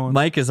gonna like that one.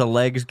 Mike is a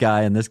legs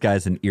guy, and this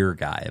guy's an ear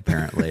guy.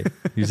 Apparently,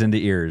 he's into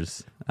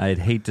ears. I'd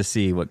hate to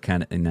see what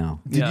kind of Did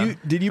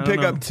you I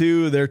pick don't know. up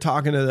too? They're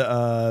talking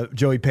to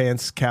Joey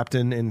Pants,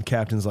 captain, and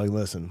captain's like,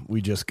 listen,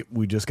 we just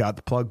got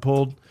the plug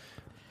pulled.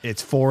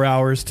 It's 4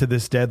 hours to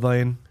this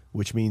deadline,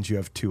 which means you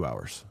have 2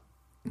 hours.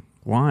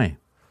 Why?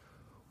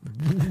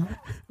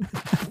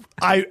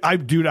 I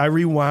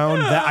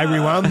rewound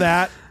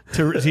that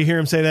to hear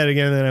him say that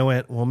again, and then I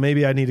went, well,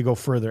 maybe I need to go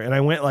further, and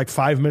I went like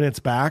 5 minutes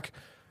back,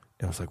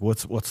 And I was like,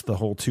 what's the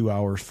whole 2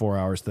 hours, 4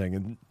 hours thing?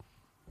 And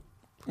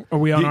Are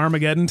we on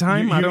Armageddon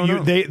time? I don't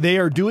know. They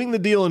are doing the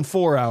deal in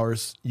 4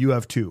 hours. You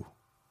have 2.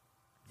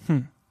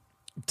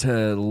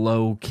 To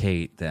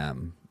locate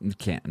them. You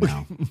can't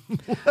know.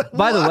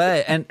 By the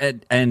way,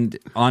 and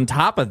on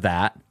top of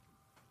that,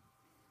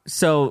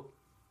 so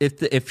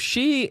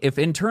if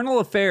internal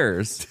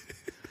affairs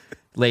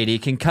lady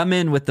can come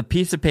in with the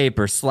piece of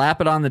paper,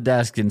 slap it on the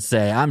desk, and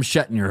say, "I'm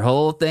shutting your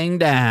whole thing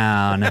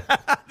down."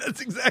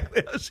 That's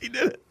exactly how she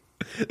did it.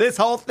 This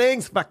whole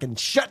thing's fucking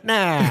shut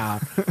now.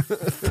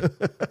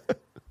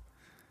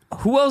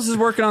 Who else is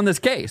working on this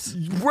case?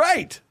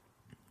 Right.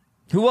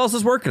 Who else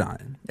is working on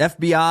it?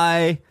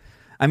 FBI.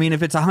 I mean,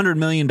 if it's $100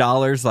 million,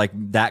 like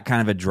that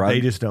kind of a drug,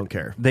 They just don't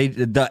care. the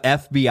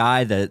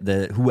FBI,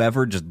 the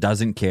whoever just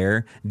doesn't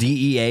care.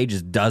 DEA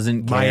just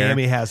doesn't care.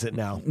 Miami has it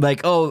now.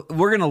 Like, oh,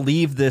 we're gonna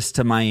leave this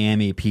to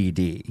Miami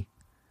PD.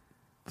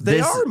 They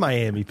are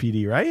Miami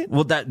PD, right?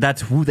 Well,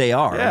 that's who they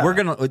are.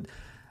 Yeah.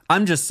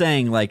 I'm just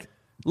saying, like,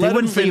 Let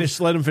them finish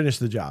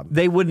the job.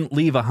 They wouldn't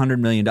leave $100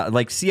 million.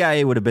 Like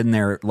CIA would have been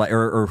there, like,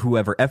 or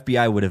whoever,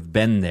 FBI would have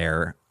been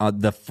there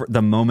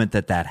the moment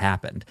that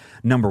happened.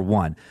 Number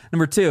one.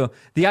 Number two,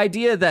 the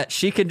idea that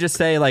she can just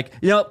say, like,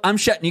 I'm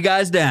shutting you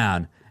guys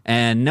down,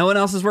 and no one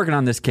else is working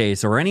on this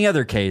case or any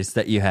other case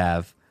that you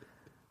have.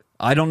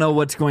 I don't know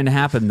what's going to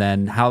happen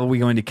then. How are we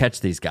going to catch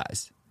these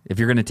guys if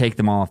you're going to take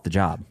them all off the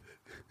job?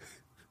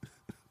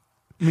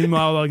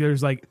 Meanwhile, like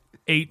there's like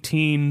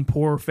 18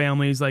 poor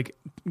families like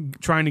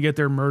trying to get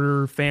their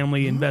murder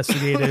family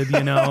investigated,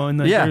 and then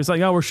there's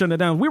like, oh, we're shutting it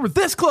down. We were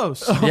this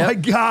close. Oh my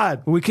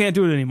God. But we can't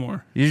do it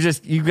anymore.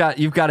 You've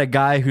got a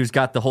guy who's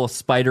got the whole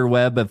spider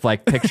web of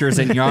like pictures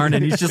and yarn,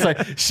 and he's just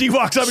like, she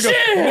walks up and goes,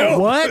 no.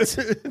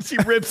 What? She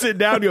rips it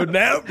down and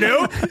goes,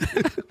 no.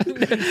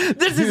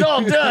 this is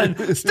all done.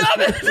 Stop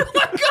it. Oh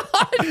my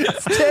God.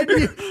 It's 10 years.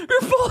 You're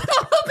pulling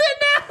all of it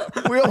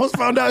now. We almost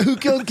found out who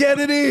killed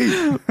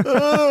Kennedy.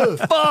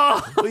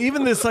 Well,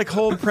 even this like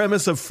whole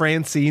premise of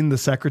Francine, the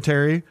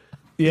secretary.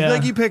 Yeah.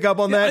 Like you pick up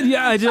on that.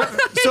 Yeah, I just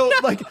So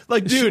like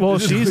dude. well,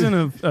 she's in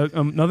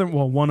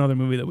one other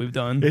movie that we've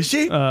done. Is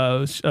she?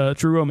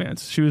 True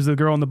Romance. She was the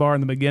girl in the bar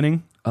in the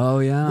beginning. Oh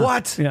yeah.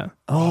 What? Yeah.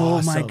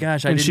 Oh my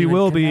gosh. And she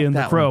will be in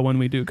The Crow when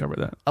we do cover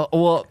that.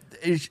 Well,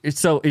 is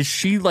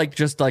she like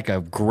just like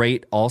a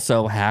great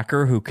also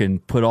hacker who can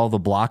put all the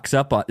blocks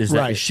up?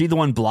 Is she the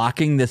one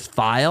blocking this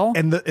file?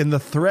 And the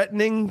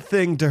threatening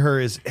thing to her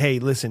is, hey,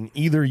 listen,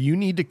 either you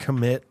need to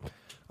commit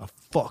a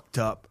fucked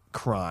up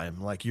crime,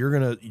 like you're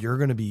gonna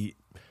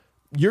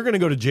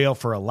go to jail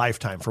for a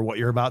lifetime for what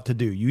you're about to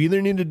do. You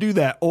either need to do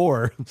that,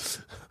 or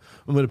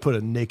I'm gonna put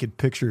a naked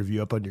picture of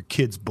you up on your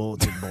kid's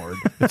bulletin board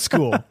at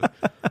school.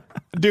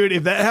 Dude,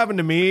 if that happened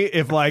to me,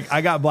 if like I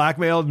got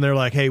blackmailed and they're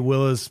like, hey,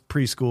 Willa's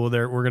preschool,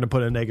 we're gonna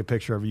put a naked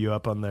picture of you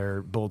up on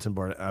their bulletin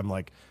board, I'm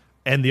like,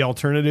 and the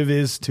alternative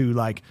is to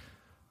like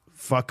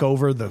fuck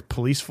over the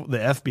police, the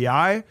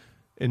FBI,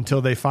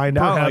 until they find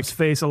out, like,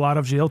 face a lot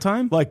of jail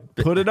time. Like,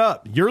 put it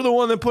up. You're the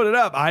one that put it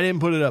up. I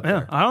didn't put it up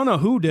there. I don't know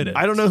who did it.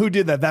 I don't know who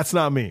did that. That's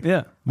not me.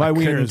 Yeah. My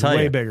wiener couldn't is tell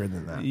way you. bigger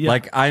than that. Yeah.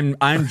 Like I'm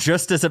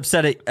just as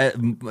upset,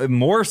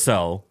 more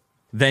so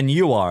than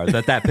you are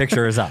that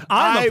picture is up.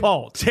 I'm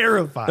appalled.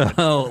 Terrified.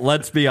 Oh,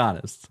 let's be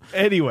honest.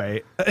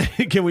 Anyway,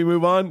 can we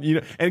move on?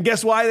 And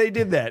guess why they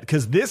did that?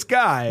 Because this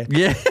guy.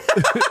 Yeah.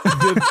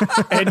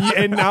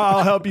 and now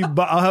I'll help you.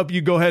 I'll help you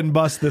go ahead and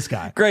bust this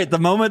guy. Great. The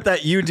moment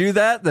that you do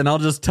that, then I'll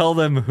just tell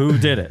them who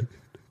did it.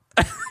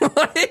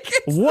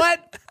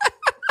 What?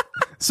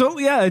 So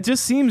yeah, it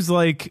just seems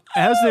like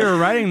as they were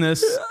writing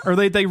this, or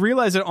they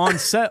realize it on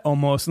set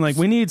almost, and like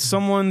we need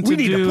someone to We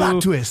need do a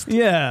plot twist.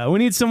 Yeah, we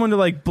need someone to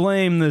like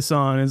blame this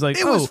on. It's like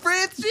It was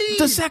Francine,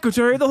 the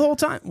secretary, the whole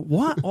time.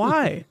 What?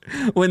 Why?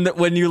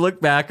 When you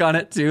look back on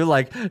it too,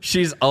 like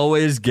she's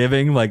always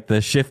giving like the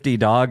shifty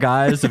dog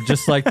eyes of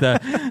just like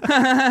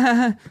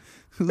the.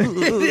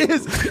 It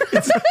is.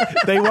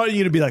 They want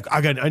you to be like,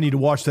 I need to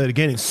watch that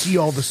again and see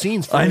all the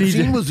scenes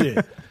Francine was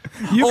in.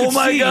 You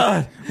my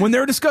God. When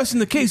they're discussing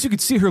the case, you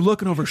could see her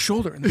looking over her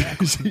shoulder in the back.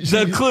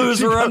 The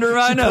clues were under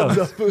my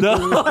nose.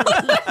 No.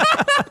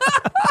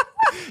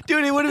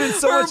 Dude, it would have been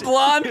so Her much.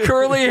 blonde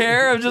curly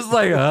hair. I'm just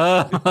like,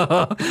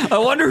 I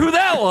wonder who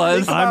that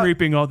was. I'm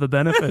reaping all the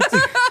benefits.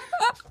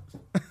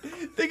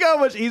 Think how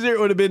much easier it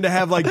would have been to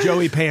have like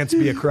Joey Pants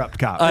be a corrupt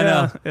cop. I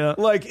know. Yeah.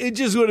 Like it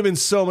just would have been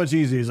so much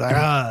easier. He's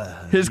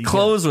like, His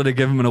clothes would have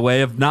given him a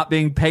way of not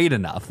being paid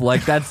enough.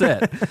 Like, that's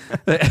it.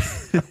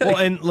 Well,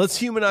 and let's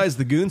humanize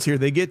the goons here.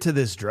 They get to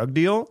this drug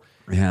deal,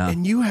 Yeah.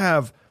 and you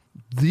have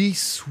the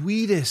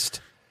sweetest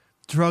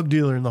drug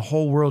dealer in the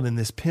whole world in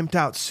this pimped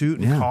out suit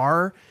and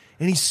car.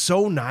 And he's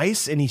so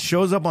nice, and he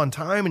shows up on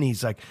time, and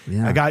he's like,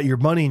 I got your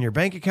money in your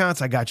bank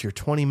accounts. I got your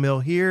 20 mil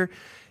here.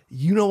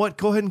 you know what?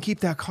 Go ahead and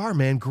keep that car,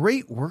 man.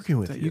 Great working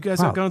with you. You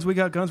guys have guns, we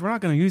got guns. We're not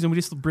going to use them. We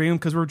just bring them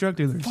because we're drug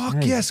dealers. Fuck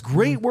yes,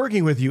 great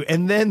working with you.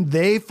 And then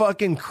they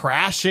fucking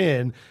crash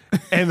in,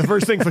 and the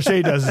first thing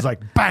Fauché does is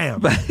like, bam.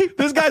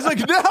 This guy's like,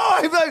 no,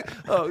 I'm like,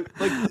 oh,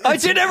 like I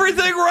did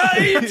everything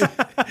right.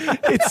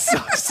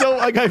 it's so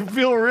like I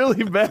feel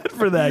really bad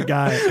for that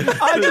guy.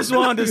 I just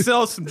wanted to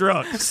sell some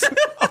drugs.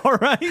 All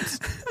right.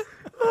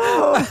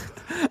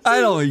 I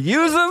don't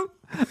use them.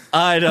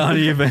 I don't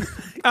even.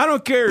 I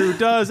don't care who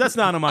does. That's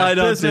none of my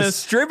business. I don't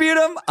distribute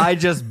them. I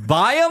just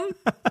buy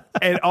them.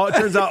 And it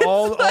turns out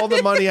all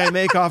the money I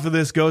make off of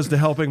this goes to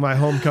helping my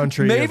home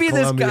country. Maybe of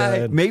this Colombia.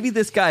 guy. Maybe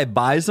this guy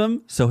buys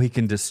them so he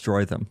can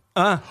destroy them.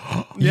 Yeah.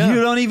 You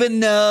don't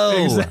even know.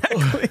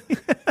 Exactly.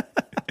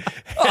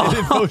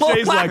 And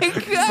Fauché's my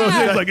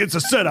God. like, it's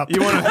a setup.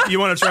 You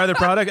want to try the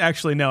product?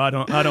 Actually, no, I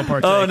don't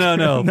partake. Oh no,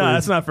 no,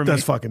 that's not for me.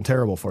 That's fucking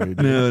terrible for you,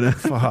 dude. No.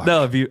 Fuck.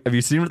 No, have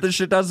you seen what this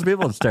shit does to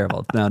people? It's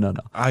terrible. No.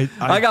 I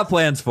got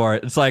plans for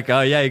it. It's like, oh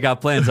yeah, you got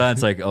plans on.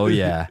 It's like, oh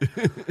yeah,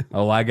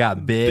 oh I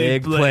got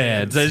big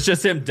plans. It's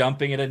just him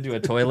dumping it into a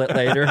toilet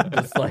later,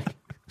 just like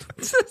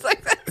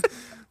that.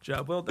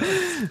 Job well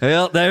done.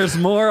 Well, there's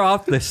more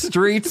off the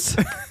streets.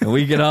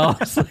 We can all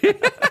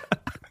sleep.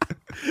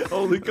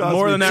 only cost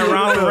More me than that $2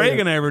 Ronald million.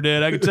 Reagan ever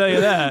did. I can tell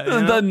you that. You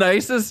know? The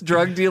nicest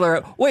drug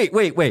dealer. Wait.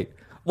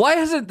 Why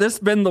hasn't this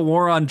been the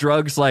war on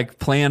drugs like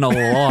plan all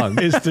along?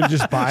 Is to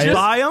just buy it.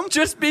 Buy them.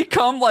 Just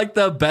become like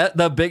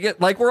the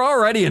biggest. Like we're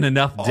already in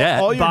enough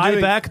debt. all you're Buy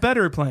doing- back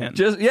better plan.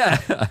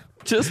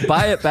 Just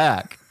buy it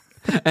back,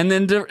 and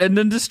then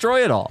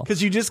destroy it all.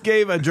 Because you just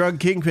gave a drug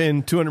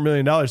kingpin $200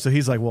 million, so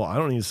he's like, well, I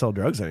don't need to sell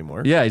drugs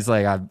anymore. Yeah, he's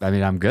like, I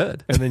mean, I'm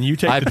good. And then you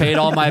take I the- paid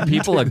all my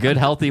people a good,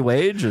 healthy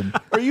wage, and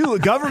Are you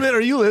government?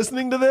 Are you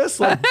listening to this?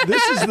 Like,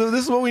 this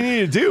is what we need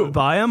to do.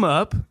 Buy them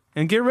up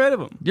and get rid of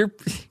them,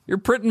 you're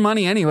printing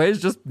money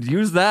anyways. Just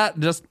use that.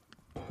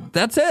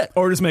 That's it.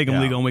 or just make them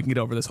Yeah. legal, and we can get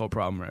over this whole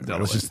problem right now.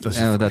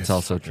 That's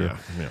also true.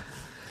 Yeah.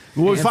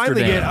 Well, we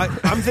finally get.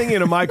 Amsterdam. I'm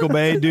thinking of Michael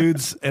Bay,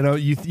 dudes, and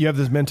you have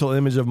this mental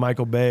image of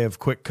Michael Bay of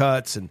quick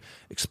cuts and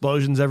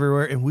explosions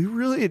everywhere, and we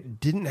really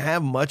didn't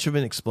have much of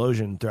an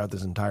explosion throughout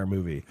this entire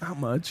movie. Not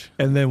much.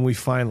 And then we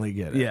finally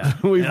get it. Yeah.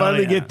 we Hell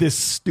finally yeah. get this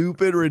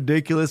stupid,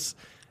 ridiculous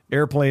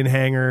airplane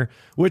hangar,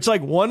 which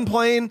like one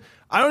plane,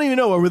 I don't even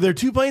know. Were there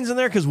two planes in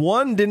there? Because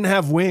one didn't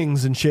have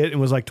wings and shit and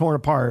was like torn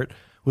apart.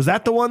 Was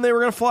that the one they were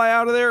going to fly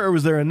out of there? Or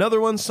was there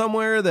another one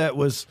somewhere that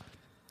was,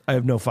 I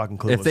have no fucking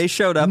clue. If they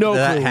showed up No to clue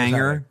that what was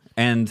hangar happening.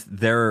 and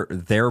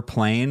their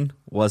plane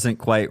wasn't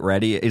quite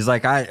ready, he's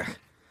like,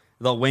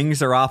 the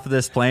wings are off of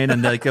this plane,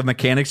 and like the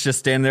mechanics just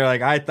standing there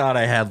like, I thought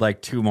I had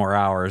like 2 more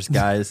hours,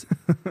 guys.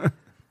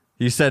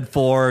 You said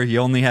 4, you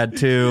only had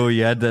 2.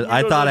 You had to.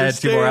 I don't thought I had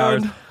 2 more hours.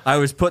 understand. I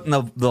was putting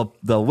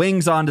the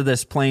wings onto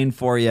this plane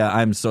for you.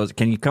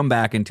 Can you come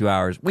back in 2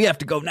 hours? We have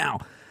to go now.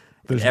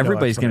 There's no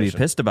Everybody's going to be explanation.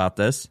 pissed about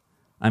this.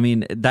 I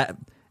mean,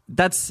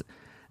 that's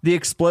the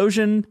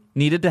explosion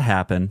needed to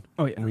happen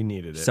Oh yeah. we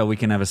needed it. so we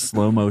can have a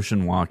slow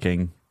motion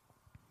walking.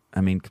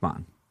 I mean, come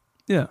on.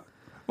 Yeah.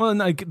 Well, and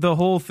like the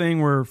whole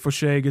thing where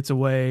Fauché gets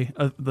away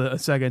a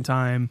second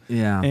time,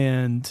 Yeah.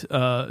 and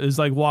is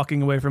like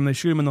walking away from. They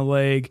shoot him in the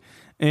leg,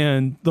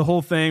 and the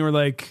whole thing where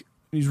like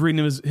he's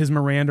reading his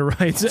Miranda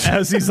rights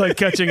as he's like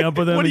catching up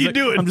with him. What are He's you like,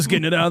 doing? I'm just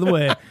getting it out of the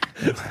way.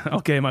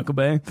 Okay, Michael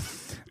Bay.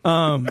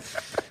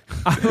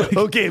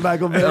 Okay,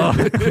 Michael Bay.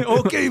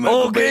 Okay,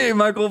 Michael Bay. Okay,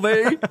 Michael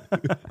Bay.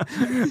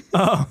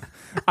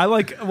 I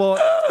like. Well,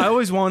 I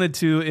always wanted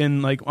to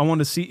I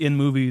wanted to see in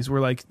movies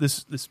where like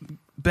this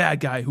bad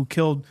guy who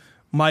killed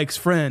Mike's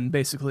friend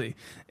basically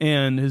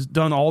and has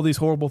done all these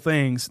horrible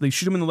things. They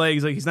shoot him in the leg.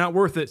 He's like, he's not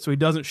worth it, so he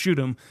doesn't shoot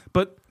him.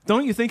 But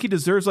don't you think he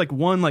deserves like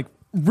one like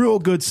real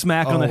good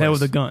smack on the head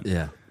Always. with a gun?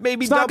 Yeah.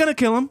 Maybe It's not going to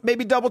kill him.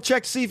 Maybe double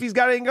check to see if he's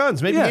got any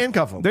guns. Maybe Yeah.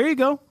 handcuff him. There you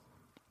go.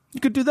 You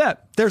could do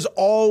that. There's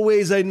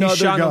always another He's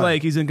shot in gun. the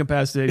leg. He's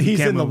incapacitated. He He's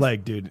can't in the move.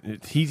 leg,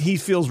 dude. He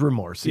feels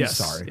remorse. He's Yes.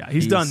 sorry. Yeah,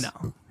 he's done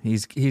now.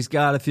 He's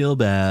got to feel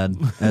bad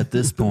at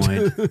this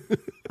point.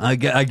 I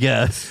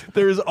guess.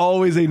 There's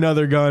always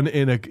another gun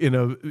in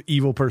a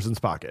evil person's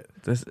pocket.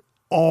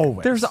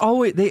 Always.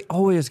 They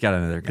always got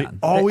another gun.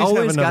 always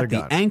have another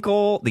got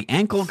gun. the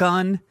ankle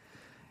gun.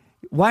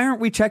 Why aren't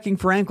we checking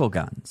for ankle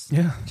guns?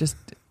 Yeah. Just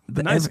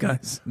The nice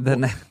guys.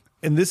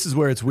 And this is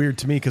where it's weird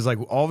to me because like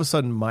all of a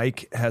sudden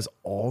Mike has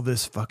all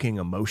this fucking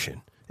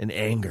emotion and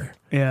anger.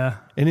 Yeah.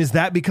 And is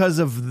that because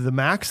of the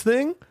Max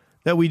thing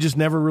that we just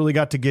never really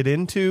got to get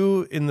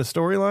into in the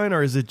storyline,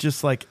 or is it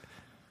just like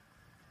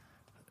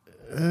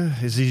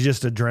is he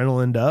just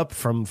adrenalined up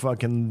from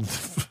fucking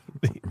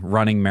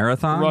running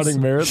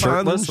marathons,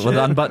 shirtless and with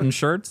shit? unbuttoned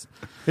shirts.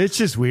 It's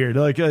just weird.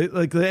 Like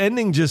the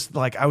ending just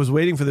like I was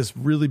waiting for this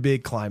really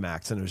big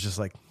climax and it was just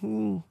like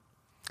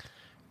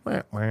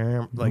like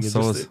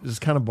So it was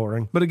kind of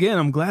boring. But again,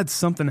 I'm glad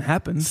something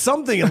happened.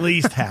 Something at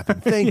least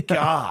happened. Thank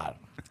God.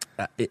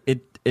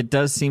 It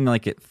does seem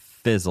like it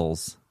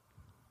fizzles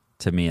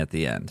to me at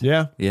the end.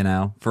 Yeah. You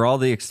know, for all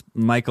the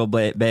Michael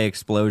Bay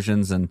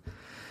explosions and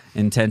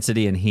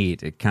intensity and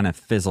heat, it kind of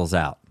fizzles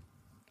out.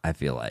 I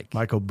feel like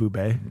Michael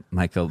Bublé.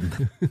 Michael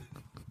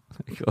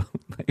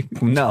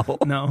No.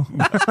 No.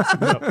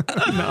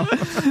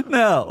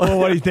 No. Well,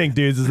 what do you think,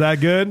 dudes? Is that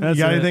good? That's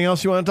you got it. anything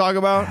else you want to talk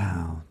about?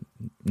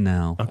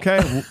 No.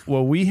 Okay.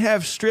 Well, we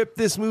have stripped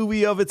this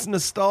movie of its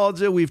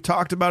nostalgia. We've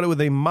talked about it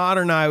with a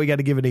modern eye. We got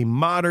to give it a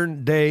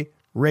modern day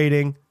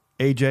rating.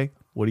 AJ,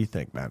 what do you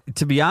think, man?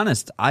 To be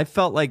honest, I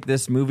felt like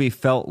this movie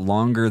felt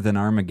longer than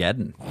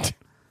Armageddon.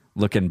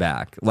 Looking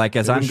back, like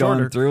as I'm shorter.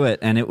 going through it,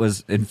 and it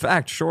was in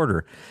fact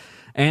shorter.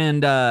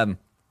 And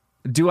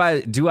do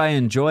I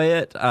enjoy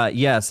it?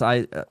 Yes,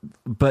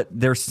 but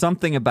there's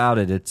something about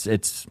it.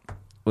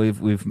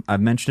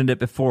 I've mentioned it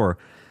before.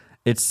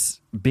 It's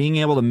being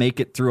able to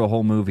make it through a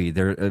whole movie.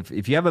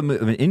 If you have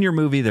in your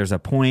movie, there's a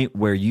point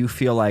where you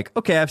feel like,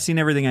 okay, I've seen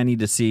everything I need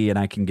to see, and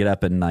I can get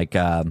up and like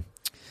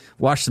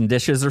wash some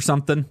dishes or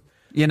something.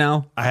 You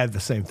know, I had the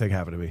same thing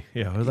happen to me.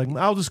 Yeah, I was like,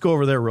 I'll just go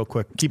over there real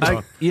quick. Keep it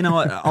on. You know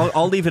what?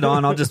 I'll leave it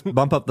on. I'll just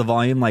bump up the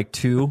volume like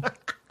 2,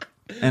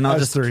 and I'll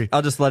just 3.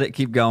 I'll just let it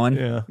keep going.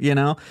 Yeah. You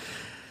know,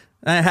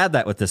 I had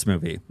that with this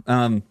movie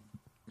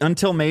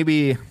until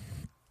maybe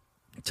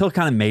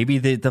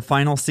the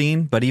final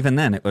scene. But even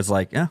then, it was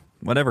like, yeah,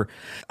 whatever.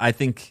 I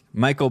think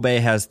Michael Bay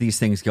has these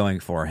things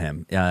going for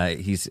him.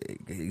 He's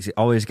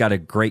always got a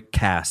great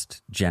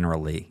cast.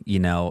 Generally, you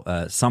know,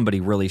 somebody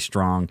really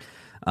strong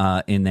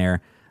in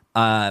there.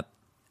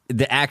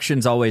 The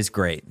action's always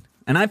great,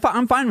 and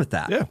I'm fine with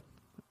that. Yeah.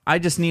 I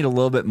just need a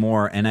little bit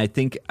more, and I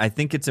think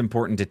it's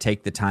important to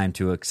take the time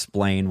to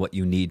explain what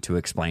you need to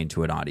explain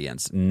to an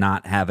audience,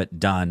 not have it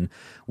done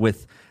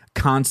with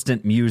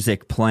constant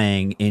music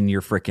playing in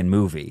your freaking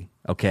movie.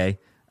 Okay,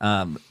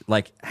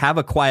 like have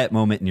a quiet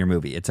moment in your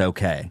movie. It's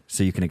okay,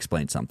 so you can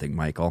explain something,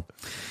 Michael.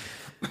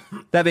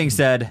 That being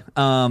said,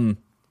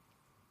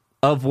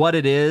 of what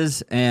it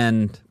is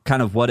and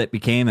kind of what it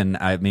became, and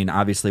I mean,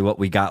 obviously what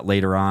we got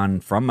later on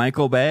from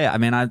Michael Bay, I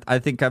mean, I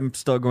think I'm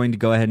still going to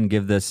go ahead and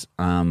give this,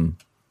 I'm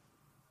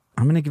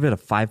going to give it a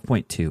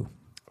 5.2.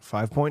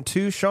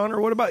 5.2, Sean, or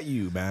what about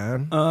you,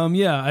 man?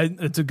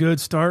 It's a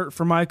good start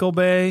for Michael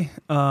Bay.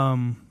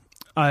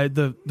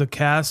 The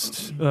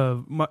cast,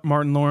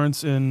 Martin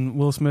Lawrence and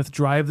Will Smith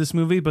drive this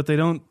movie, but they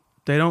don't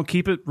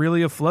keep it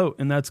really afloat,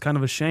 and that's kind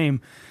of a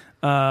shame.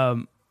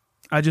 I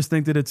just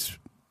think that it's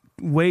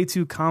way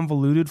too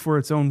convoluted for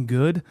its own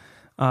good,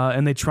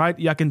 and they tried.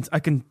 Yeah, I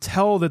can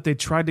tell that they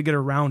tried to get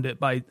around it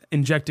by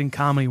injecting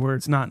comedy where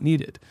it's not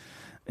needed,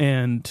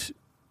 and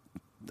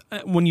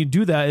when you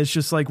do that, it's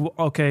just like,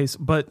 okay,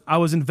 but I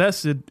was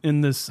invested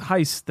in this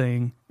heist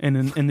thing and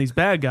in these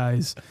bad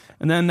guys,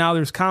 and then now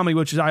there's comedy,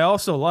 which I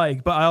also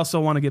like, but I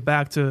also want to get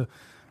back to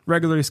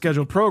regularly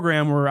scheduled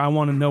program where I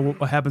want to know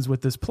what happens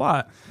with this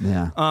plot.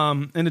 Yeah.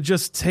 And it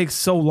just takes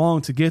so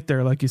long to get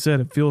there. Like you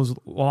said, it feels a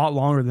lot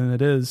longer than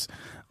it is.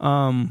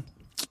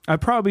 I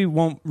probably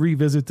won't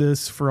revisit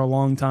this for a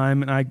long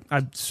time, and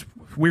it's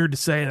weird to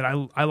say that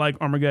I like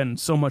Armageddon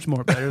so much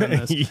more better than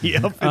this.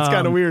 Yep, it's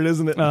kind of weird,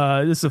 isn't it?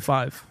 This is a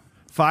 5.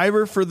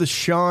 5er for the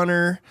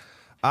Shawner.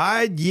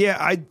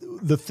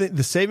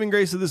 The saving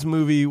grace of this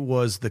movie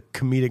was the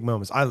comedic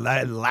moments. I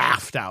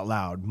laughed out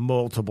loud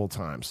multiple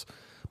times,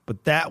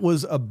 but that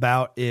was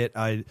about it.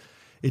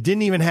 It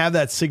didn't even have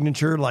that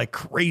signature like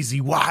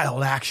crazy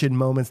wild action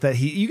moments that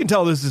you can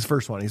tell this is his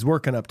first one. He's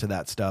working up to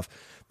that stuff.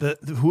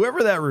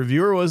 Whoever that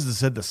reviewer was that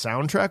said the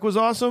soundtrack was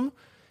awesome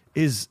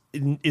is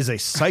a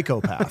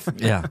psychopath.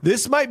 Yeah.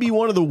 This might be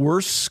one of the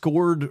worst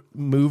scored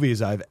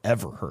movies I've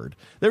ever heard.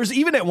 There's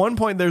even at one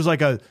point there's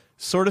like a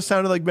sort of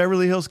sounded like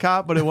Beverly Hills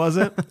Cop, but it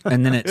wasn't.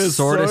 And then it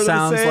sort of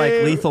sounds like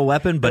Lethal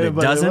Weapon, but it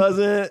doesn't. It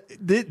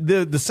wasn't.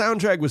 The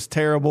soundtrack was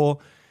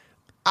terrible.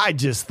 I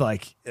just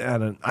like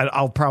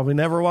I'll probably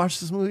never watch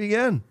this movie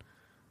again.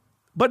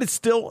 But it's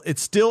still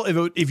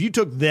if you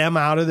took them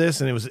out of this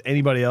and it was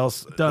anybody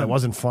else that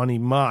wasn't funny,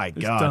 my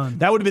God, done.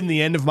 that would have been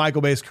the end of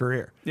Michael Bay's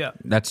career. Yeah.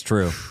 That's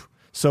true.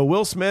 So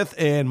Will Smith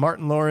and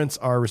Martin Lawrence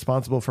are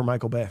responsible for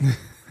Michael Bay.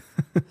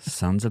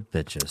 Sons of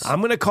bitches. I'm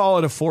going to call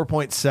it a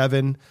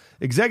 4.7.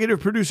 Executive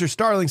producer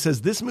Starling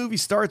says this movie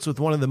starts with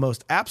one of the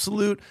most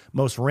absolute,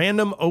 most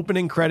random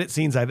opening credit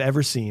scenes I've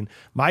ever seen.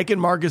 Mike and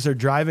Marcus are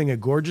driving a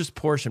gorgeous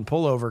Porsche and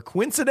pull over,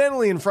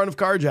 coincidentally in front of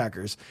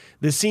carjackers.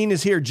 This scene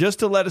is here just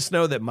to let us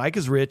know that Mike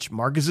is rich,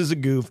 Marcus is a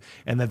goof,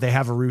 and that they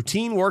have a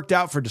routine worked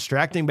out for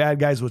distracting bad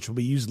guys, which will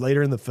be used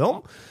later in the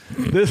film.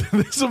 This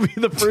will be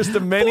the first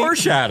of many.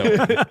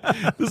 Foreshadow.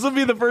 This will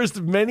be the first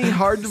of many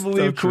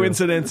hard-to-believe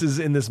coincidences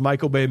in this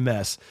Michael Bay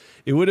mess.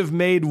 It would have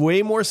made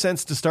way more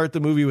sense to start the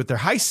movie with their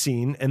heist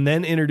scene and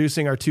then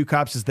introducing our two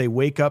cops as they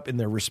wake up in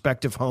their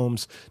respective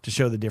homes to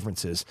show the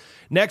differences.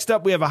 Next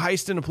up, we have a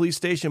heist in a police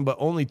station, but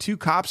only 2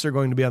 cops are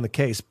going to be on the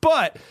case.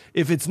 But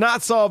if it's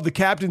not solved, the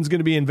captain's going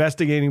to be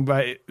investigated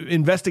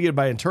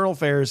by Internal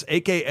Affairs,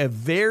 aka a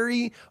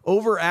very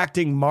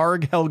overacting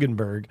Marg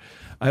Helgenberg.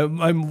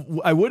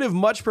 I would have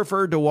much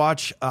preferred to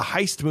watch a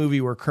heist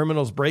movie where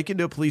criminals break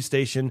into a police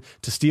station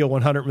to steal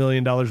 $100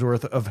 million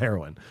worth of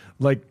heroin.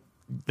 Like,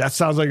 that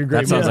sounds like a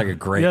great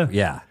movie.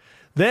 Yeah.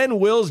 Then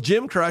Will's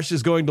gym crush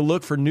is going to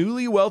look for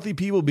newly wealthy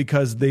people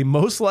because they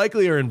most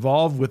likely are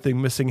involved with the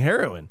missing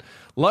heroine.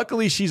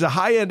 Luckily, she's a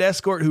high-end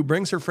escort who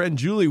brings her friend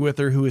Julie with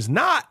her, who is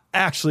not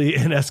actually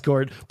an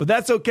escort, but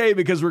that's okay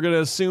because we're going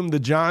to assume the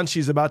John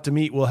she's about to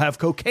meet will have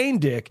cocaine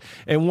dick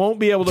and won't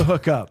be able to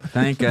hook up.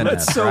 Thank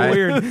goodness. That's so right?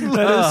 weird.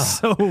 That is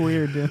so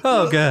weird, dude.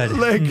 Oh, good.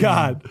 Thank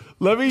God.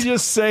 Let me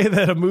just say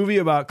that a movie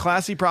about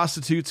classy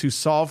prostitutes who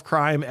solve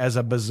crime as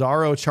a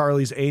bizarro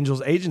Charlie's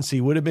Angels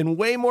agency would have been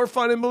way more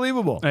fun and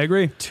believable. I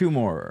agree. 2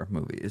 more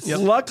movies.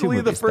 Luckily,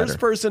 Two the movies first better.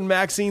 person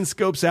Maxine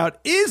scopes out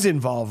is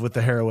involved with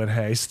the heroin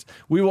heist.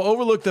 We will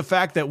overlook the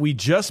fact that we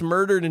just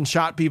murdered and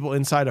shot people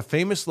inside a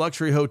famous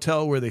luxury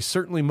hotel where they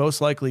certainly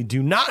most likely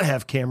do not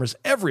have cameras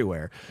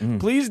everywhere.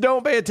 Please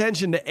don't pay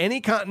attention to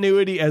any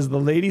continuity as the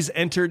ladies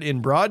entered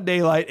in broad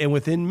daylight and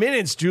within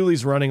minutes,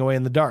 Julie's running away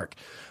in the dark.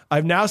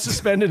 I've now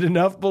suspended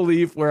enough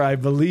belief where I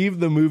believe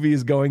the movie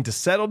is going to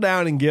settle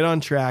down and get on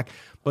track.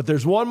 But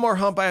there's one more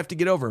hump I have to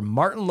get over.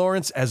 Martin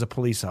Lawrence as a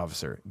police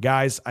officer.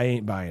 Guys, I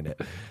ain't buying it.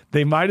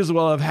 They might as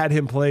well have had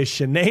him play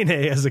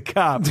Shanae as a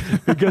cop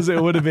because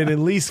it would have been at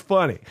least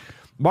funny.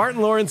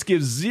 Martin Lawrence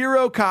gives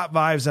zero cop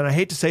vibes, and I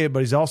hate to say it, but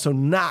he's also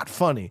not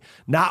funny.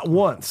 Not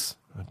once.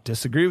 I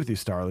disagree with you,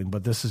 Starling,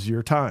 but this is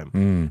your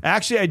time.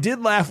 Actually, I did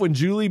laugh when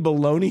Julie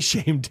baloney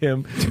shamed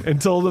him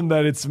and told him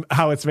that it's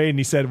how it's made, and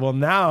he said, well,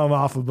 now I'm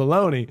off of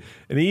baloney.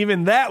 And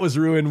even that was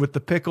ruined with the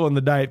pickle and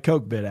the Diet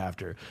Coke bit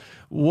after.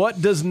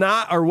 What does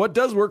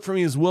work for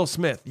me is Will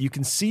Smith. You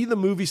can see the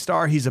movie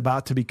star he's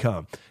about to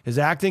become. His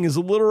acting is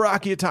a little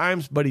rocky at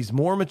times, but he's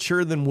more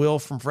mature than Will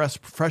from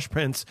Fresh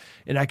Prince,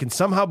 and I can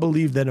somehow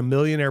believe that a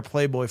millionaire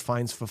playboy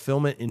finds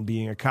fulfillment in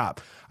being a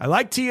cop. I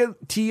like Tia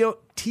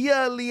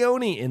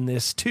Leone in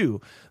this too.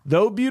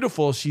 Though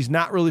beautiful, she's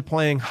not really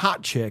playing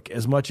hot chick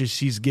as much as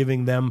she's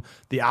giving them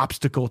the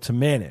obstacle to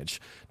manage.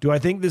 Do I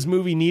think this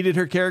movie needed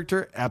her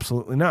character?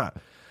 Absolutely not.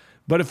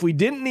 But if we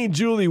didn't need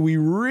Julie, we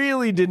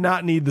really did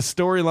not need the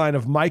storyline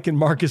of Mike and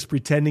Marcus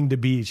pretending to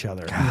be each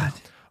other. God.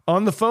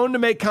 On the phone to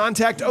make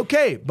contact,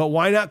 okay, but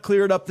why not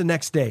clear it up the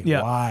next day?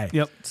 Yeah. Why?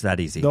 Yep. It's that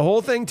easy. The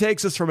whole thing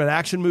takes us from an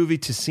action movie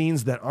to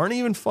scenes that aren't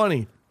even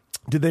funny.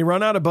 Did they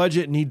run out of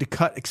budget and need to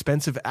cut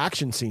expensive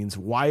action scenes?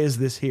 Why is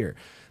this here?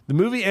 The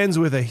movie ends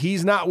with a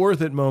he's not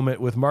worth it moment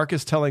with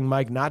Marcus telling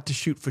Mike not to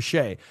shoot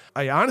Fauché.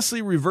 I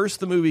honestly reversed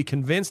the movie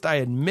convinced I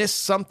had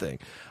missed something.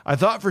 I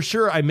thought for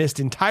sure I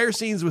missed entire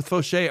scenes with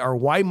Fauché or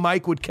why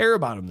Mike would care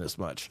about him this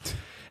much.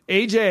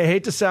 AJ, I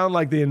hate to sound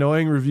like the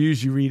annoying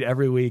reviews you read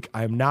every week.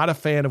 I'm not a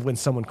fan of when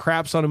someone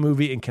craps on a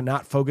movie and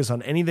cannot focus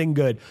on anything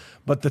good,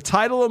 but the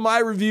title of my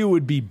review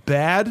would be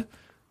Bad,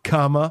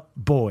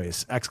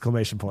 Boys,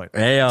 exclamation point.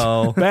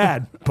 Ayo.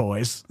 Bad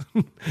boys.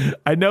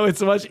 I know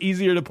it's much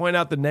easier to point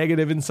out the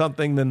negative in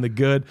something than the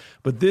good,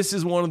 but this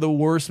is one of the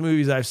worst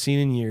movies I've seen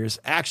in years.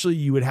 Actually,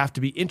 you would have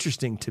to be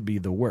interesting to be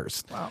the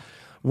worst. Wow.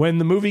 When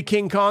the movie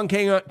King Kong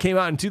came out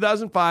in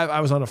 2005,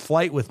 I was on a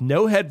flight with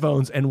no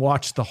headphones and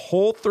watched the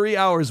whole 3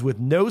 hours with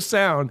no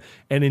sound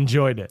and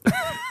enjoyed it.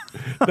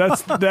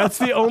 That's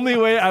the only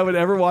way I would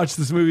ever watch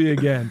this movie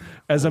again.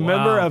 As a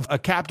member of a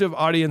captive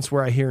audience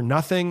where I hear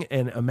nothing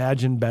and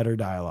imagine better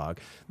dialogue.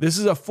 This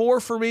is a 4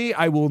 for me.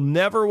 I will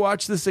never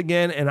watch this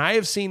again, and I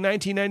have seen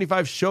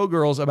 1995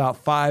 Showgirls about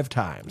 5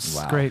 times.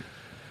 Wow. Great.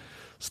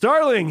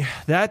 Starling,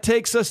 that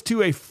takes us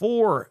to a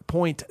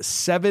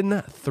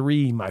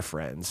 4.73, my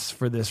friends,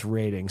 for this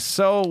rating.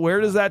 So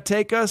where does that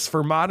take us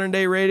for modern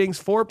day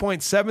ratings?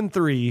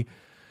 4.73.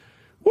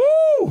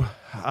 Woo!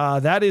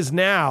 That is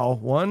now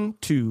 1,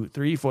 2,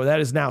 3, 4. That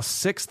is now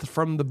 6th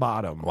from the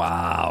bottom.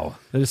 Wow.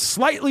 That is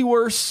slightly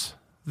worse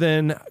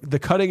than The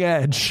Cutting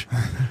Edge.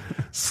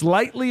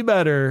 Slightly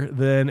better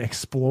than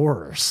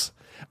Explorers.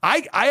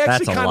 I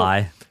actually That's a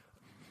lie.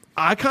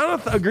 I kind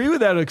of agree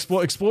with that.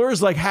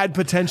 Explorers like had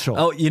potential.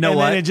 Oh, you know and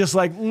what? then it just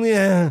like,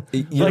 You're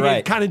right.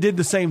 It kind of did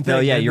the same thing. No,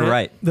 yeah, didn't you're it?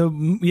 right. The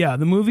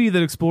movie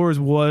that Explorers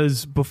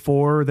was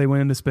before they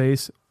went into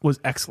space was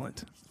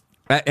excellent.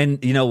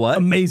 And you know what?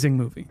 Amazing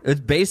movie. It's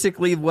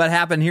basically what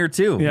happened here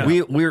too. Yeah.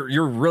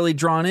 You're really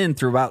drawn in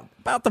through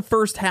about the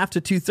first half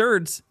to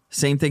 2/3.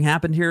 Same thing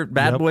happened here at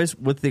Bad Boys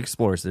with the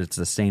Explorers. It's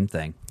the same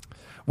thing.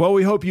 Well,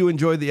 we hope you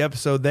enjoyed the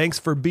episode. Thanks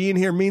for being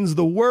here. Means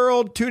the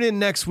world. Tune in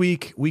next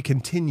week. We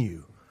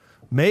continue.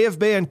 May have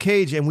been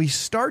Cage, and we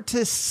start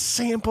to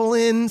sample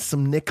in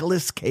some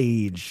Nicolas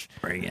Cage.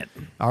 Bring it.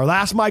 Our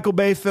last Michael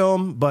Bay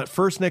film, but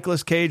first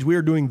Nicolas Cage. We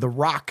are doing The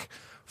Rock,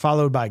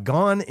 followed by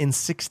Gone in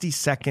 60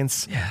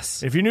 Seconds.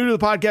 Yes. If you're new to the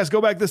podcast,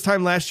 go back this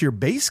time last year,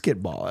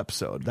 Basketball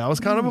episode. That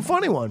was kind of a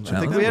funny one. I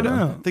think we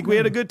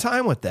had a good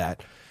time with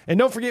that. And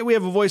don't forget, we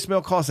have a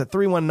voicemail. Call us at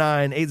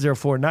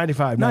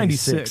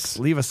 319-804-9596.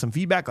 Leave us some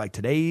feedback like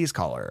today's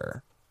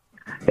caller.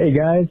 Hey,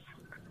 guys.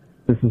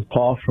 This is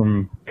Paul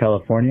from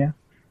California.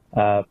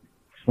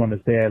 Just wanted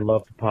to say I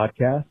love the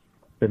podcast.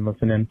 Been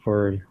listening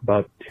for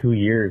about 2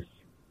 years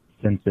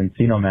since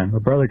Encino Man. My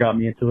brother got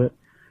me into it.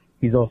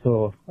 He's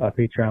also a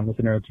Patreon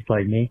listener just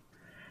like me.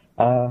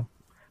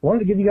 Wanted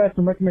to give you guys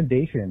some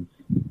recommendations.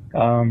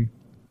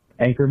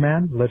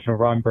 Anchorman, Legend of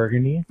Ron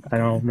Burgundy. I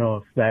don't know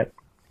if that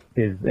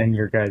is in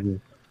your guys'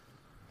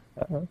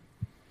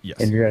 Yes.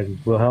 in your guys'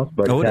 wheelhouse,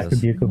 but Oh, it that is.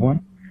 could be a good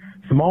one.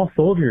 Small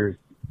Soldiers.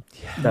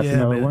 That's Yeah,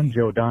 another man. one.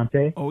 Joe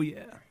Dante. Oh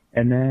yeah.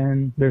 And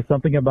then there's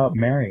something about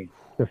Mary,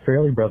 the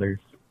Fairley Brothers.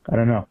 I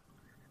don't know.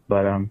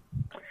 But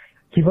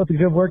keep up the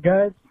good work,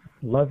 guys.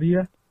 Love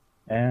you.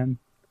 And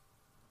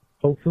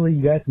hopefully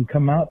you guys can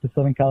come out to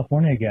Southern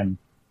California again.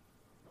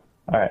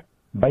 All right.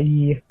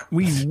 Bye.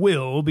 We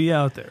will be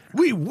out there.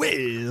 We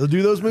will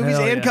do those movies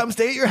Hell and yeah. come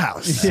stay at your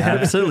house.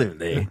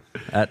 Absolutely.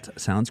 That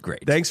sounds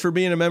great. Thanks for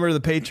being a member of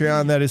the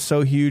Patreon. That is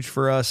so huge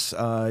for us.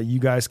 You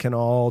guys can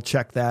all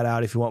check that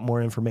out if you want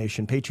more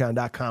information.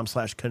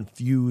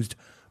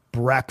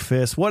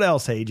 Patreon.com/confusedbreakfast. What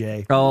else,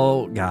 AJ?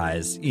 Oh,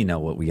 guys, you know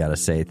what we got to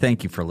say.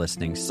 Thank you for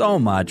listening so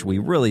much. We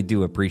really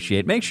do appreciate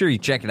it. Make sure you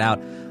check it out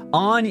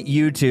on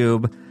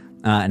YouTube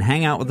and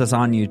hang out with us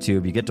on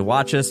YouTube. You get to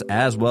watch us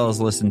as well as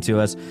listen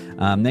to us.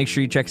 Make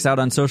sure you check us out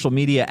on social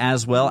media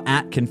as well,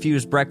 at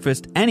Confused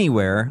Breakfast,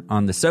 anywhere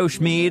on the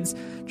social meds.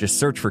 Just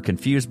search for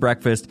Confused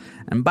Breakfast.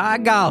 And by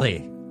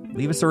golly,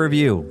 leave us a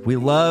review. We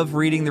love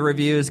reading the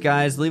reviews,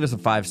 guys. Leave us a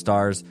 5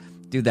 stars.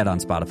 Do that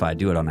on Spotify.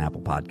 Do it on Apple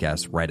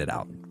Podcasts. Write it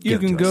out. You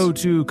Give it can to go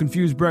us. to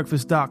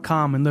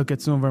confusedbreakfast.com and look at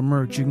some of our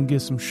merch. You can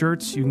get some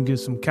shirts, you can get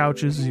some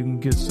couches, you can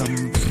get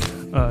some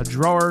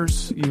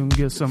drawers, you can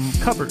get some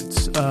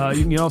cupboards.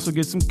 You can also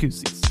get some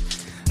koozies.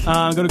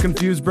 Go to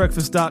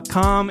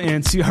confusedbreakfast.com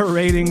and see our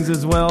ratings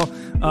as well.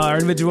 Our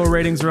individual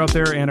ratings are up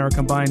there and our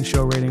combined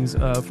show ratings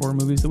for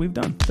movies that we've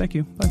done. Thank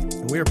you. Bye.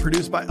 We are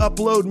produced by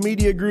Upload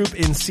Media Group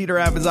in Cedar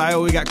Rapids,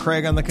 Iowa. We got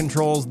Craig on the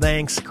controls.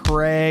 Thanks,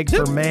 Craig,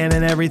 for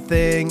manning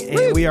everything.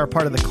 And we are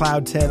part of the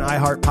Cloud 10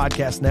 iHeart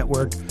Podcast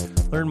Network.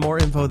 Learn more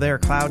info there,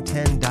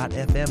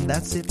 cloud10.fm.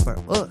 That's it for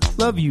us.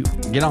 Love you.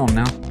 Get on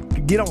now.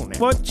 Get on there.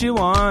 What you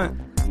want?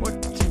 What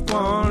you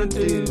want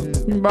to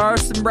do? Bar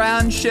some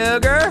brown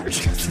sugar.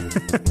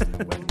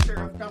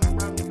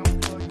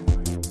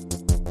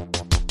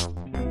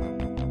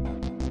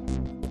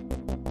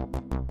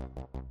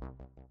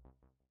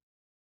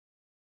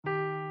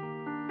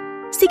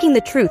 Seeking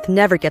the truth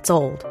never gets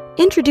old.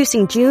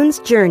 Introducing June's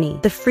Journey,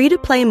 the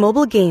free-to-play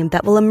mobile game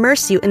that will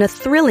immerse you in a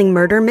thrilling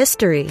murder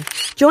mystery.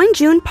 Join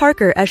June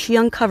Parker as she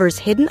uncovers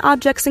hidden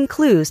objects and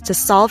clues to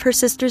solve her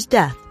sister's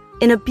death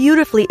in a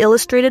beautifully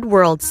illustrated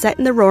world set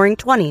in the Roaring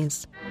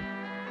 '20s.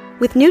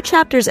 With new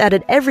chapters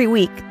added every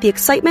week, the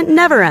excitement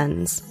never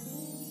ends.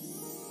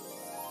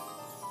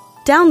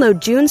 Download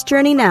June's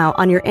Journey now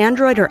on your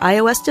Android or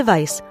iOS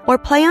device, or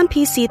play on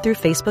PC through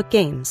Facebook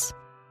Games.